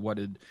breweries do? What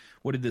did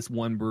this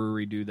one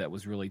brewery do that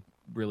was really,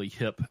 really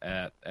hip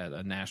at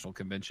a national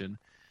convention?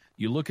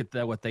 You look at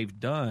what they've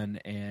done,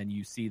 and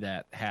you see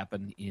that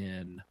happen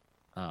in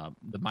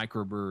the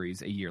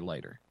microbreweries a year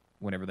later,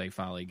 whenever they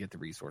finally get the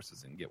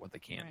resources and get what they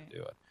can to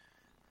do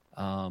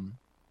it.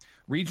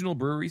 Regional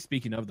breweries,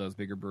 speaking of those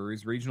bigger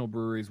breweries, regional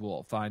breweries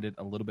will find it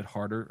a little bit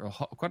harder,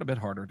 quite a bit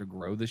harder to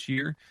grow this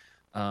year.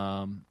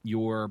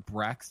 Your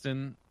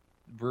Braxton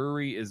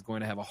brewery is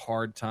going to have a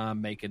hard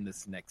time making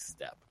this next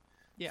step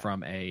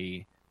from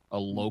a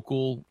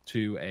local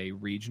to a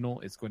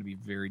regional. It's going to be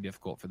very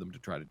difficult for them to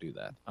try to do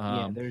that.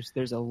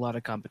 There's a lot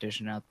of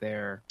competition out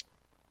there.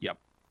 Yep.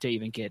 To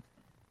even get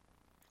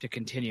to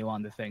continue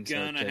on the thing,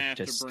 so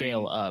to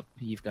scale up,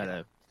 you've got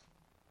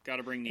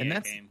to bring the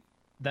A game.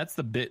 That's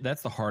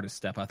the hardest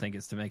step, I think,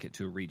 is to make it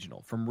to a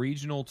regional. From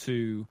regional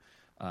to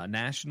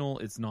national,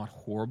 it's not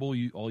horrible.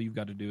 All you've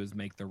got to do is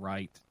make the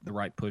right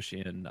push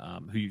in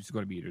who's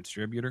going to be your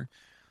distributor.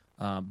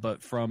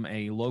 But from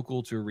a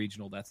local to a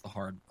regional, that's the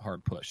hard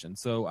push. And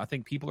so I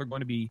think it's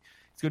going to be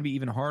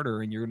even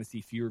harder, and you're going to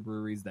see fewer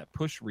breweries that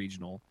push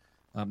regional.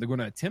 They're going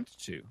to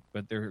attempt to,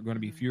 but there are going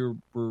to be fewer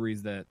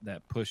breweries that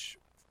push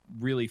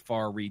really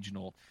far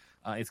regional.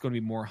 It's going to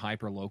be more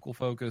hyper local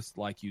focused,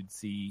 like you'd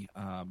see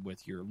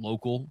with your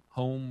local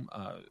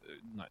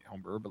not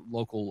home brewer, but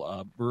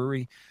local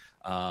brewery,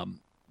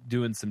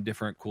 doing some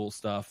different cool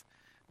stuff.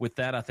 With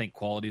that, I think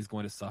quality is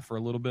going to suffer a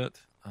little bit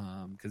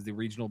because the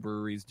regional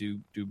breweries do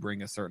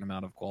bring a certain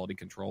amount of quality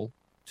control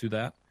to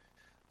that.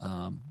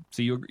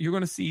 So you're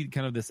going to see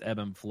kind of this ebb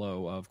and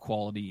flow of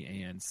quality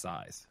and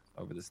size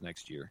over this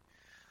next year.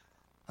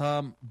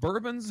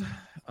 Bourbons,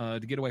 to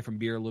get away from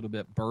beer a little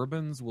bit,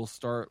 bourbons will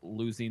start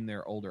losing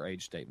their older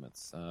age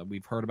statements.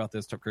 We've heard about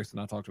this. Chris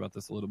and I talked about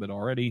this a little bit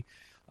already.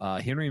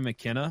 Henry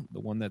McKenna, the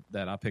one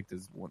that I picked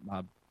as one of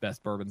my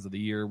best bourbons of the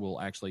year,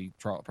 will actually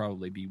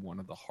probably be one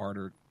of the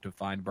harder to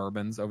find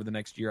bourbons over the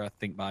next year. I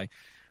think by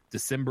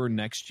December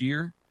next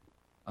year,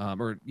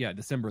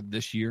 December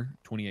this year,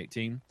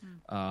 2018,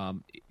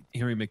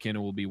 Henry McKenna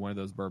will be one of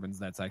those bourbons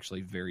that's actually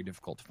very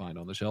difficult to find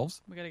on the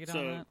shelves. We got to get on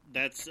that. So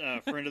that's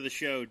a friend of the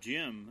show,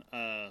 Jim,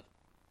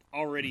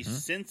 already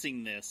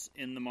sensing this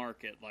in the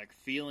market, like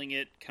feeling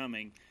it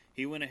coming.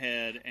 He went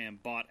ahead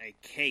and bought a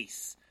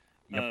case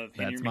of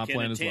Henry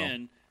McKenna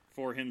 10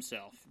 for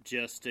himself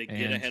just to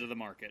get ahead of the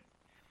market.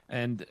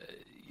 And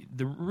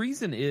the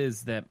reason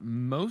is that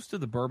most of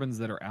the bourbons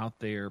that are out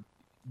there,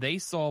 they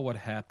saw what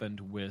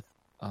happened with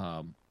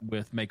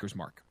Maker's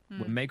Mark.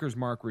 When Maker's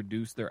Mark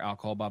reduced their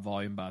alcohol by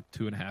volume by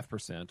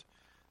 2.5%,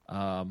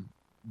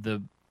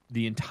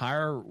 the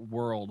entire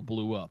world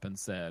blew up and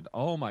said,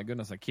 "Oh my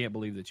goodness, I can't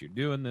believe that you're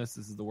doing this.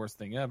 This is the worst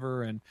thing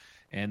ever,"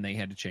 and they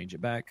had to change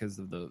it back because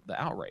of the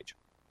outrage.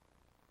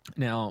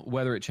 Now,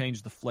 whether it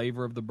changed the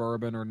flavor of the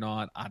bourbon or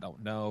not, I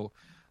don't know.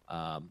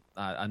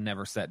 I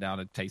never sat down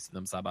and tasted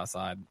them side by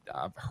side.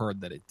 I've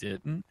heard that it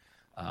didn't.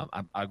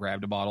 I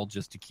grabbed a bottle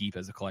just to keep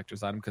as a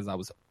collector's item because I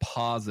was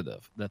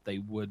positive that they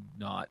would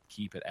not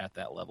keep it at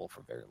that level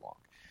for very long.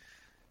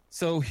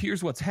 So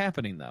here's what's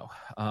happening, though.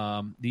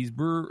 These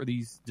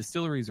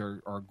distilleries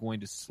are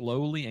going to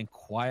slowly and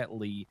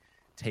quietly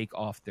take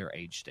off their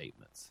age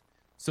statements.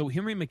 So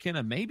Henry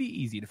McKenna may be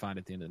easy to find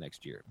at the end of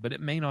next year, but it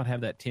may not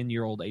have that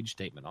 10-year-old age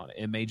statement on it.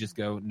 It may just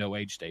go no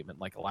age statement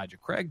like Elijah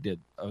Craig did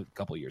a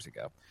couple years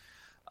ago.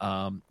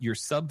 Your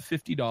sub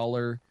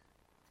 $50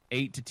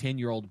 8 to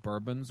 10-year-old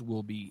bourbons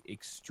will be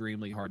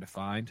extremely hard to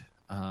find.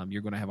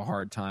 You're going to have a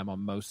hard time on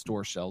most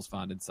store shelves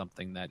finding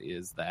something that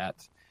is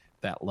that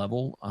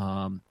level.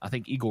 I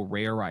think Eagle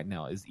Rare right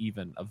now is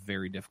even a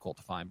very difficult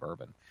to find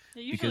bourbon.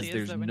 It usually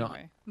is, though,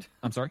 anyway.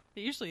 I'm sorry?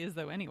 It usually is,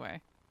 though,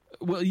 anyway.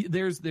 Well,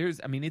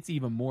 I mean, it's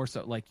even more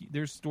so. Like,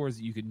 there's stores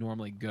that you could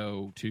normally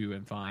go to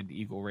and find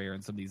Eagle Rare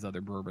and some of these other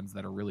bourbons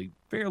that are really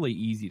fairly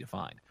easy to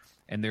find,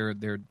 and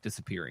they're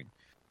disappearing.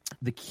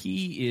 The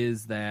key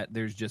is that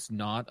there's just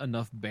not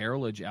enough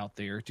barrelage out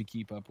there to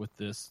keep up with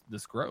this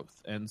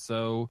growth, and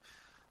so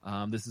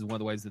this is one of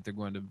the ways that they're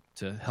going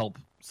to help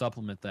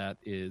supplement that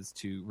is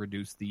to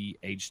reduce the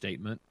age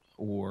statement,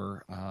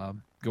 or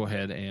go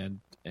ahead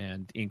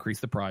and increase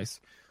the price,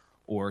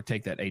 or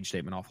take that age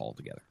statement off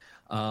altogether.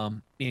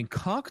 In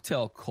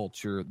cocktail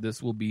culture,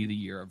 this will be the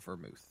year of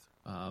vermouth.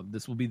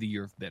 This will be the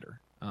year of bitter,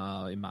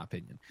 in my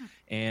opinion.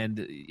 And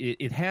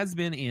it has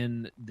been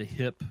in the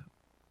hip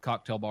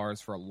cocktail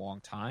bars for a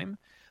long time,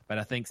 but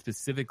I think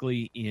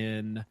specifically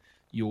in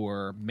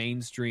your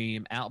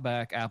mainstream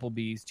Outback,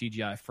 Applebee's,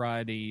 TGI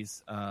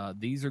Fridays.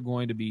 These are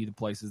going to be the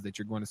places that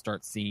you're going to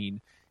start seeing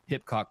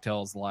hip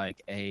cocktails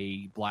like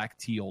a black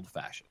tea old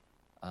fashioned,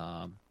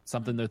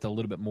 something with a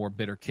little bit more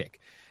bitter kick.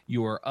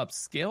 Your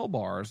upscale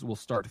bars will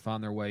start to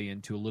find their way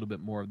into a little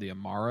bit more of the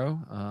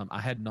Amaro. I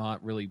had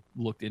not really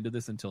looked into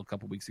this until a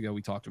couple weeks ago.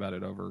 We talked about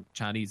it over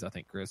Chinese, I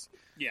think, Chris.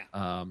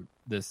 Yeah.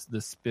 This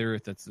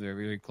spirit that's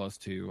very, very close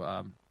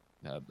to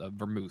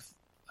vermouth.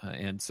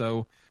 And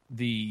so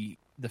the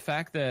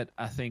fact that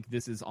I think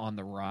this is on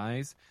the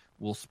rise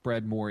will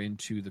spread more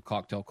into the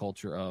cocktail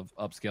culture of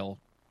upscale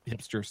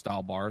hipster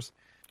style bars,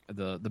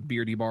 the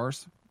beardy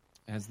bars,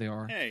 as they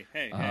are. Hey.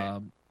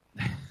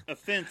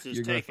 Offense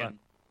is taken.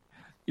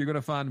 You're going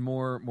to find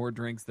more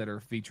drinks that are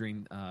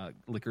featuring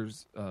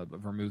liquors,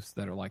 vermouths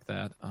that are like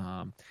that.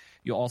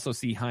 You'll also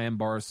see high-end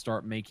bars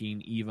start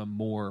making even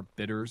more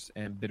bitters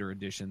and bitter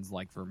additions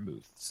like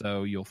vermouth.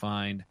 So you'll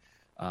find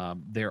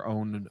their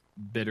own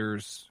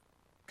bitters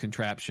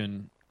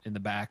contraption in the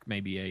back,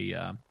 maybe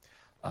a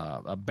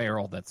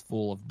barrel that's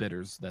full of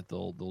bitters that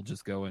they'll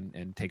just go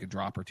and take a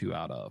drop or two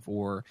out of,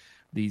 or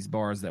these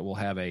bars that will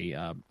have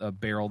a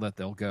barrel that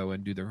they'll go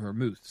and do their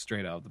vermouth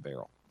straight out of the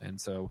barrel. And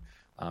so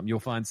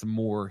you'll find some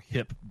more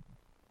hip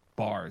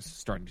bars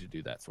starting to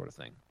do that sort of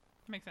thing.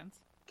 Makes sense.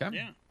 Okay.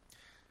 Yeah.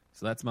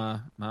 So that's my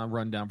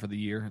rundown for the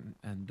year,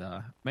 and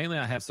mainly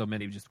I have so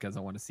many just because I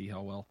want to see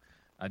how well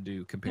I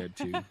do compared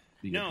to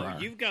the year prior.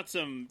 You've got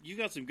some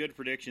good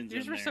predictions.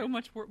 Yours in were there. so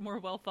much more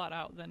well thought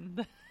out than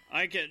the...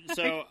 I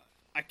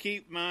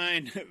keep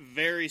mine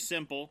very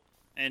simple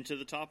and to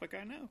the topic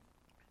I know.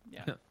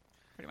 Yeah,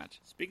 pretty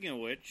much. Speaking of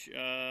which,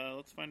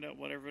 let's find out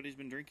what everybody's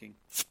been drinking.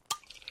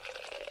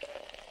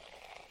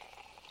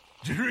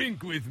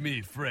 Drink with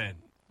me, friend.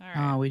 All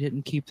right. Oh, we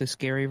didn't keep the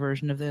scary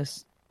version of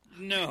this.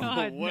 No,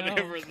 God,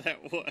 whatever no.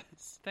 that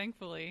was.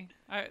 Thankfully,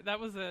 that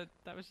was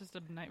just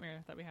a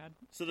nightmare that we had.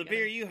 So the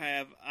beer you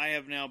have, I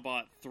have now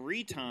bought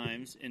 3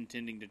 times,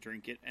 intending to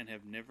drink it, and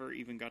have never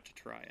even got to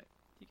try it.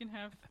 You can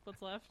have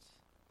what's left.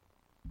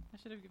 I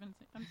should have given.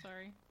 I'm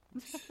sorry.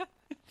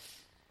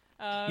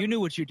 You knew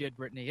what you did,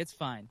 Brittany. It's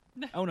fine.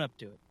 Own up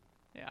to it.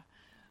 Yeah.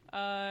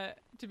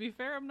 To be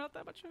fair, I'm not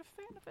that much of a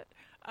fan of it.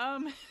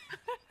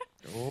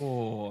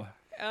 Oh.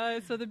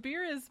 So the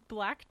beer is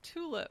Black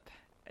Tulip.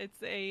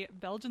 It's a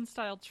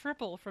Belgian-style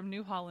triple from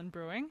New Holland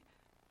Brewing.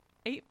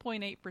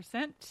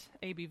 8.8%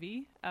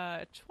 ABV,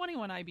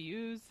 21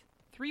 IBUs,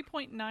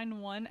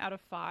 3.91 out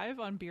of 5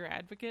 on Beer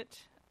Advocate.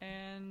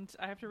 And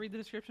I have to read the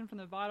description from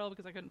the bottle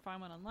because I couldn't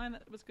find one online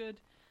that was good.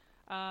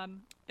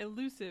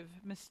 Elusive,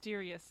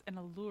 mysterious, and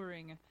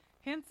alluring.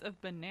 Hints of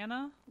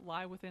banana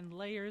lie within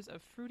layers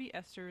of fruity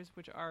esters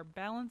which are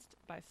balanced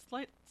by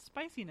slight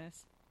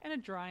spiciness and a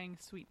drying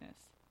sweetness.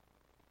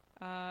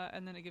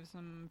 And then it gives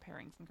some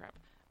pairings and crap.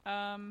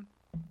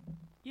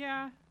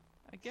 Yeah,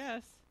 I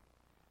guess.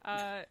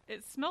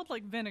 It smelled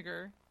like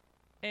vinegar,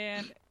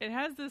 and it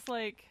has this,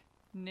 like,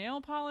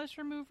 nail polish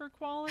remover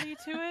quality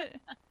to it.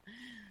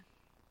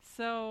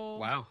 So...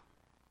 Wow.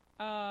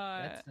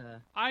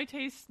 I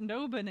taste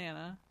no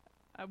banana,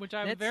 which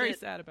I'm very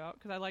sad about,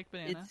 because I like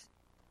banana.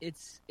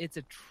 It's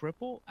a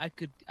triple. I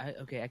can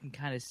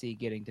kind of see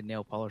getting to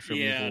nail polish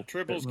removal. Yeah,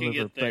 triples can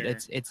get there.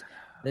 But it's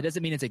that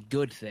doesn't mean it's a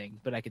good thing.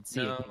 But I could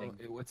see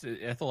it. What's it?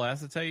 Ethyl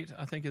acetate,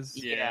 I think is.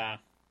 Yeah.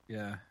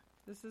 Yeah.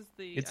 This is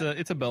the.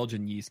 It's a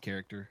Belgian yeast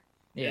character.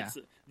 Yeah. It's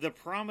the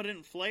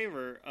prominent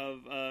flavor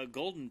of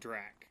Golden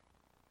Drac.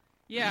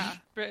 Yeah,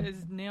 but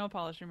it's nail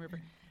polish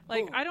remover.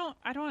 Like, I don't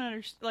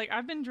understand. Like,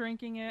 I've been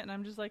drinking it, and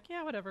I'm just like,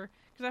 yeah, whatever.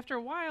 Because after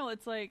a while,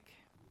 it's like,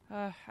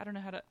 I don't know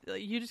how to.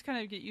 Like, you just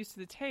kind of get used to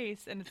the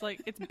taste, and it's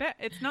like, it's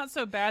not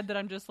so bad that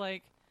I'm just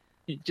like.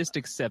 You just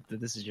accept that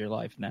this is your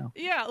life now.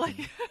 Yeah,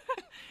 like,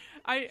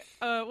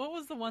 what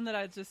was the one that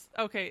I just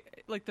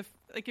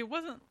it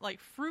wasn't like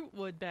fruit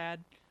wood bad,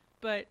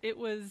 but it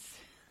was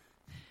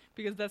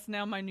because that's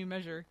now my new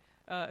measure.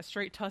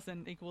 Straight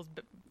tussin equals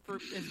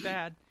fruit is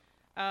bad.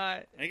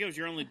 I think it was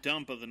your only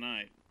dump of the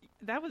night.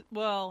 That was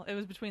it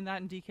was between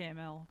that and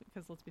DKML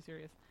because let's be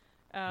serious.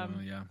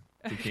 Yeah,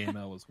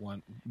 DKML was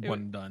one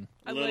done.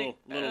 Little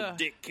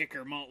dick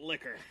kicker malt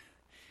liquor.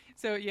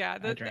 So yeah,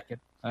 I drank it.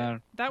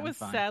 that was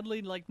fine.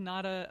 sadly like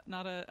not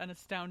an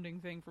astounding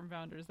thing from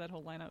Founders, that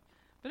whole lineup.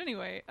 But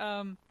anyway,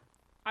 I'm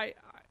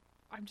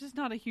just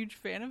not a huge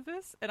fan of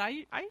this, and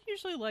I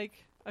usually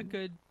like a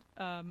good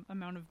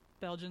amount of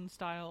Belgian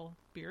style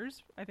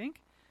beers, I think,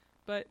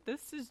 but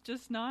this is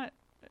just not.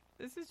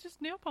 This is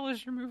just nail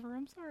polish remover.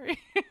 I'm sorry.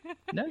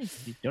 No, you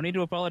don't need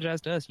to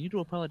apologize to us. You need to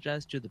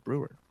apologize to the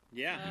brewer.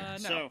 Yeah.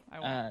 No, I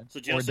won't.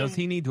 So Justin, Or does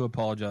he need to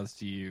apologize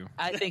to you?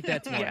 I think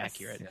that's more Yes.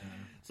 accurate. Yeah.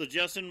 So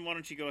Justin, why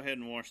don't you go ahead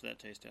and wash that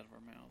taste out of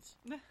our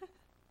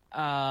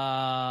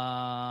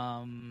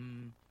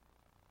mouths?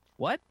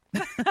 What?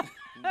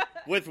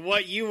 With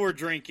what you were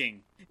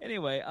drinking.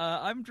 Anyway,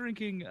 I'm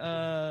drinking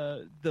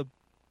the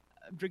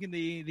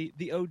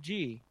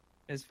OG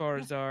as far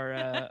as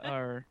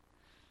our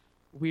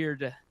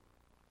weird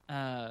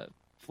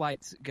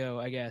flights go,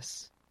 I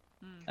guess.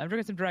 I'm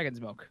drinking some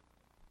dragon's milk.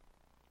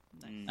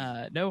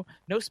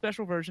 No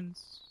special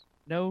versions.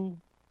 No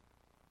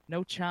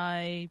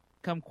chai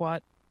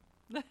kumquat.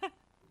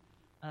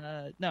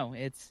 No,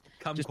 it's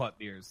Kumquat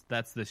beers.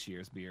 That's this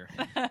year's beer.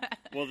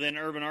 Well, then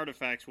Urban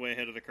Artifacts way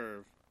ahead of the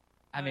curve.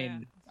 I Oh, mean,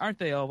 yeah. aren't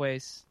they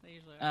always? They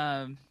usually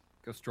are.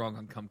 Go strong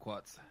on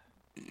kumquats.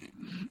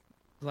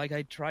 Like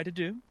I try to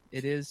do.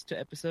 It is to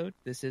episode.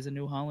 This is a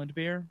New Holland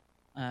beer.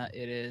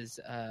 It is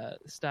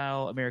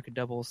style American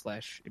Double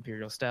 /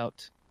 Imperial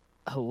Stout,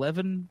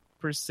 11%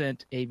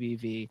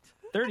 ABV,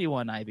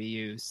 31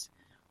 IBUs,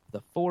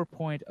 the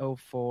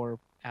 4.04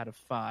 out of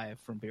 5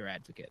 from Beer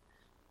Advocate.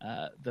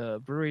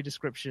 The brewery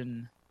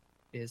description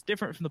is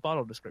different from the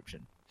bottle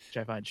description, which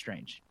I find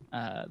strange.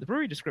 The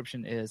brewery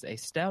description is a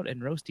stout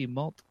and roasty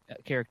malt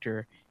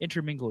character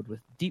intermingled with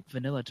deep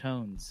vanilla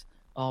tones,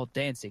 all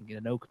dancing in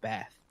an oak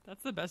bath.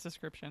 That's the best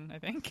description, I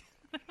think.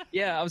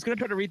 Yeah, I was going to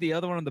try to read the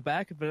other one on the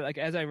back, but like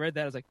as I read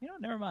that, I was like,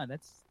 never mind.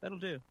 That'll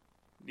do.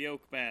 The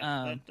oak bath.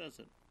 That does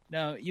it.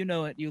 No, you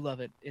know it. You love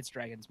it. It's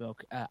Dragon's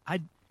Milk.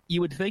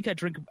 You would think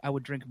I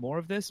would drink more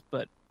of this,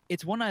 but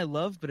it's one I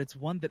love. But it's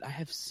one that I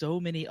have so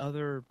many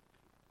other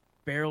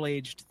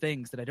barrel-aged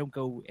things that I don't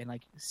go and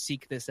like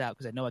seek this out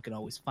because I know I can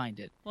always find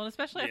it. Well,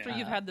 especially after Yeah.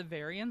 you've had the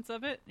variants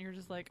of it, you're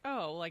just like,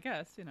 oh, well, I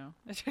guess,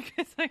 It's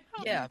like,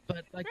 oh, Yeah,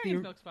 but like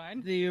Dragon's Milk's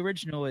fine. the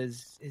original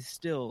is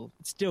still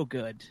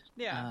good.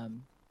 Yeah.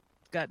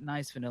 It's got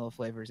nice vanilla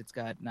flavors. It's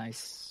got a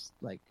nice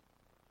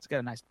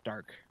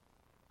dark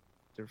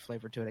sort of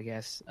flavor to it, I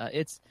guess.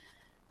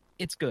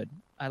 It's good.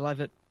 I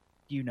love it.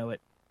 You know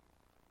it.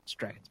 It's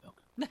Dragon's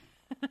Milk.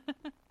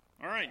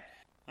 All right.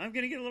 I'm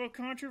going to get a little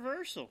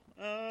controversial.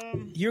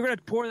 You're gonna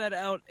pour that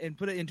out and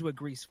put it into a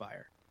grease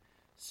fire.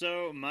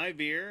 So my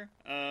beer,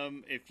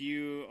 if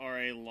you are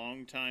a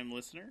longtime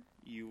listener,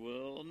 you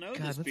will know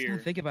God, this let's beer.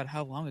 not think about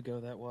how long ago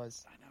that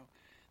was. I know.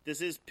 This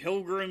is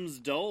Pilgrim's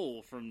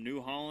Dole from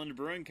New Holland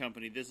Brewing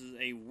Company. This is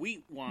a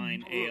wheat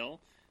wine ale.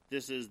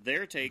 This is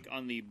their take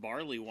on the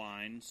barley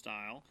wine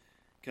style.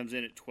 Comes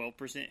in at 12%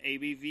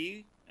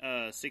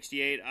 ABV,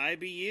 68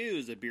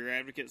 IBUs, a Beer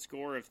Advocate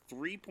score of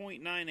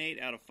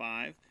 3.98 out of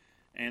 5.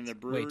 And the Way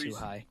brewery's too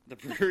high. The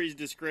brewery's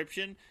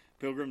description: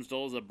 Pilgrim's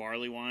Dole is a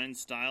barley wine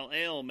style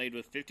ale made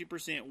with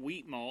 50%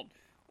 wheat malt,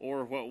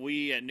 or what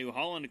we at New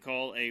Holland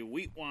call a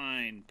wheat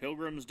wine.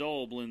 Pilgrim's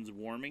Dole blends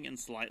warming and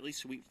slightly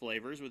sweet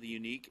flavors with a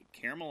unique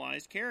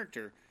caramelized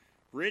character.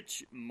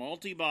 Rich,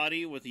 malty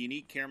body with a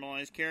unique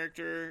caramelized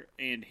character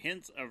and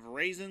hints of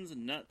raisins,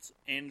 nuts,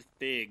 and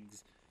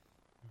figs.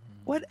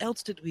 What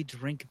else did we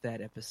drink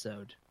that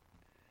episode?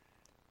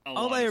 A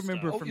All lot I of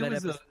remember stuff. from it that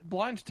was episode. a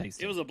blind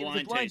tasting. It was a It was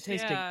blind, a blind tasting.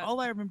 tasting. Yeah. All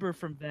I remember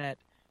from that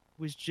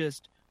was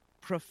just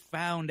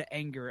profound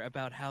anger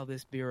about how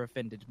this beer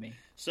offended me.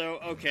 So,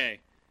 okay.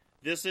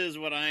 This is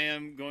what I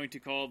am going to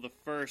call the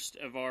first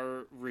of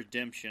our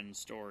redemption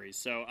stories.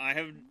 So, I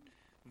have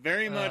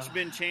very much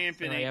been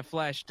championing. Sorry, I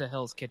flashed to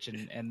Hell's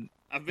Kitchen, and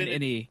I've in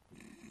been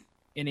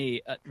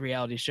any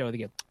reality show, they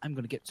go, I'm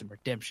going to get some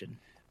redemption.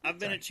 I've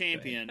been a Sorry,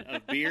 champion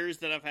of beers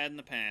that I've had in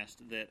the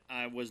past that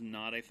I was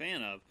not a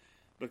fan of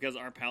because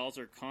our palates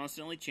are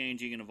constantly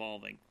changing and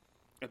evolving.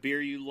 A beer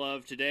you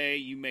love today,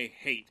 you may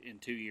hate in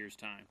 2 years'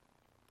 time.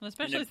 Well,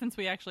 especially And since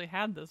we actually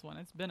had this one.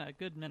 It's been a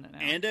good minute now.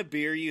 And a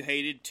beer you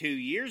hated 2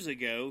 years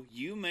ago,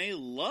 you may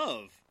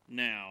love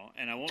now.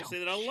 And I won't say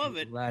that I love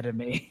it, Lie to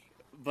me.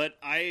 but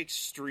I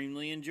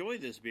extremely enjoy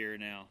this beer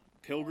now.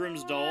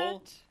 Pilgrim's Dole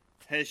What?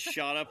 has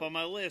shot up on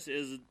my list.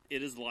 It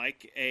is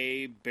like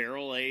a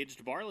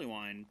barrel-aged barley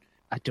wine.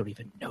 I don't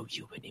even know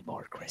you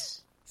anymore,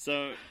 Chris.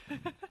 So,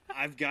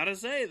 I've got to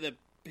say, the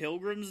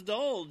Pilgrim's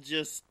Dole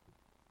just...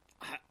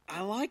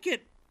 I like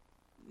it.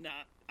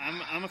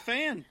 I'm a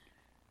fan.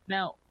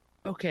 Now,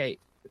 okay,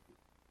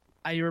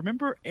 I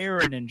remember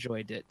Aaron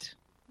enjoyed it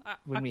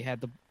when I- we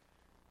had the...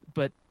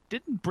 But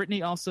didn't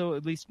Brittany also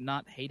at least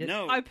not hate it?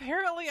 No.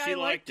 Apparently, She I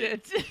liked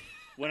liked it.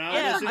 When I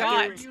Yeah, listened how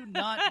God. did through... you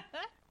not...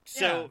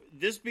 So,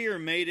 this beer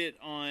made it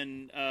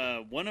on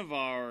one of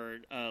our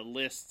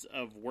lists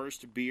of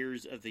worst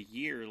beers of the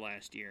year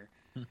last year.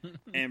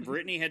 And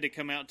Brittany had to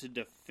come out to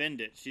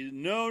defend it. She's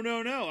no.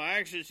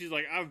 She's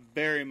like, I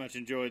very much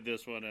enjoyed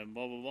this one, and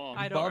blah, blah, blah.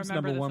 I don't Bob's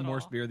remember number this one at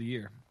worst all. beer of the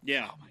year.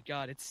 Yeah. Oh my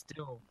god, it's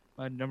still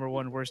my number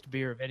one worst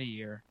beer of any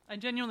year. I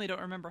genuinely don't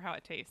remember how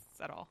it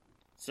tastes at all.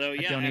 So,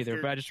 yeah. I don't either,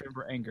 after- but I just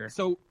remember anger.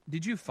 So,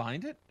 did you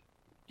find it?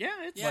 Yeah,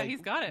 it's Yeah,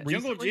 he's got it.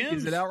 Jungle Recently? Gyms.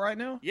 Is it out right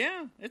now?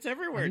 Yeah, it's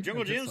everywhere. I think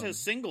Jungle I did Gyms has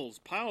some. singles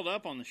piled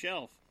up on the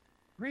shelf.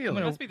 Really? I'm It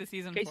gonna- must be the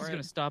season Casey's for going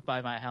it. to stop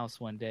by my house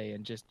one day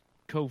and just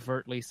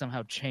covertly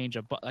somehow change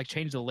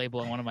the label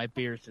on one of my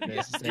beers to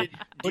this. and say, Did-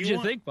 What'd do you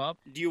want- think, Bob?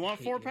 Do you want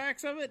Hate 4 you.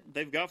 packs of it?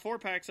 They've got 4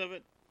 packs of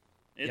it.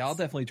 Yeah, I'll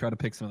definitely try to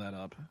pick some of that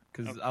up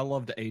because Okay. I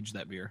love to age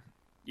that beer.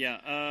 Yeah,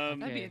 That'd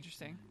be Okay.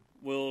 interesting.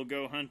 we'll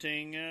go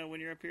hunting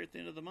when you're up here at the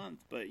end of the month.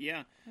 But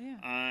yeah, Oh, yeah.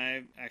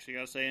 I actually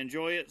got to say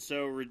enjoy it.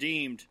 So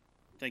redeemed.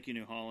 Thank you,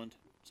 New Holland.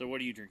 So what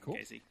are you drinking, Cool.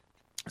 Casey?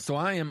 So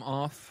I am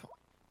off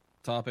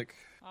topic.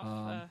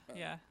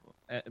 Yeah.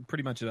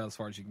 Pretty much about as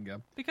far as you can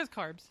go. Because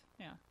carbs.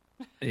 Yeah.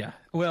 Yeah.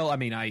 Well, I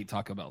mean, I eat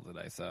Taco Bell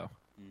today, so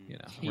You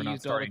know, He we're not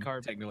used all the starting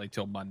carb. technically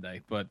till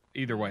Monday, but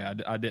either way,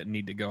 I didn't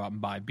need to go out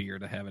and buy beer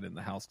to have it in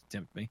the house to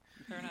tempt me.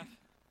 Fair enough.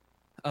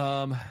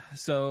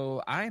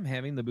 So I'm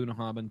having the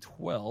Bunnahabhain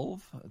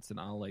 12. It's an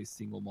Islay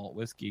single malt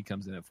whiskey.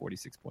 Comes in at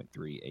 46.3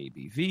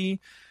 ABV.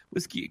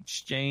 Whiskey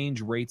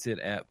Exchange rates it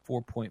at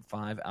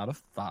 4.5 out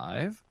of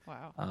 5.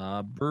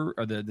 Wow.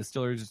 The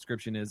distiller's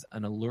description is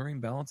an alluring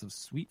balance of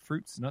sweet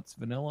fruits, nuts,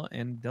 vanilla,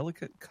 and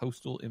delicate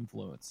coastal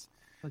influence.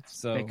 Let's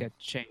So- make a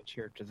change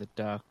here to the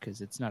duck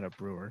because it's not a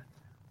brewer.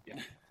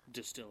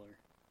 Distiller.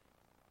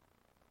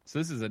 So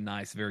this is a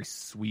nice, very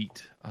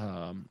sweet,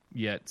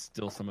 yet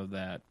still some of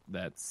that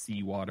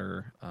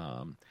seawater.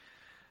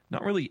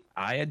 Not really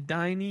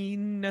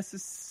iodine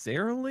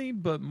necessarily,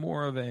 but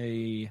more of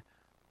a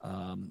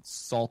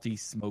salty,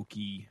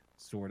 smoky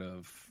sort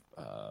of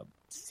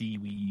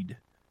seaweed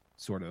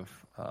sort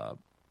of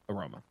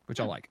aroma, which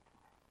I like.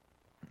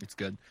 It's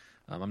good.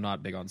 I'm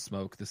not big on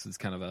smoke. This is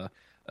kind of a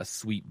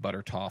sweet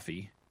butter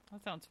toffee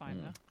That sounds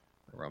fine,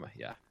 though. aroma.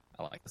 Yeah,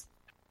 I like this.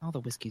 All the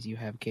whiskeys you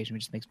have occasionally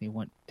just makes me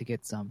want to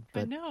get some.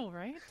 I But know,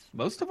 right?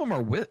 Most of them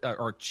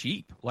are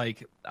cheap.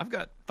 Like I've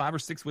got 5 or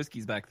 6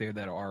 whiskeys back there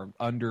that are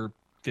under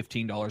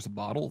 $15 a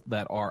bottle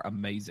that are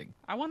amazing.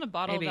 I want a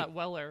bottle Maybe- of that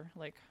Weller,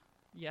 like,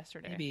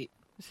 yesterday.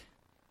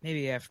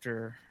 maybe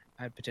after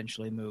I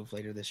potentially move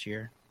later this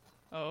year.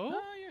 Oh?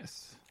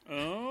 Yes.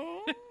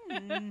 Oh.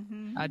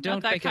 Mhm. I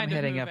don't that think I'm kind of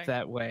heading moving. up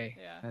that way,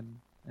 Yeah.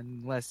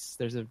 unless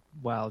there's a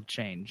wild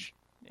change.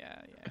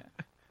 Yeah.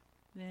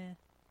 Yeah.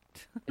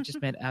 It just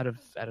meant out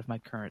of my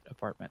current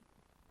apartment.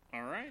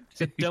 All right.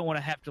 So don't want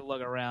to have to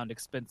lug around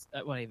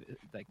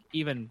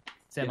even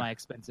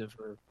semi-expensive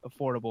or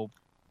affordable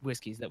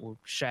whiskeys that will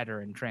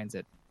shatter in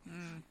transit.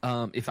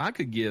 If I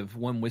could give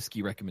one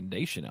whiskey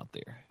recommendation out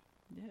there,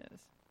 Yes.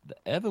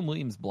 the Evan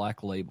Williams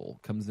Black Label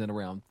comes in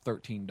around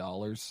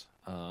 $13.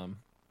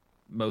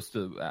 Most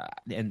of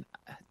and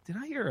did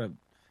I hear I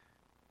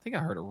think I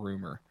heard a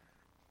rumor,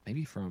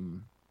 maybe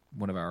from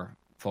one of our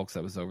folks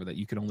that was over, that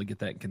you could only get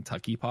that in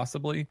Kentucky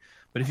possibly.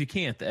 But if you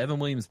can't, the Evan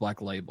Williams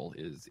Black Label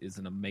is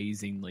an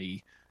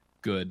amazingly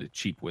good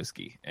cheap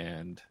whiskey,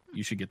 and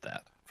you should get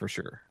that for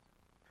sure.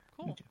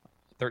 Cool.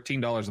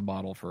 $13 a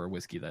bottle for a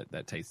whiskey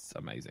that tastes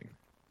amazing.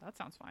 That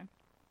sounds fine.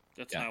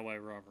 That's Yeah. highway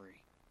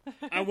robbery.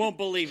 I won't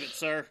believe it,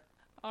 sir.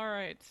 All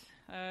right.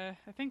 I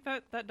think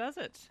that does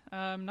it.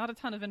 Not a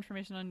ton of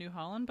information on New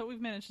Holland, but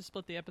we've managed to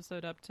split the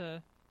episode up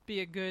to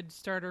be a good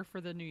starter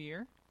for the new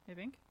year, I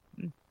think.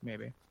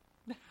 Maybe.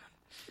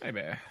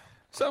 Maybe.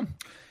 So,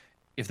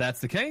 if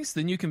that's the case,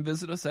 then you can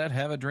visit us at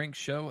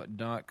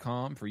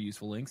haveadrinkshow.com for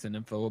useful links and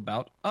info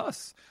about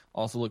us.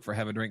 Also look for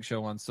Have a Drink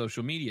Show on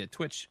social media,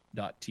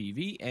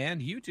 twitch.tv and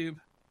YouTube.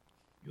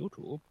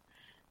 YouTube.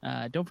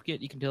 Don't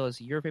forget, you can tell us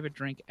your favorite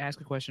drink,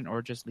 ask a question,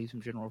 or just leave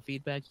some general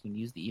feedback. You can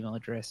use the email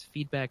address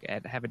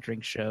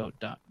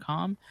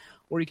feedback@haveadrinkshow.com,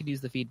 or you can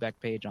use the feedback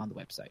page on the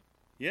website.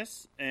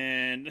 Yes,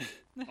 and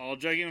all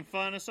joking and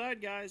fun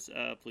aside, guys,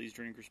 please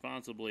drink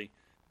responsibly.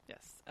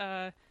 Yes.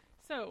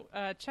 So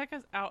check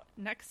us out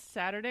next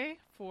Saturday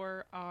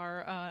for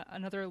our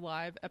another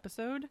live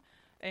episode.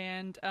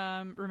 And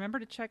remember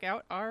to check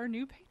out our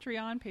new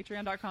Patreon,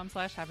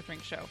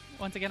 patreon.com/haveadrinkshow.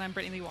 Once again, I'm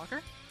Brittany Lee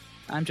Walker.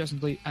 I'm Justin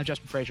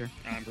Frazier.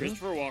 I'm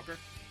Christopher Walker.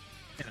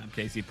 And I'm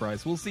Casey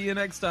Price. We'll see you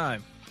next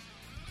time.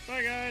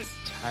 Bye, guys.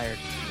 Tired.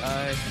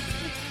 Bye.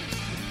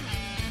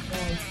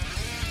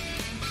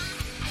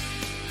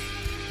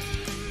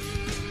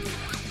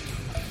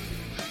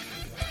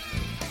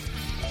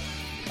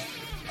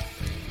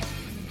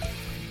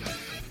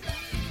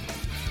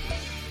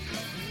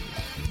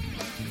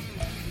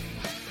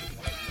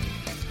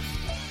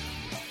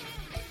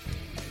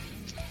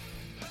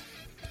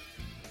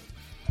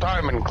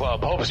 Diamond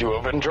Club hopes you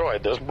have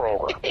enjoyed this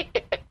program.